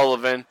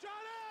Sullivan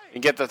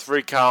and get the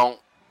 3 count.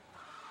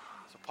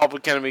 So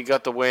Public Enemy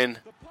got the win,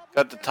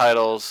 got the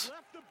titles.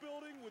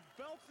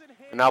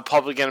 And now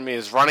Public Enemy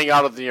is running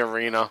out of the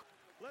arena.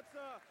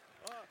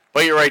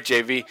 But you're right,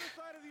 JV.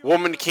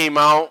 Woman came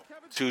out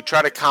to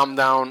try to calm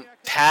down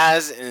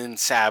Taz and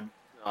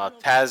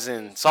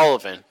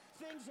Sullivan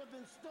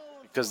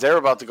because they're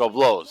about to go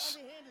blows.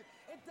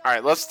 All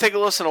right, let's take a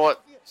listen to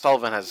what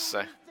Sullivan has to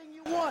say.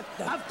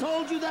 I've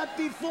told you that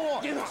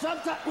before.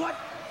 Sometimes, what?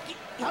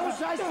 I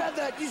wish I said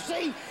that. You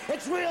see,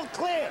 it's real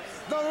clear.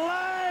 The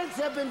lines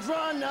have been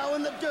drawn now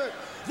in the dirt.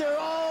 They're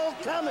all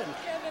coming.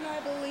 Kevin, I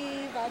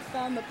believe I've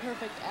found the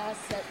perfect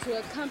asset to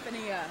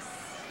accompany us.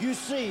 You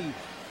see,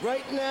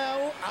 right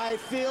now, I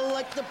feel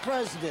like the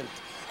president.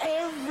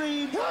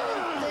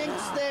 Everybody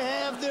thinks they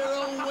have their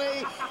own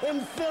way in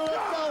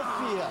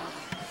Philadelphia.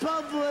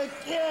 Public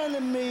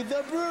Enemy,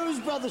 the Bruise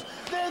Brothers.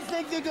 They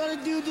think they're going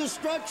to do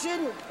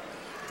destruction?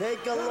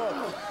 Take a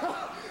look.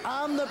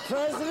 I'm the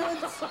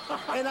president,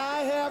 and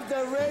I have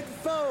the red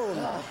phone.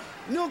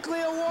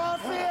 Nuclear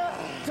warfare,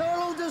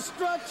 total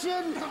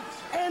destruction,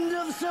 end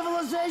of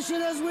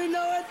civilization as we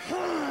know it.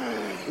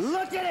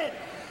 Look at it.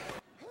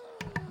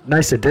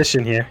 Nice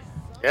addition here.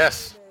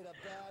 Yes.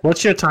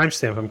 What's your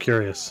timestamp? I'm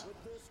curious.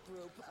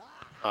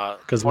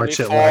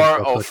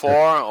 24,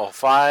 04,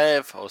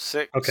 05,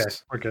 06. Okay,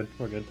 we're good.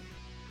 We're good.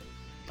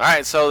 All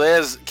right, so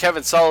there's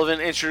Kevin Sullivan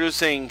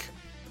introducing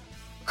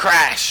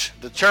Crash,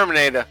 the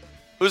Terminator,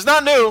 who's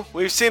not new.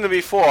 We've seen him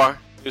before.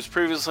 He was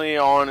previously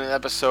on an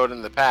episode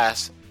in the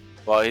past.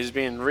 Well, he's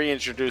being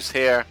reintroduced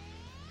here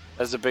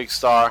as a big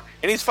star.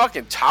 And he's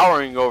fucking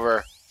towering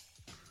over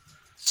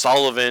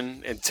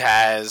Sullivan and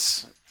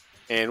Taz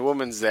and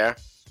Woman's there.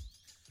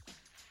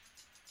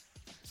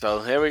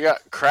 So here we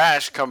got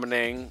Crash coming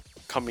in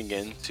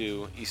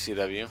to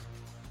ECW.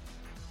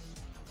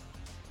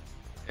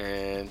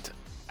 And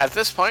at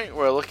this point,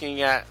 we're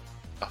looking at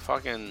a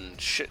fucking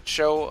shit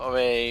show of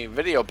a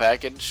video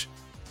package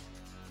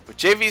with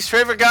JV's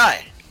favorite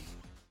guy,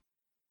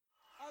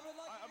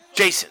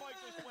 Jason.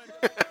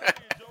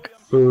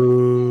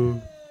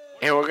 Boo.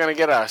 And we're going to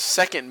get our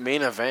second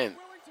main event.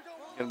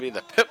 It's going to be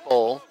the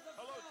Pitbull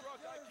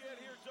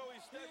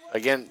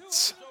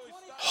against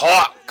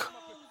Hawk.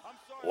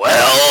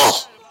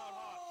 Well,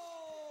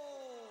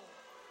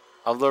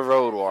 of the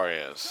Road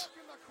Warriors.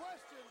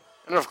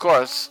 And of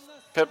course,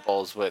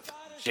 Pitbull's with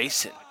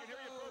Jason.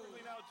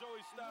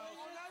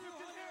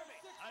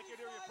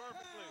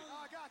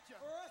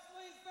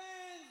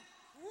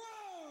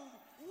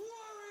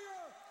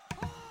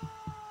 Warrior.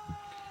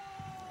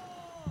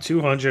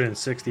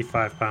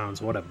 265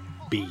 pounds. What a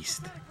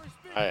beast.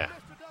 Oh, yeah.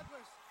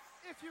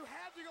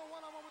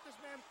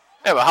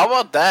 Yeah, but how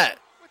about that?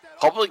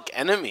 Public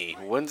Enemy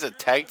wins the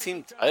tag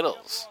team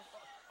titles.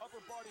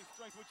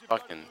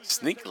 Fucking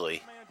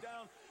sneakily.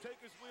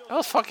 That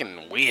was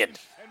fucking weird.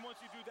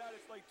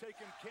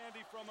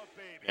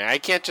 Yeah, I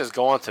can't just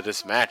go on to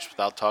this match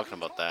without talking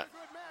about that.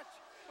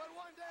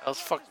 That was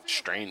fucking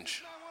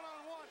strange.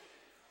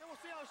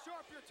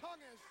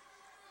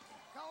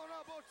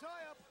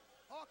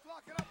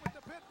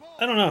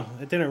 I don't know.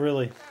 It didn't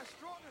really.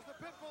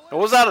 It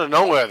was out of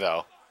nowhere,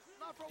 though.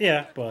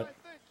 Yeah, but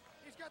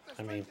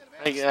I mean,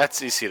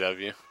 that's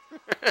ECW.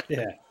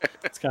 Yeah,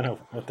 it's kind of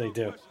what they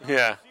do.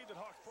 Yeah.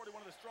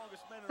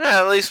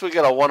 Yeah, at least we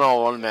got a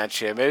one-on-one match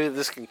here. Maybe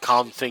this can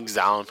calm things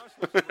down.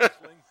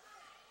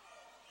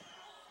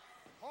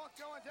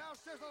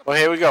 Well,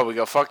 here we go. We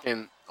got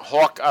fucking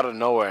Hawk out of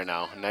nowhere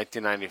now in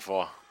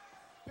 1994.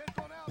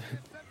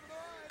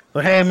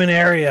 Well, hey, I'm in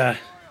area.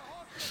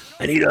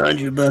 I need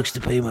 $100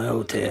 to pay my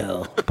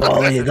hotel.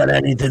 Paulie, you got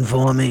anything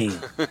for me?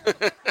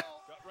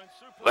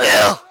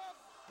 Well,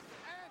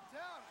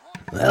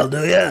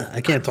 do ya?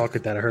 I can't talk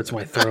like that. It hurts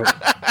my throat.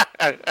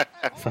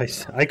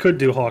 I could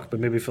do Hawk, but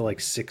maybe for like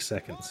 6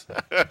 seconds.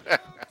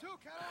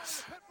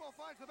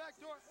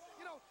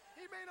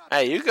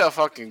 Hey, you got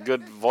fucking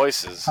good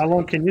voices. How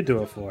long can you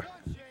do it for?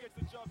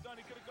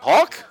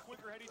 Hawk?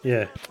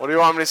 Yeah. What do you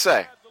want me to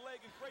say?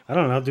 I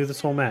don't know. Do this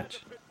whole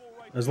match.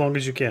 As long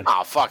as you can.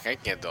 Oh, fuck. I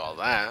can't do all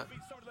that.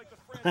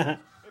 All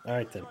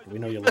right, then. We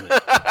know your limit.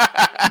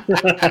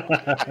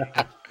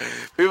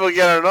 People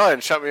get annoyed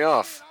and shut me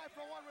off.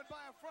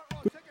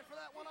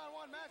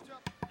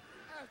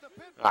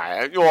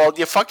 Alright, well,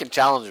 you fucking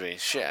challenged me.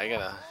 Shit, I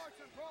gotta...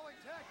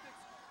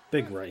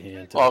 Big right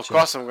hand. Well, of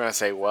course I'm gonna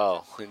say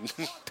well.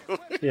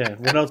 Yeah,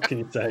 what else can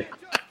you say?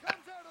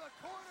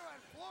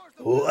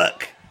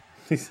 Look.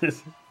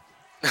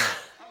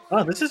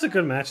 Oh, this is a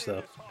good match,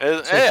 though.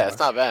 Yeah, it's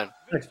not bad.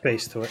 Nice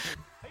pace to it.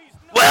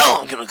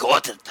 Well, I'm going to go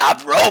up to the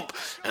top rope,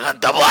 and I'm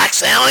double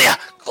axle you,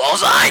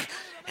 clothesline,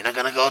 and I'm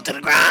going to go to the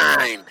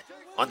grind.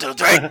 1, 2,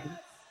 3.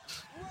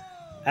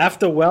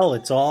 After well,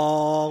 it's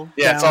all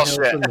it's all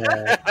shit. A+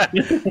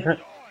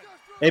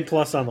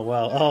 on the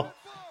well. Oh,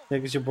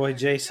 there's your boy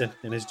Jason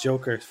in his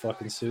Joker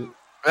fucking suit.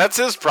 That's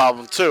his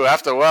problem, too.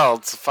 After well,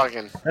 it's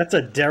fucking... That's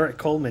a Derek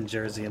Coleman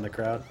jersey in the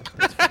crowd.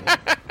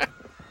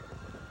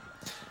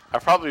 I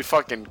probably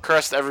fucking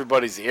cursed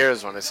everybody's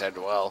ears when I said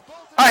well.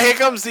 Alright, here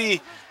comes the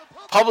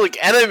Public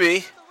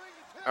Enemy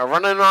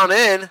running on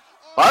in.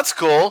 Well, that's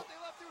cool.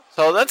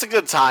 So that's a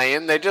good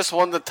tie-in. They just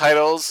won the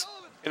titles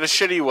in a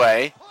shitty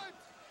way.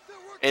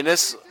 And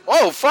this...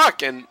 Oh,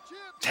 fuck. And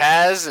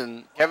Taz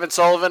and Kevin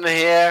Sullivan are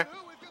here.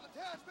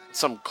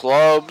 Some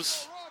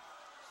clubs.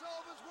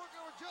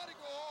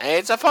 And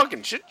it's a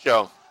fucking shit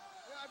show.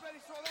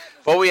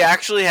 But we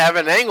actually have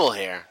an angle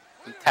here.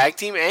 A tag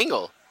team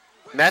angle.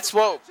 And that's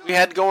what we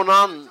had going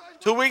on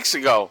 2 weeks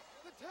ago.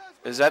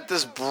 Is that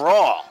this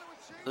brawl.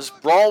 This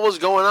brawl was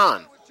going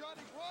on.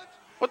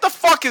 What the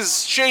fuck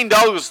is Shane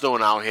Douglas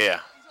doing out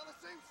here?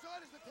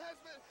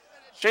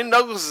 Shane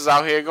Douglas is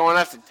out here going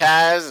after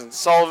Taz and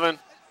Sullivan.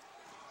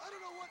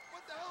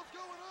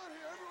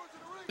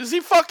 Is he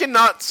fucking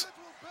nuts?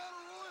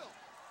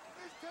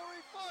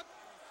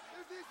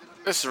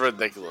 This is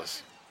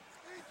ridiculous.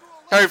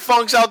 Terry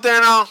Funk's out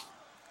there now.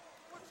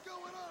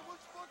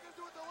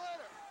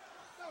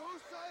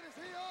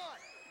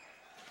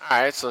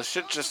 Alright, so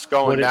shit just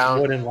going down.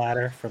 Wooden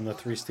ladder from the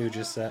Three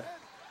Stooges set.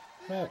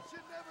 Right.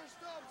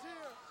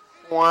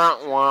 Wah,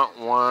 wah,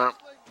 wah.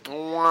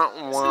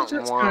 Wah, wah, It's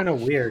just wah. kind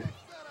of weird.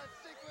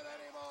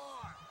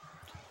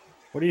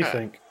 What do you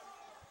think?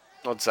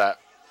 What's that?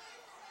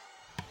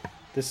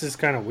 This is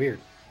kind of weird.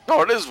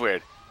 No, it is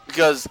weird.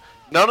 Because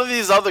none of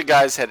these other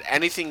guys had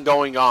anything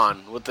going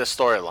on with this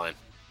storyline.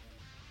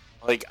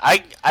 Like,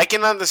 I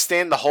can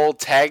understand the whole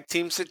tag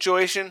team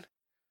situation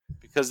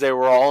because they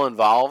were all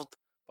involved.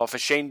 But for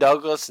Shane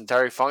Douglas and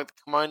Terry Funk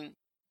to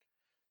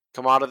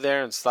come out of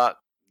there and start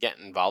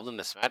getting involved in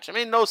this match, it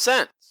made no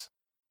sense.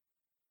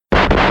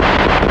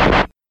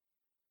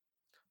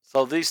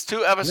 So these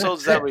 2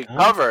 episodes that we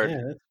covered,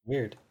 Yeah, that's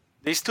weird.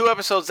 these 2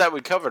 episodes that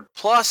we covered,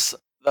 plus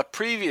the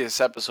previous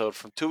episode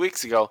from 2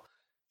 weeks ago,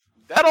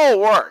 that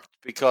all worked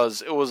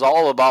because it was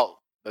all about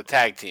the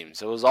tag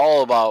teams. It was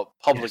all about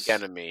Public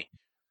Enemy,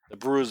 the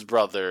Bruise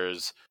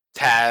Brothers,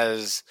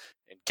 Taz,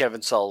 and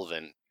Kevin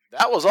Sullivan.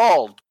 That was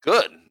all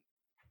good.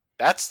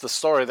 That's the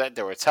story that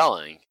they were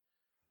telling.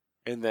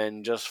 And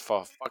then just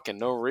for fucking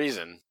no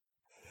reason,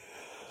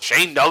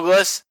 Shane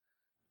Douglas,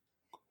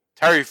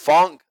 Terry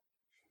Funk,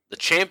 the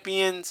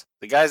champions,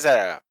 the guys that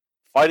are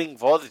fighting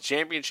for the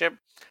championship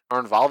are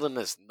involved in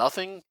this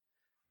nothing.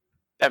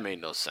 That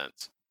made no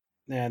sense.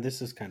 Yeah,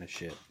 this is kind of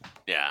shit.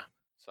 Yeah.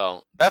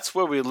 So that's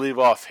where we leave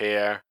off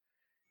here.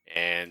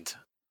 And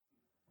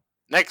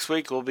next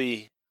week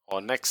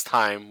next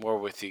time we're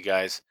with you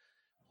guys,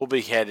 we'll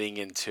be heading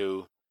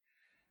into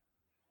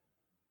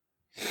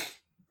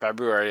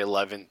February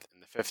 11th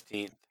and the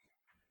 15th.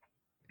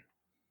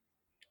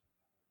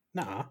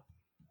 Nah.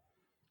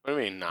 What do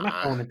you mean, nah? I'm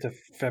not going into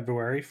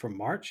February from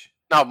March.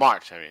 No,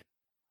 March, I mean.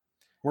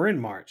 We're in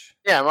March.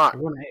 Yeah, March.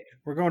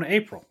 We're going to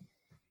April.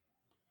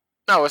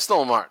 No, it's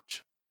still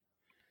March.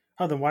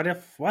 Oh, then why the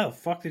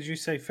fuck did you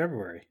say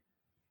February?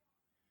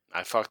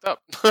 I fucked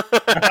up.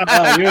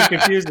 Oh, you were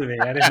confusing me.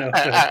 I didn't know.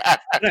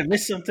 Did I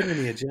miss something in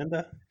the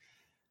agenda?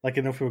 Like, I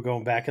didn't know if we were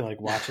going back and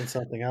like watching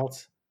something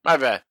else. My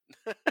bad.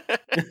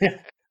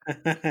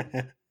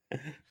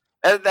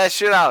 Edit that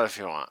shit out if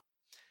you want.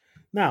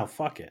 No,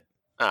 fuck it.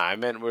 Nah, I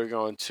meant we're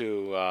going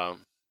to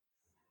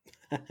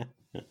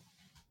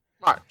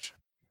March.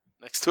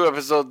 Next 2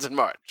 episodes in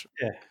March.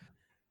 Yeah.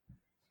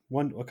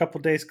 A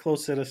couple days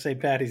closer to St.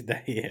 Patty's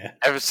Day, yeah.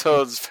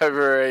 Episodes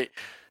February.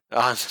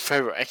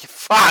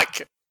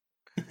 Fuck!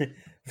 You're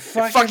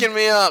fucking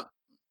me up.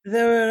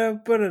 You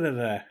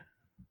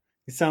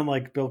sound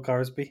like Bill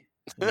Cosby.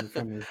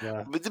 From his,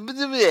 yeah.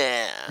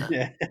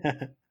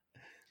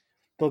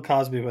 Bill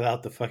Cosby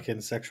without the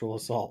fucking sexual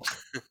assault.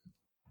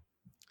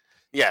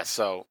 Yeah,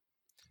 so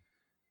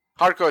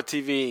Hardcore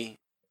TV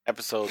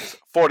episodes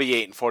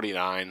 48 and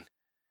 49,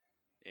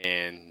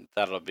 and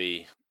that'll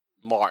be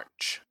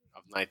March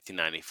of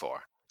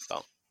 1994.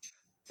 So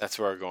that's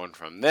where we're going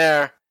from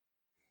there,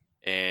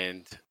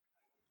 and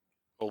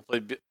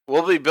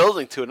we'll be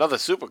building to another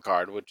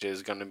supercard, which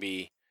is going to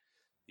be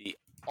the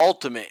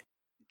Ultimate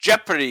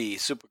Jeopardy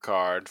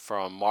supercard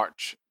from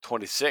March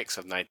 26th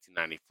of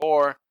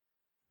 1994.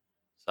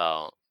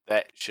 So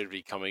that should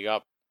be coming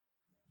up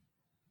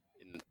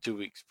in the 2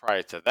 weeks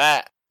prior to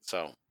that.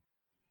 So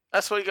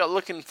that's what you got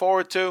looking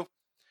forward to.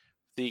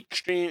 The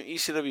Extreme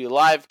ECW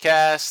live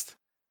cast.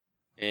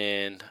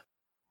 And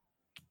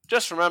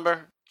just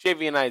remember,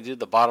 JV and I do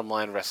the Bottom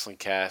Line Wrestling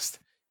cast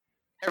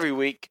every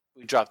week.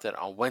 We drop that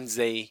on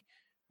Wednesday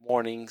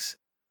mornings.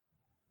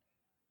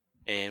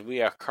 And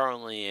we are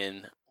currently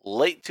in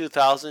late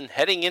 2000,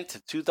 heading into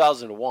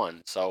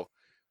 2001. So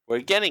we're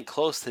getting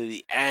close to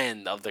the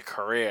end of the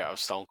career of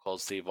Stone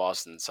Cold Steve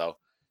Austin. So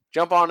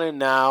jump on in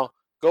now.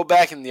 Go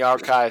back in the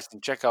archives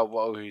and check out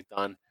what we've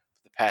done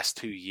for the past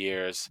 2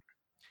 years.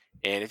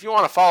 And if you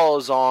want to follow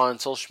us on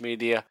social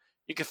media,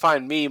 you can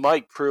find me,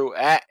 Mike Prue,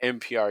 at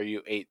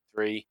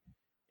MPRU83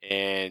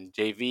 and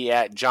JV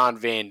at John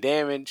Van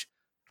Damage.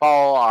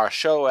 Follow our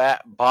show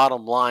at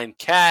Bottom Line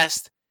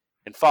Cast.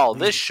 And follow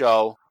this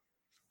show,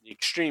 the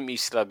Extreme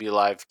ECW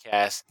Live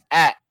Cast,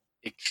 at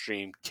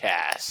Extreme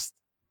Cast.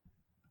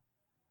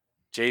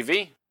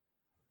 JV,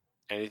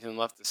 anything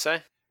left to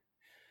say?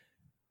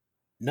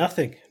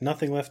 Nothing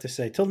left to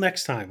say. Till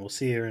next time. We'll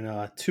see you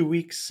in 2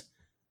 weeks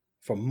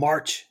for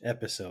March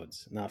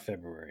episodes, not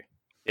February.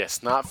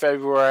 Yes, not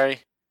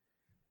February.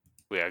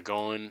 We are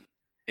going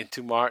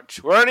into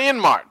March. We're already in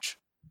March.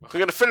 We're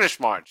going to finish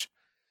March.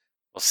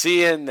 We'll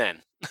see you in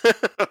then.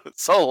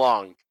 So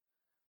long.